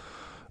svingende.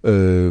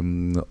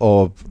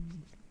 Og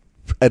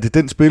er det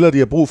den spiller, de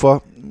har brug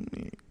for?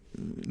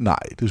 Nej,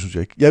 det synes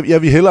jeg ikke.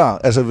 Jeg vil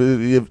hellere, altså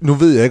nu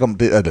ved jeg ikke om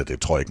det, eller det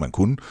tror jeg ikke, man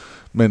kunne,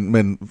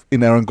 men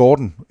en Aaron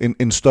Gordon,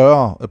 en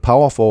større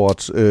power forward,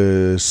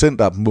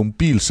 center,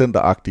 mobil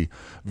centeragtig,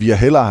 vi har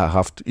hellere have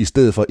haft, i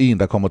stedet for en,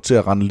 der kommer til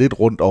at rende lidt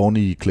rundt oven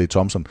i Klay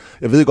Thompson.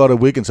 Jeg ved godt, at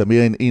Wiggins er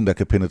mere en, der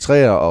kan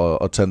penetrere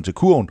og tage den til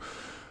kurven,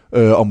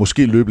 og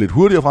måske løbe lidt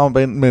hurtigere frem på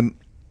banen, men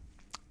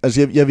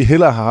altså, jeg vil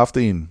hellere have haft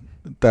en,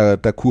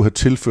 der kunne have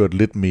tilført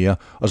lidt mere.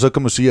 Og så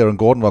kan man sige, at Aaron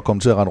Gordon var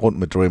kommet til at rende rundt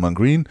med Draymond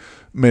Green,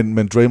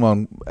 men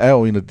Draymond er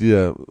jo en af de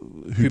der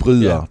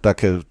hybrider,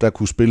 der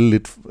kunne spille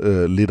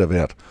lidt af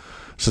hvert.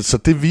 Så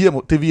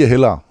det vi er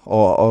hellere.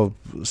 Og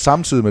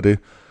samtidig med det,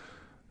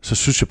 så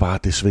synes jeg bare,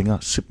 at det svinger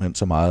simpelthen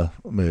så meget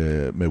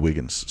med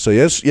Wiggins. Så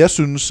jeg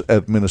synes,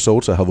 at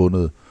Minnesota har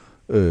vundet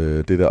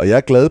det der. Og jeg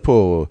er glad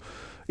på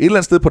et eller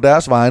andet sted på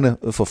deres vegne,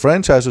 for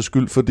franchises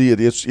skyld, fordi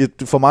at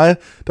for mig,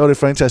 der var det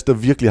franchise, der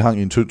virkelig hang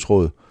i en tynd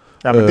tråd.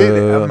 Ja, men det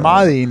er jeg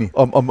meget enig.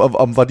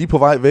 Om var de på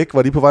vej væk?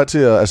 Var de på vej til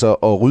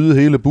at rydde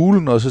hele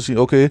bulen, og så sige,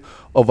 okay,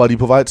 og var de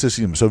på vej til at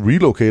sige, så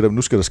relocater,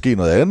 nu skal der ske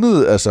noget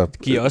andet? Altså,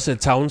 giver også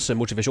Towns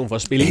motivation for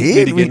at spille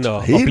lidt igen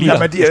og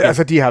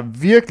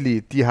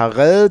blive de har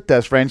reddet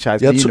deres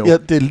franchise lige nu.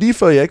 Det er lige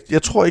før,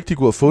 jeg tror ikke, de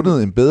kunne have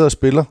fundet en bedre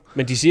spiller.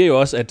 Men de siger jo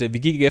også, at vi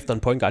gik ikke efter en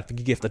point guard, vi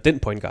gik efter den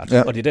point guard.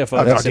 Ja. Og det er derfor,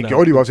 og det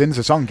gjorde de jo også, inden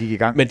sæsonen gik i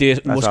gang. Men det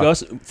er måske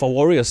også, for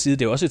Warriors side,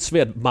 det er også et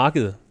svært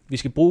marked. Vi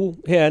skal bruge,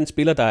 her er en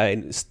spiller, der er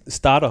en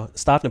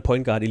startende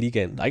point guard i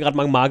ligaen. Der er ikke ret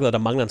mange markeder, der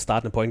mangler en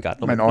startende point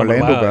guard. Men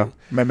Orlando gør,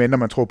 medmindre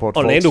man tror på et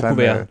Orlando kunne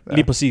være,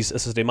 lige præcis.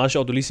 Altså, det er meget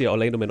sjovt, du lige siger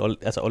Orlando, men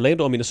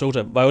Orlando og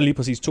Minnesota var jo lige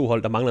præcis 2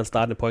 hold, der mangler en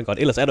startende point guard.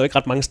 Ellers er der jo ikke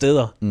ret mange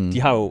steder.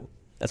 De har jo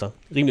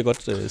rimelig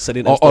godt sat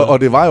ind.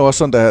 Og det var jo også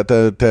sådan,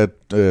 da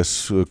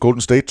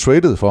Golden State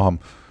traded for ham,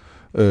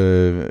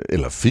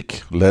 eller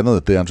fik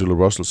landet D'Angelo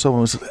Russell, så var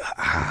man sådan,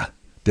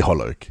 det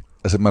holder ikke.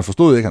 Altså, man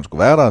forstod ikke, at han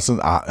skulle være der, og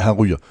sådan, han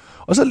ryger.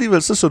 Og så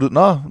alligevel, så det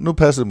ud, nu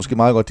passer det måske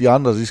meget godt, de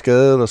andre, de er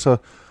skadet, og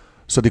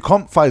så det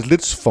kom faktisk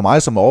lidt for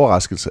mig som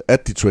overraskelse,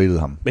 at de traded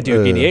ham. Men det er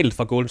jo genialt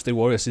fra Golden State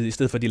Warriors side, i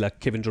stedet for at de lader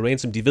Kevin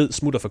Durant, som de ved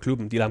smutter fra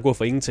klubben, de lader ham gå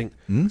for ingenting.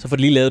 Så får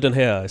de lige lavet den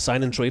her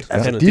sign and trade.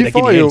 Altså, de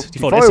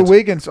får jo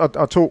Wiggins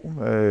og 2,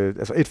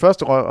 altså et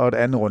første og et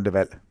andet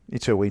rundevalg i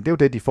teorien. Det er jo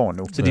det, de får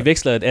nu. Så de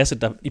veksler et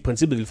asset, der i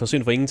princippet vil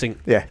forsvinde for ingenting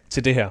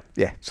til det her.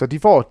 Ja, så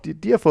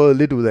de har fået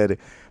lidt ud af det.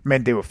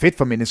 Men det er jo fedt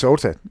for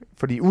Minnesota,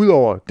 fordi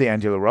udover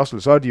D'Angelo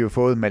Russell, så har de jo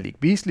fået Malik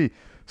Beasley,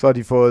 så har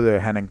de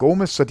fået Hernan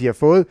Gomez, så de har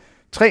fået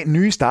 3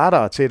 nye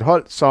startere til et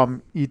hold,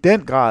 som i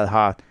den grad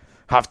har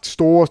haft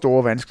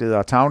store vanskeligheder,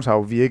 og Towns har jo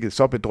virket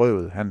så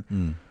bedrøvet.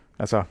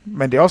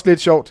 Men det er også lidt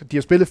sjovt, de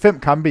har spillet 5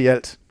 kampe i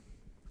alt.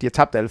 De har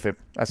tabt alle 5.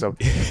 Altså,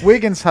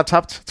 Wiggins har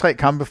tabt 3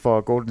 kampe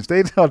for Golden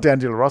State, og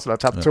D'Angelo Russell har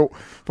tabt 2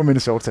 for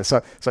Minnesota.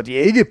 Så de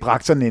har ikke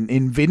bragt sådan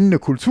en vindende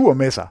kultur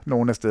med sig,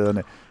 nogle af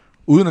stederne.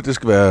 Uden at det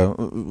skal være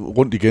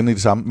rundt igen i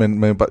det samme,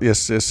 men jeg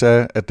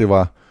sagde, at det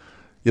var...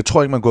 Jeg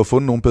tror ikke, man kunne have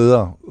fundet nogen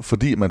bedre,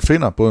 fordi man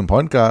finder både en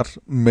point guard,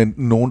 men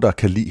nogen, der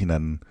kan lide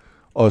hinanden.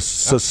 Og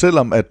så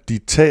selvom at de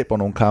taber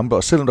nogle kampe,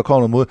 og selvom der kommer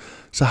noget mod,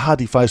 så har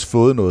de faktisk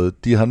fået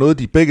noget. De har noget,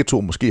 de begge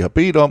to måske har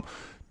bedt om.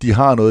 De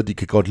har noget, de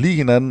kan godt lide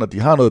hinanden, og de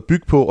har noget at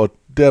bygge på, og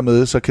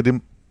dermed så kan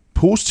det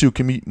positiv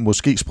kemi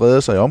måske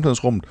sprede sig i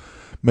omklædningsrummet,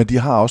 men de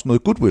har også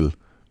noget goodwill.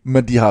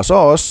 Men de har så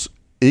også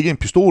ikke en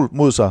pistol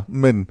mod sig,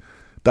 men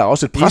der er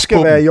også et pres på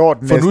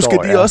dem, for nu skal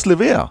de også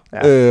levere,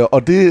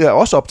 og det er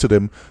også op til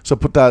dem. Så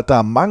der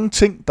er mange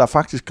ting, der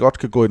faktisk godt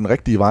kan gå i den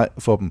rigtige vej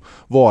for dem,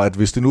 hvor at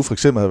hvis det nu for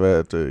eksempel havde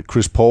været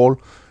Chris Paul,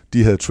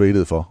 de havde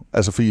traded for,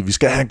 altså fordi vi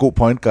skal have en god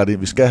point guard,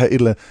 vi skal have et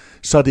eller andet,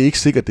 så er det ikke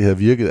sikkert, det har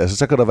virket. Altså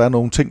så kan der være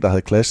nogle ting, der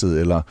havde klasset,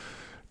 eller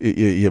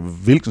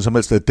hvilken som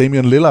helst.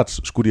 Damian Lillard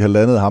skulle de have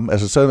landet ham.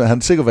 Altså så havde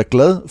han sikkert været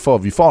glad for,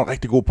 at vi får en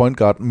rigtig god point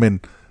guard, men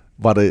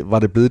var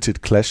det blevet til et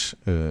clash?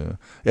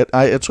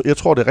 Jeg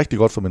tror, det er rigtig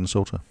godt for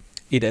Minnesota.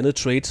 Et andet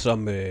trade,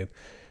 som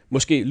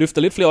måske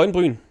løfter lidt flere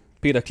øjenbryn.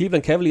 Peter,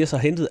 Cleveland Cavaliers har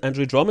hentet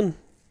Andre Drummond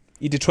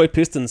i Detroit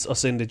Pistons og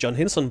sendte John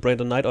Henson,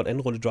 Brandon Knight og et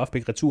andet runde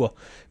draftpick retur,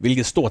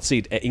 hvilket stort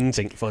set er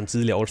ingenting for en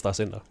tidligere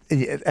All-Star-center.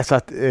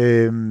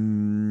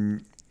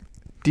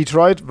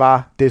 Detroit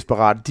var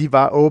desperat. De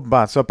var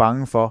åbenbart så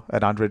bange for,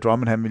 at Andre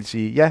Drummond han ville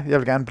sige, ja, jeg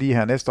vil gerne blive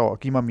her næste år og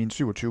give mig mine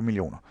 27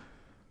 millioner.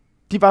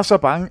 De var så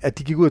bange, at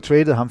de gik ud og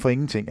tradede ham for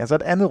ingenting. Altså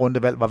et andet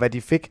rundevalg var, hvad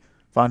de fik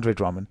for Andre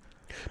Drummond.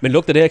 Men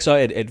lugter det ikke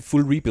så et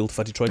full rebuild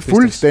for Detroit Pistons?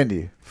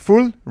 Fuldstændig.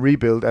 Full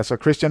rebuild. Altså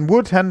Christian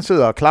Wood, han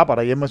sidder og klapper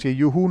derhjemme og siger,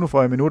 juhu, nu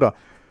får jeg minutter.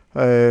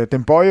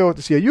 Den Boyo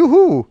siger,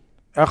 juhu,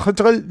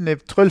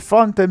 tryl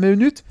foran den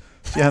minut,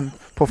 siger han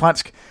på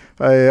fransk.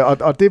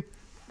 Og det,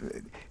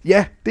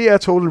 ja, det er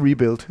total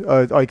rebuild.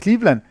 Og i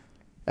Cleveland,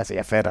 altså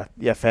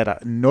jeg fatter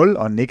 0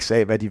 og niks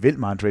af, hvad de vil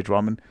med Andre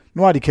Drummond.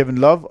 Nu har de Kevin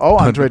Love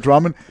og Andre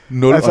Drummond.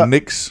 0 og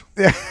niks.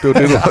 Det var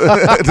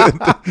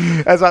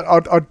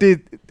det, og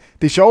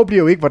det sjove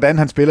bliver jo ikke, hvordan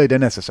han spiller i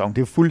den her sæson. Det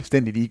er jo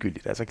fuldstændig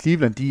ligegyldigt. Altså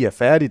Cleveland, de er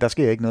færdige, der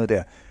sker ikke noget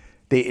der.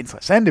 Det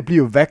interessante bliver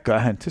jo, hvad gør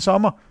han til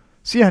sommer?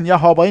 Siger han, jeg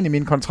hopper ind i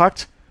min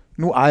kontrakt,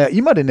 nu ejer I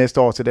mig det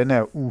næste år til den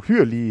her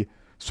uhyrlige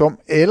sum,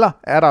 eller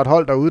er der et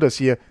hold derude, der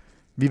siger,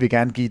 vi vil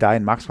gerne give dig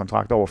en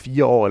makskontrakt over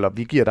 4 år, eller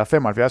vi giver dig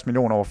 75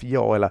 millioner over 4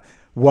 år, eller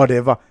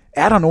whatever.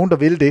 Er der nogen, der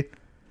vil det?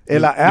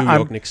 Eller er New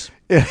York Knicks.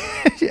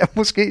 Ja,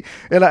 måske.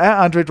 Eller er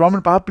Andre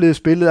Drummond bare blevet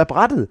spillet af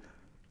brættet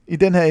i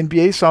den her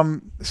NBA,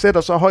 som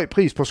sætter så høj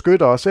pris på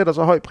skytter, og sætter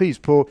så høj pris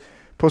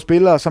på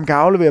spillere, som kan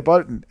aflevere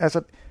bolden.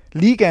 Altså,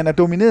 ligaen er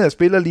domineret af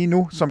spillere lige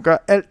nu, som gør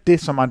alt det,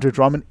 som Andre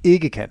Drummond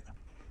ikke kan.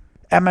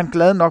 Er man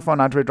glad nok for en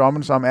Andre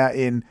Drummond, som er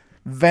en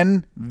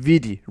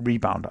vanvittig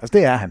rebounder? Altså,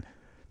 det er han.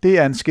 Det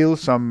er en skill,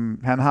 som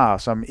han har,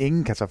 som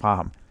ingen kan tage fra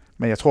ham.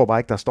 Men jeg tror bare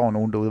ikke, der står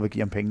nogen derude, der vil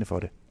give ham pengene for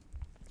det.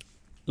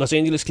 Los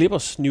Angeles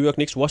Clippers, New York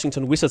Knicks,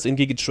 Washington Wizards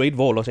indgik et trade,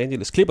 hvor Los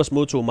Angeles Clippers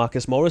modtog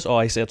Marcus Morris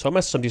og Isaiah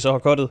Thomas, som de så har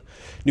cuttet.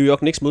 New York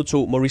Knicks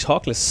modtog Maurice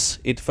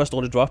Harkless, et første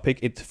runde draft pick,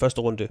 et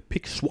første runde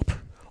pick swap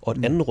og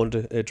et anden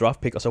runde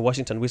draft pick, og så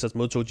Washington Wizards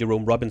modtog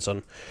Jerome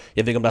Robinson.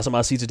 Jeg ved ikke, om der er så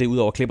meget at sige til det,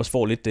 udover Clippers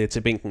får lidt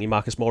til bænken i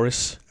Marcus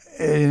Morris.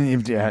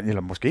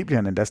 Eller måske bliver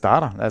han endda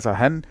starter. Altså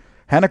han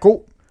er god,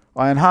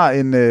 og han har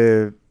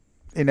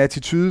en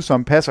attitude,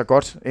 som passer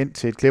godt ind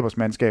til et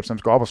Clippers-mandskab, som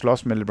skal op og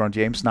slås med LeBron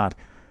James snart.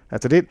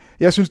 Altså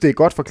jeg synes, det er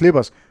godt for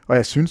Clippers, og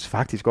jeg synes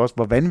faktisk også,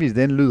 hvor vanvittigt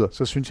den lyder,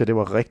 så synes jeg, det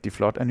var rigtig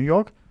flot af New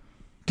York.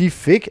 De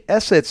fik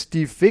assets,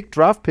 de fik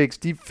draft picks,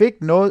 de fik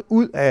noget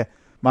ud af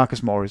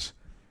Marcus Morris.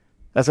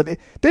 Altså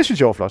det synes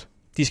jeg var flot.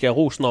 De skal have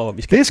ros, når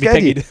vi skal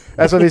de. Give det.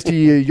 Altså hvis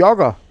de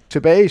jogger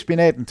tilbage i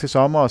spinaten til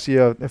sommer og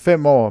siger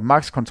 5 år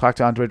max-kontrakt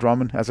til Andre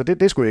Drummond, altså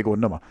det skulle ikke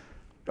undre mig.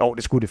 Jo,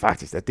 det skulle det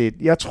faktisk.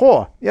 Jeg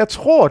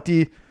tror,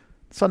 de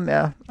sådan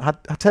har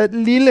taget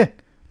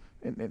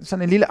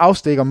en lille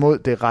afstikker mod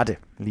det rette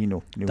lige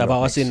nu. Der var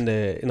også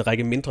en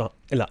række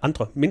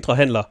andre mindre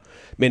handler,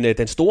 men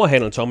den store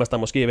handel, Thomas, der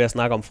måske er ved at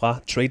snakke om fra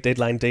trade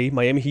deadline day,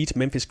 Miami Heat,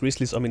 Memphis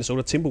Grizzlies og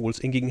Minnesota Timberwolves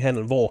indgik en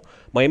handel, hvor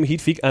Miami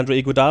Heat fik Andre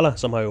Iguodala,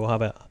 som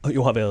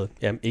har været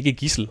ikke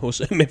gidsel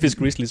hos Memphis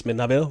Grizzlies, men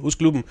har været hos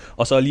klubben,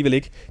 og så alligevel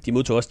ikke. De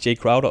modtog også Jay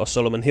Crowder og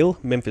Solomon Hill.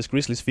 Memphis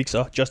Grizzlies fik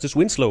så Justice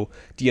Winslow,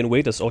 Dion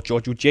Waiters og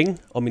Giorgio Dieng,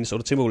 og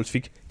Minnesota Timberwolves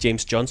fik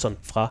James Johnson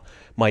fra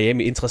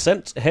Miami.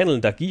 Interessant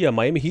handel, der giver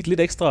Miami Heat lidt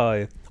ekstra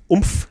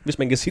hvis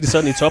man kan sige det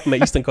sådan, i toppen af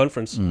Eastern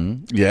Conference.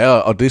 Ja,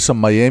 og det som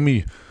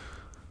Miami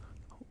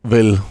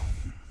vel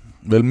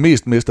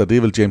mest mister, det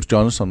er vel James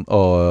Johnson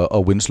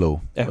og Winslow.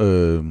 Ja.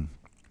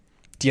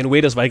 Dion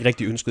Waiters var ikke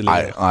rigtig ønsket.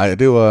 Nej,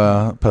 det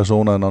var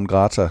persona non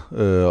grata,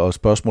 og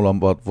spørgsmål om,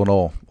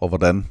 hvornår og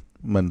hvordan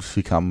man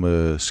fik ham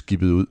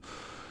skibet ud.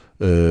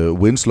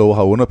 Winslow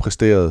har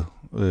underpræsteret.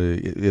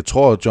 Jeg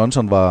tror, at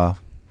Johnson var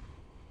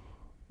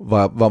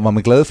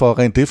man glad for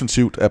rent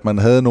defensivt, at man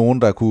havde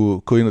nogen, der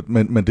kunne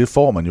ind, men det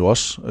får man jo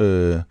også.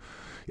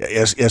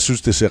 Jeg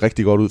synes, det ser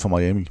rigtig godt ud for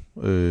Miami.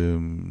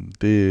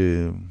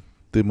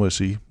 Det må jeg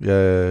sige.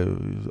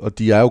 Og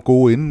de er jo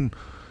gode inden.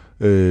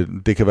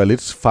 Det kan være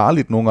lidt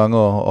farligt nogle gange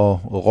at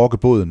rokke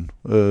båden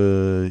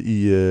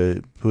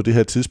på det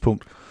her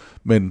tidspunkt,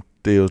 men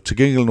det er jo til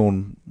gengæld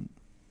nogen,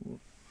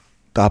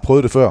 der har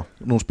prøvet det før.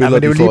 Nogle spillere,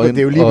 de får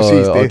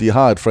ind, og de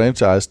har et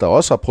franchise, der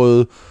også har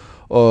prøvet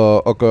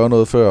at gøre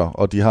noget før,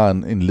 og de har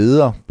en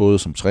leder, både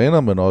som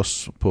træner, men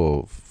også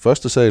på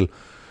første sal,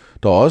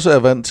 der også er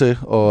vant til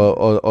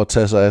at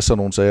tage sig af sådan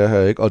nogle sager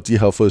her, ikke? Og de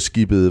har fået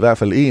skibet i hvert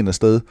fald en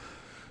afsted,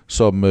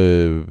 som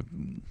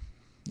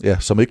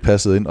ikke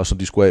passede ind, og som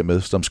de skulle af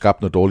med, som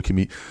skabte noget dårlig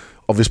kemi.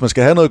 Og hvis man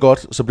skal have noget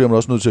godt, så bliver man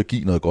også nødt til at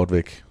give noget godt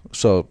væk.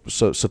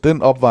 Så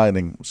den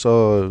opvejning,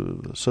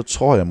 så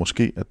tror jeg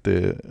måske, at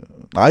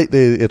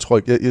jeg tror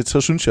ikke.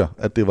 Så synes jeg,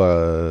 at det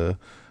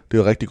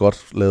var rigtig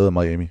godt lavet af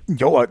Miami.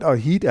 Jo, og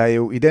Heat er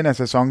jo i den her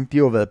sæson, de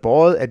har jo været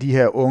båret af de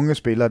her unge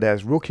spillere,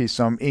 deres rookies,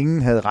 som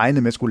ingen havde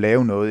regnet med skulle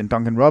lave noget. En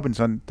Duncan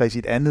Robinson, der i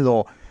sit andet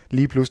år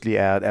lige pludselig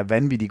er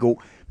vanvittig god.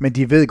 Men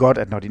de ved godt,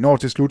 at når de når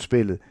til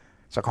slutspillet,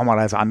 så kommer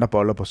der altså andre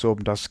boller på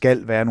suppen. Der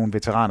skal være nogle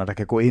veteraner, der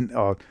kan gå ind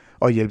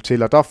og hjælpe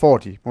til. Og der får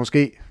de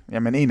måske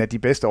en af de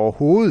bedste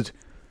overhovedet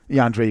i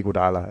Andre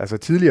Iguodala. Altså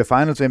tidligere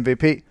Finals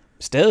MVP.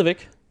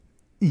 Stadigvæk?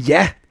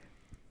 Ja,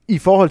 i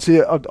forhold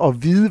til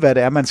at vide, hvad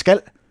det er, man skal.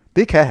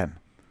 Det kan han.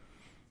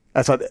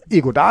 Altså,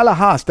 Iguodala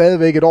har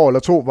stadigvæk et år eller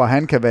to, hvor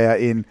han kan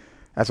være en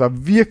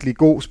virkelig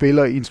god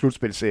spiller i en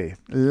slutspilserie.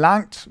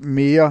 Langt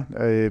mere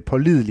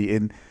pålidelig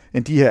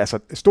end de her. Altså,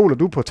 stoler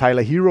du på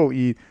Tyler Hero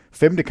i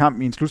 5.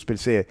 kamp i en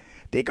slutspilserie?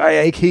 Det gør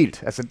jeg ikke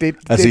helt.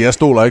 Jeg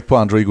stoler ikke på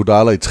Andre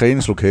Iguodala i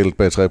træningslokalet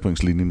bag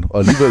trepointslinjen, og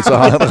alligevel så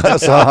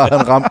har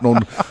han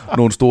ramt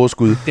nogle store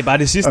skud. Det er bare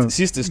det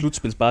sidste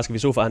slutspilsbasket, vi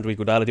så for Andre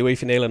Iguodala. Det var i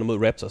finalerne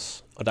mod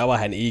Raptors, og der var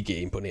han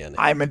ikke imponerende.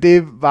 Nej, men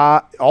det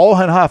var... Og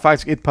han har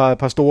faktisk et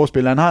par store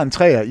spil. Han har en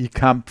 3'er i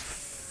kamp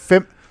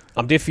 5.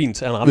 Jamen, det er fint.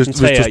 Han ramte en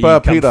 3'er i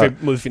kamp 5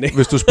 mod finalen.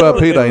 Hvis du spørger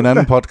Peter i en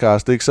anden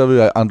podcast, ikke, så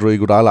vil Andre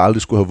Iguodala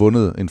aldrig skulle have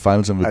vundet en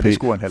Finals MVP. Nej, det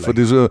skulle han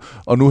heller ikke.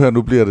 Og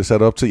nu bliver det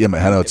sat op til, jamen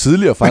han er jo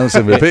tidligere Finals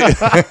MVP.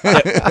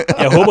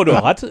 jeg håber, du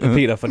har ret,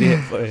 Peter,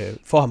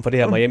 for ham for det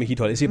her Miami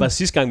Heat-hold. Jeg siger bare,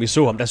 sidste gang vi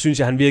så ham, der synes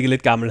jeg, han virkede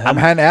lidt gammel.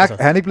 Han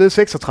er ikke blevet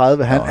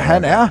 36.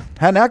 Han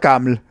er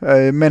gammel,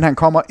 men han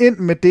kommer ind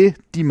med det,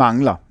 de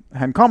mangler.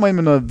 Han kommer ind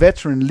med noget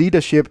veteran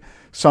leadership,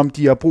 som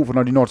de har brug for,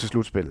 når de når til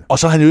slutspillet. Og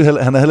så er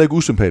han er heller ikke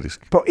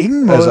usympatisk. På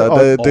ingen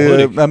måde.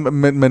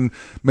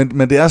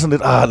 Men det er sådan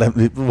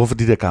lidt, hvorfor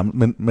de der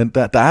gamle? Men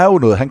der er jo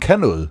noget, han kan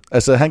noget.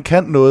 Altså han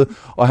kan noget,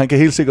 og han kan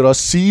helt sikkert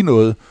også sige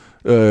noget,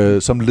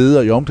 som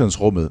leder i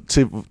omklædningsrummet,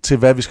 til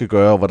hvad vi skal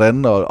gøre, og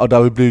hvordan, og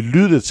der vil blive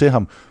lyttet til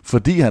ham,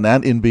 fordi han er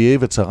en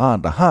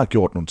NBA-veteran, der har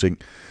gjort nogle ting.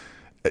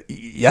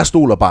 Jeg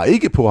stoler bare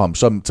ikke på ham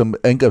som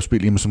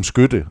angrebsspiller, som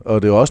skytte,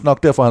 og det er også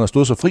nok derfor, han har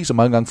stået så fri så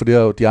mange gange, for det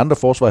har de andre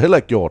forsvar heller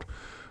ikke gjort.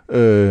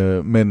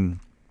 Men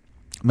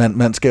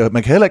man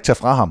kan heller ikke tage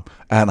fra ham,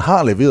 at han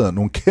har leveret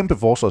nogle kæmpe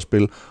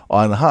forsvarsspil,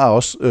 og han har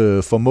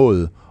også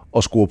formået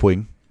at score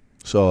point.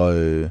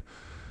 Så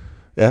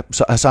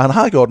han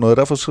har gjort noget,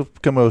 derfor så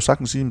kan man jo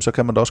sagtens sige, så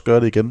kan man da også gøre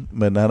det igen.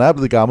 Men han er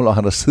blevet gammel, og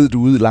han har siddet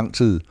ude i lang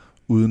tid,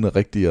 uden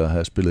rigtig at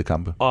have spillet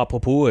kampe. Og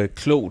apropos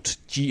klogt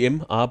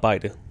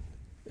GM-arbejde,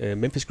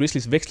 Memphis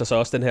Grizzlies veksler så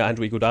også den her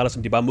Andre Iguodala,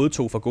 som de bare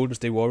modtog fra Golden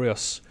State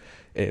Warriors,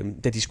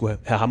 da de skulle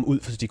have ham ud,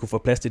 så de kunne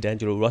få plads til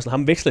D'Angelo Russell.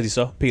 Ham veksler de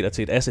så, Peter,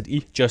 til et asset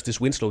i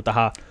Justice Winslow, der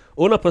har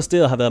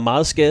underpræsteret, har været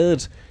meget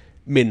skadet,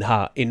 men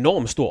har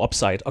enormt stor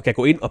upside, og kan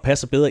gå ind og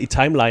passe bedre i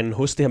timelinen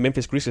hos det her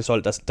Memphis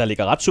Grizzlies-hold, der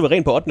ligger ret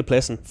suveræn på 8.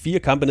 pladsen. 4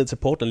 kampe ned til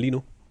Portland lige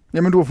nu.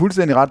 Jamen, du har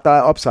fuldstændig ret. Der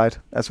er upside.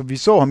 Altså, vi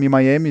så ham i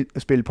Miami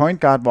spille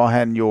point guard, hvor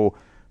han jo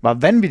var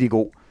vanvittig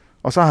god.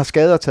 Og så har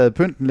skader taget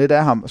pynten lidt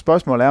af ham.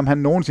 Spørgsmålet er, om han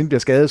nogensinde bliver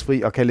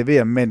skadesfri og kan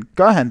levere. Men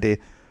gør han det,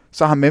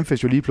 så har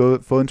Memphis jo lige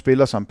fået en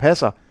spiller, som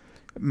passer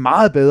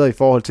meget bedre i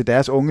forhold til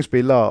deres unge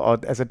spillere. Og,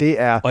 altså,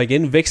 det er... og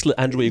igen vekslet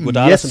Andre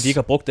Iguodala, som de ikke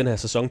har brugt den her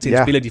sæson, til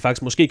en spiller, de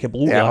faktisk måske kan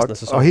bruge resten af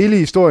sæsonen. Og hele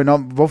historien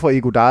om, hvorfor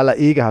Iguodala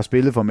ikke har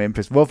spillet for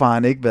Memphis, hvorfor har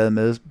han ikke været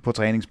med på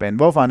træningsbanen,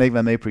 hvorfor har han ikke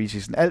været med i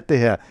preseason, alt det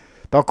her.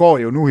 Der går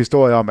jo nu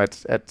historie om,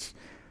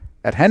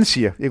 at han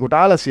siger,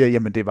 Iguodala siger,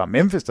 jamen det var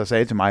Memphis, der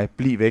sagde til mig,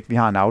 bliv væk, vi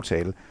har en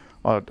aftale.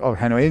 Og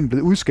han er jo egentlig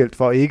blevet udskilt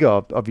for ikke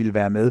at ville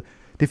være med.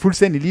 Det er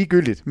fuldstændig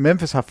ligegyldigt.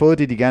 Memphis har fået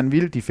det, de gerne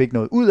ville, de fik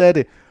noget ud af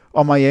det,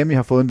 og Miami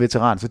har fået en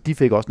veteran, så de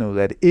fik også noget ud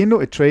af det.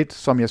 Endnu et trade,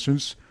 som jeg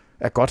synes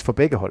er godt for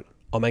begge hold.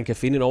 Og man kan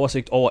finde en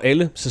oversigt over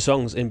alle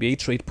sæsonens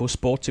NBA-trade på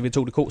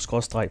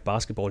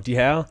sporttv2.dk/basketball. De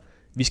herrer,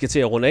 vi skal til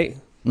at runde af.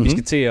 Vi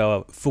skal til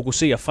at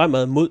fokusere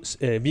fremad mod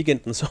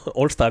weekendens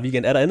All-Star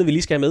Weekend. Er der andet, vi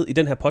lige skal have med i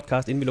den her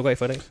podcast, inden vi lukker af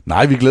for i dag?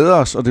 Nej, vi glæder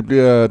os, og det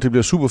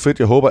bliver super fedt.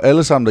 Jeg håber,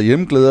 alle sammen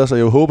derhjemme glæder sig.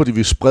 Jeg håber, de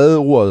vil sprede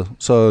ordet,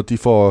 så de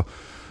får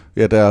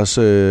deres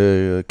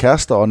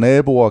kærester og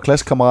naboer,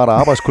 klassekammerater,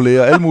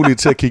 arbejdskolleger, alle mulige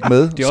til at kigge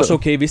med. Det er også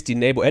okay, hvis din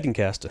nabo er din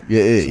kæreste.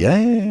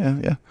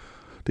 Ja.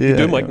 Vi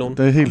dømmer ikke nogen.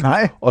 Det er helt.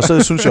 Nej. Og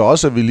så synes jeg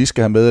også, at vi lige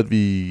skal have med, at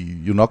vi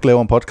jo nok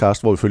laver en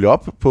podcast, hvor vi følger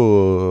op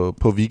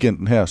på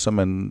weekenden her, som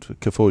man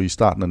kan få i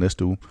starten af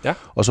næste uge. Ja.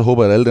 Og så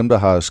håber jeg, at alle dem, der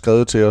har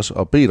skrevet til os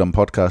og bedt om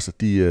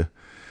podcastet, de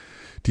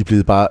er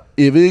blevet bare...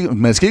 Jeg ved ikke,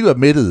 man skal ikke være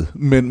mættet,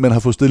 men man har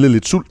fået stillet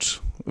lidt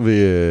sult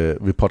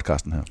ved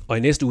podcasten her. Og i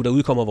næste uge, der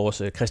udkommer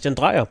vores Christian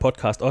Dreyer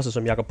podcast, også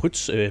som Jakob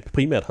Prytz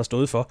primært har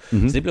stået for.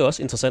 Så det bliver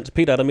også interessant.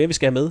 Peter, er der mere, vi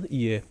skal have med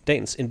i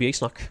dagens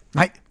NBA-snak?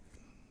 Nej.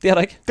 Det er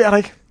der ikke. Det er der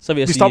ikke. Så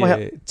vil jeg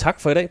sige tak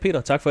for i dag,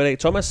 Peter. Tak for i dag,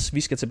 Thomas.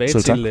 Vi skal tilbage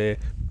til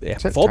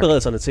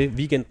forberedelserne til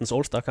weekendens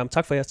All-Star-kamp.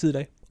 Tak for jeres tid i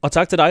dag. Og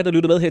tak til dig, der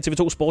lyttede med her til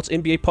TV2 Sports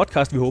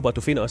NBA-podcast. Vi håber, at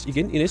du finder os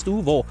igen i næste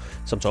uge, hvor,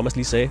 som Thomas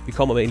lige sagde, vi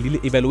kommer med en lille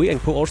evaluering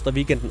på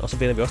All-Star-weekenden, og så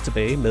vender vi også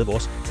tilbage med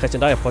vores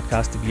Christian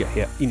Dreyer-podcast. Det bliver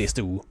her i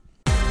næste uge.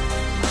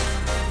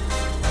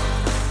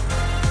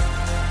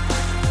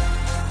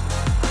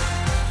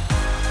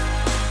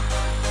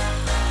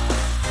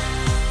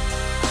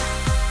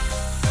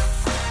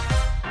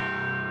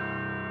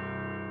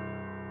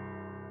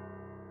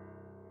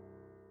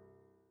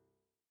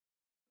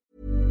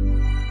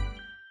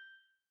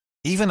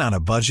 Even on a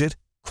budget,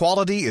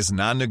 quality is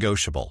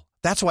non-negotiable.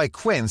 That's why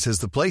Quince is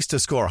the place to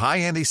score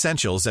high-end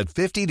essentials at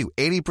 50 to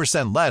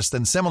 80% less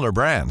than similar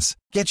brands.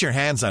 Get your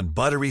hands on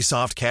buttery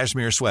soft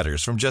cashmere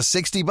sweaters from just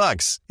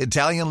 $60,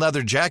 Italian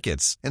leather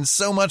jackets, and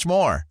so much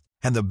more.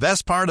 And the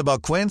best part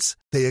about Quince,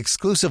 they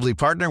exclusively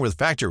partner with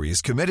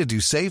factories committed to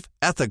safe,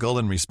 ethical,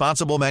 and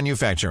responsible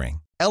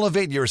manufacturing.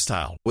 Elevate your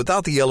style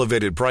without the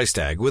elevated price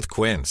tag with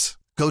Quince.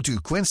 Go to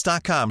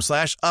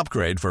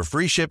quince.com/upgrade for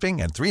free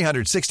shipping and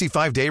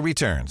 365-day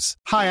returns.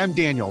 Hi, I'm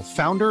Daniel,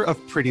 founder of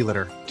Pretty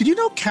Litter. Did you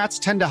know cats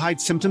tend to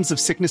hide symptoms of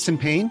sickness and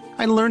pain?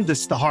 I learned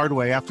this the hard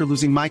way after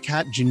losing my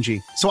cat,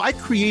 Gingy. So I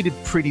created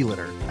Pretty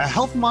Litter, a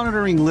health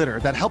monitoring litter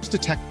that helps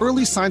detect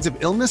early signs of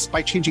illness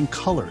by changing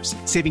colors,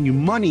 saving you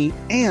money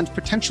and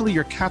potentially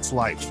your cat's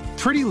life.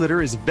 Pretty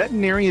Litter is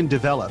veterinarian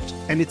developed,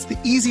 and it's the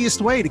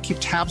easiest way to keep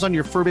tabs on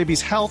your fur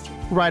baby's health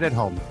right at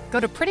home. Go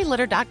to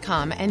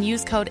prettylitter.com and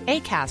use code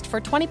ACAST for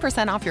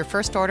 20% off your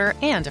first order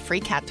and a free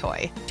cat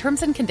toy.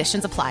 Terms and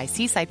conditions apply.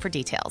 See site for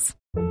details.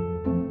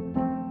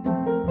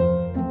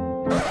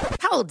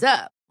 Hold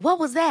up. What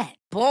was that?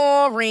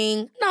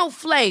 Boring. No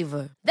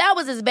flavor. That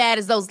was as bad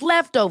as those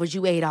leftovers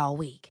you ate all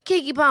week.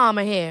 Keke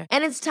Palmer here,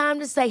 and it's time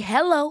to say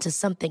hello to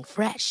something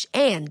fresh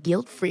and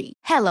guilt-free.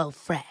 Hello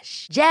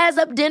Fresh. Jazz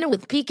up dinner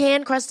with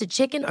pecan-crusted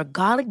chicken or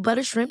garlic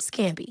butter shrimp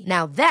scampi.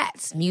 Now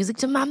that's music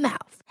to my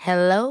mouth.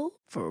 Hello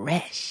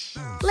Fresh.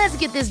 Let's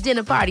get this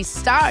dinner party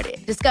started.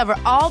 Discover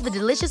all the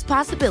delicious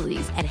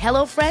possibilities at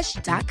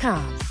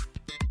HelloFresh.com.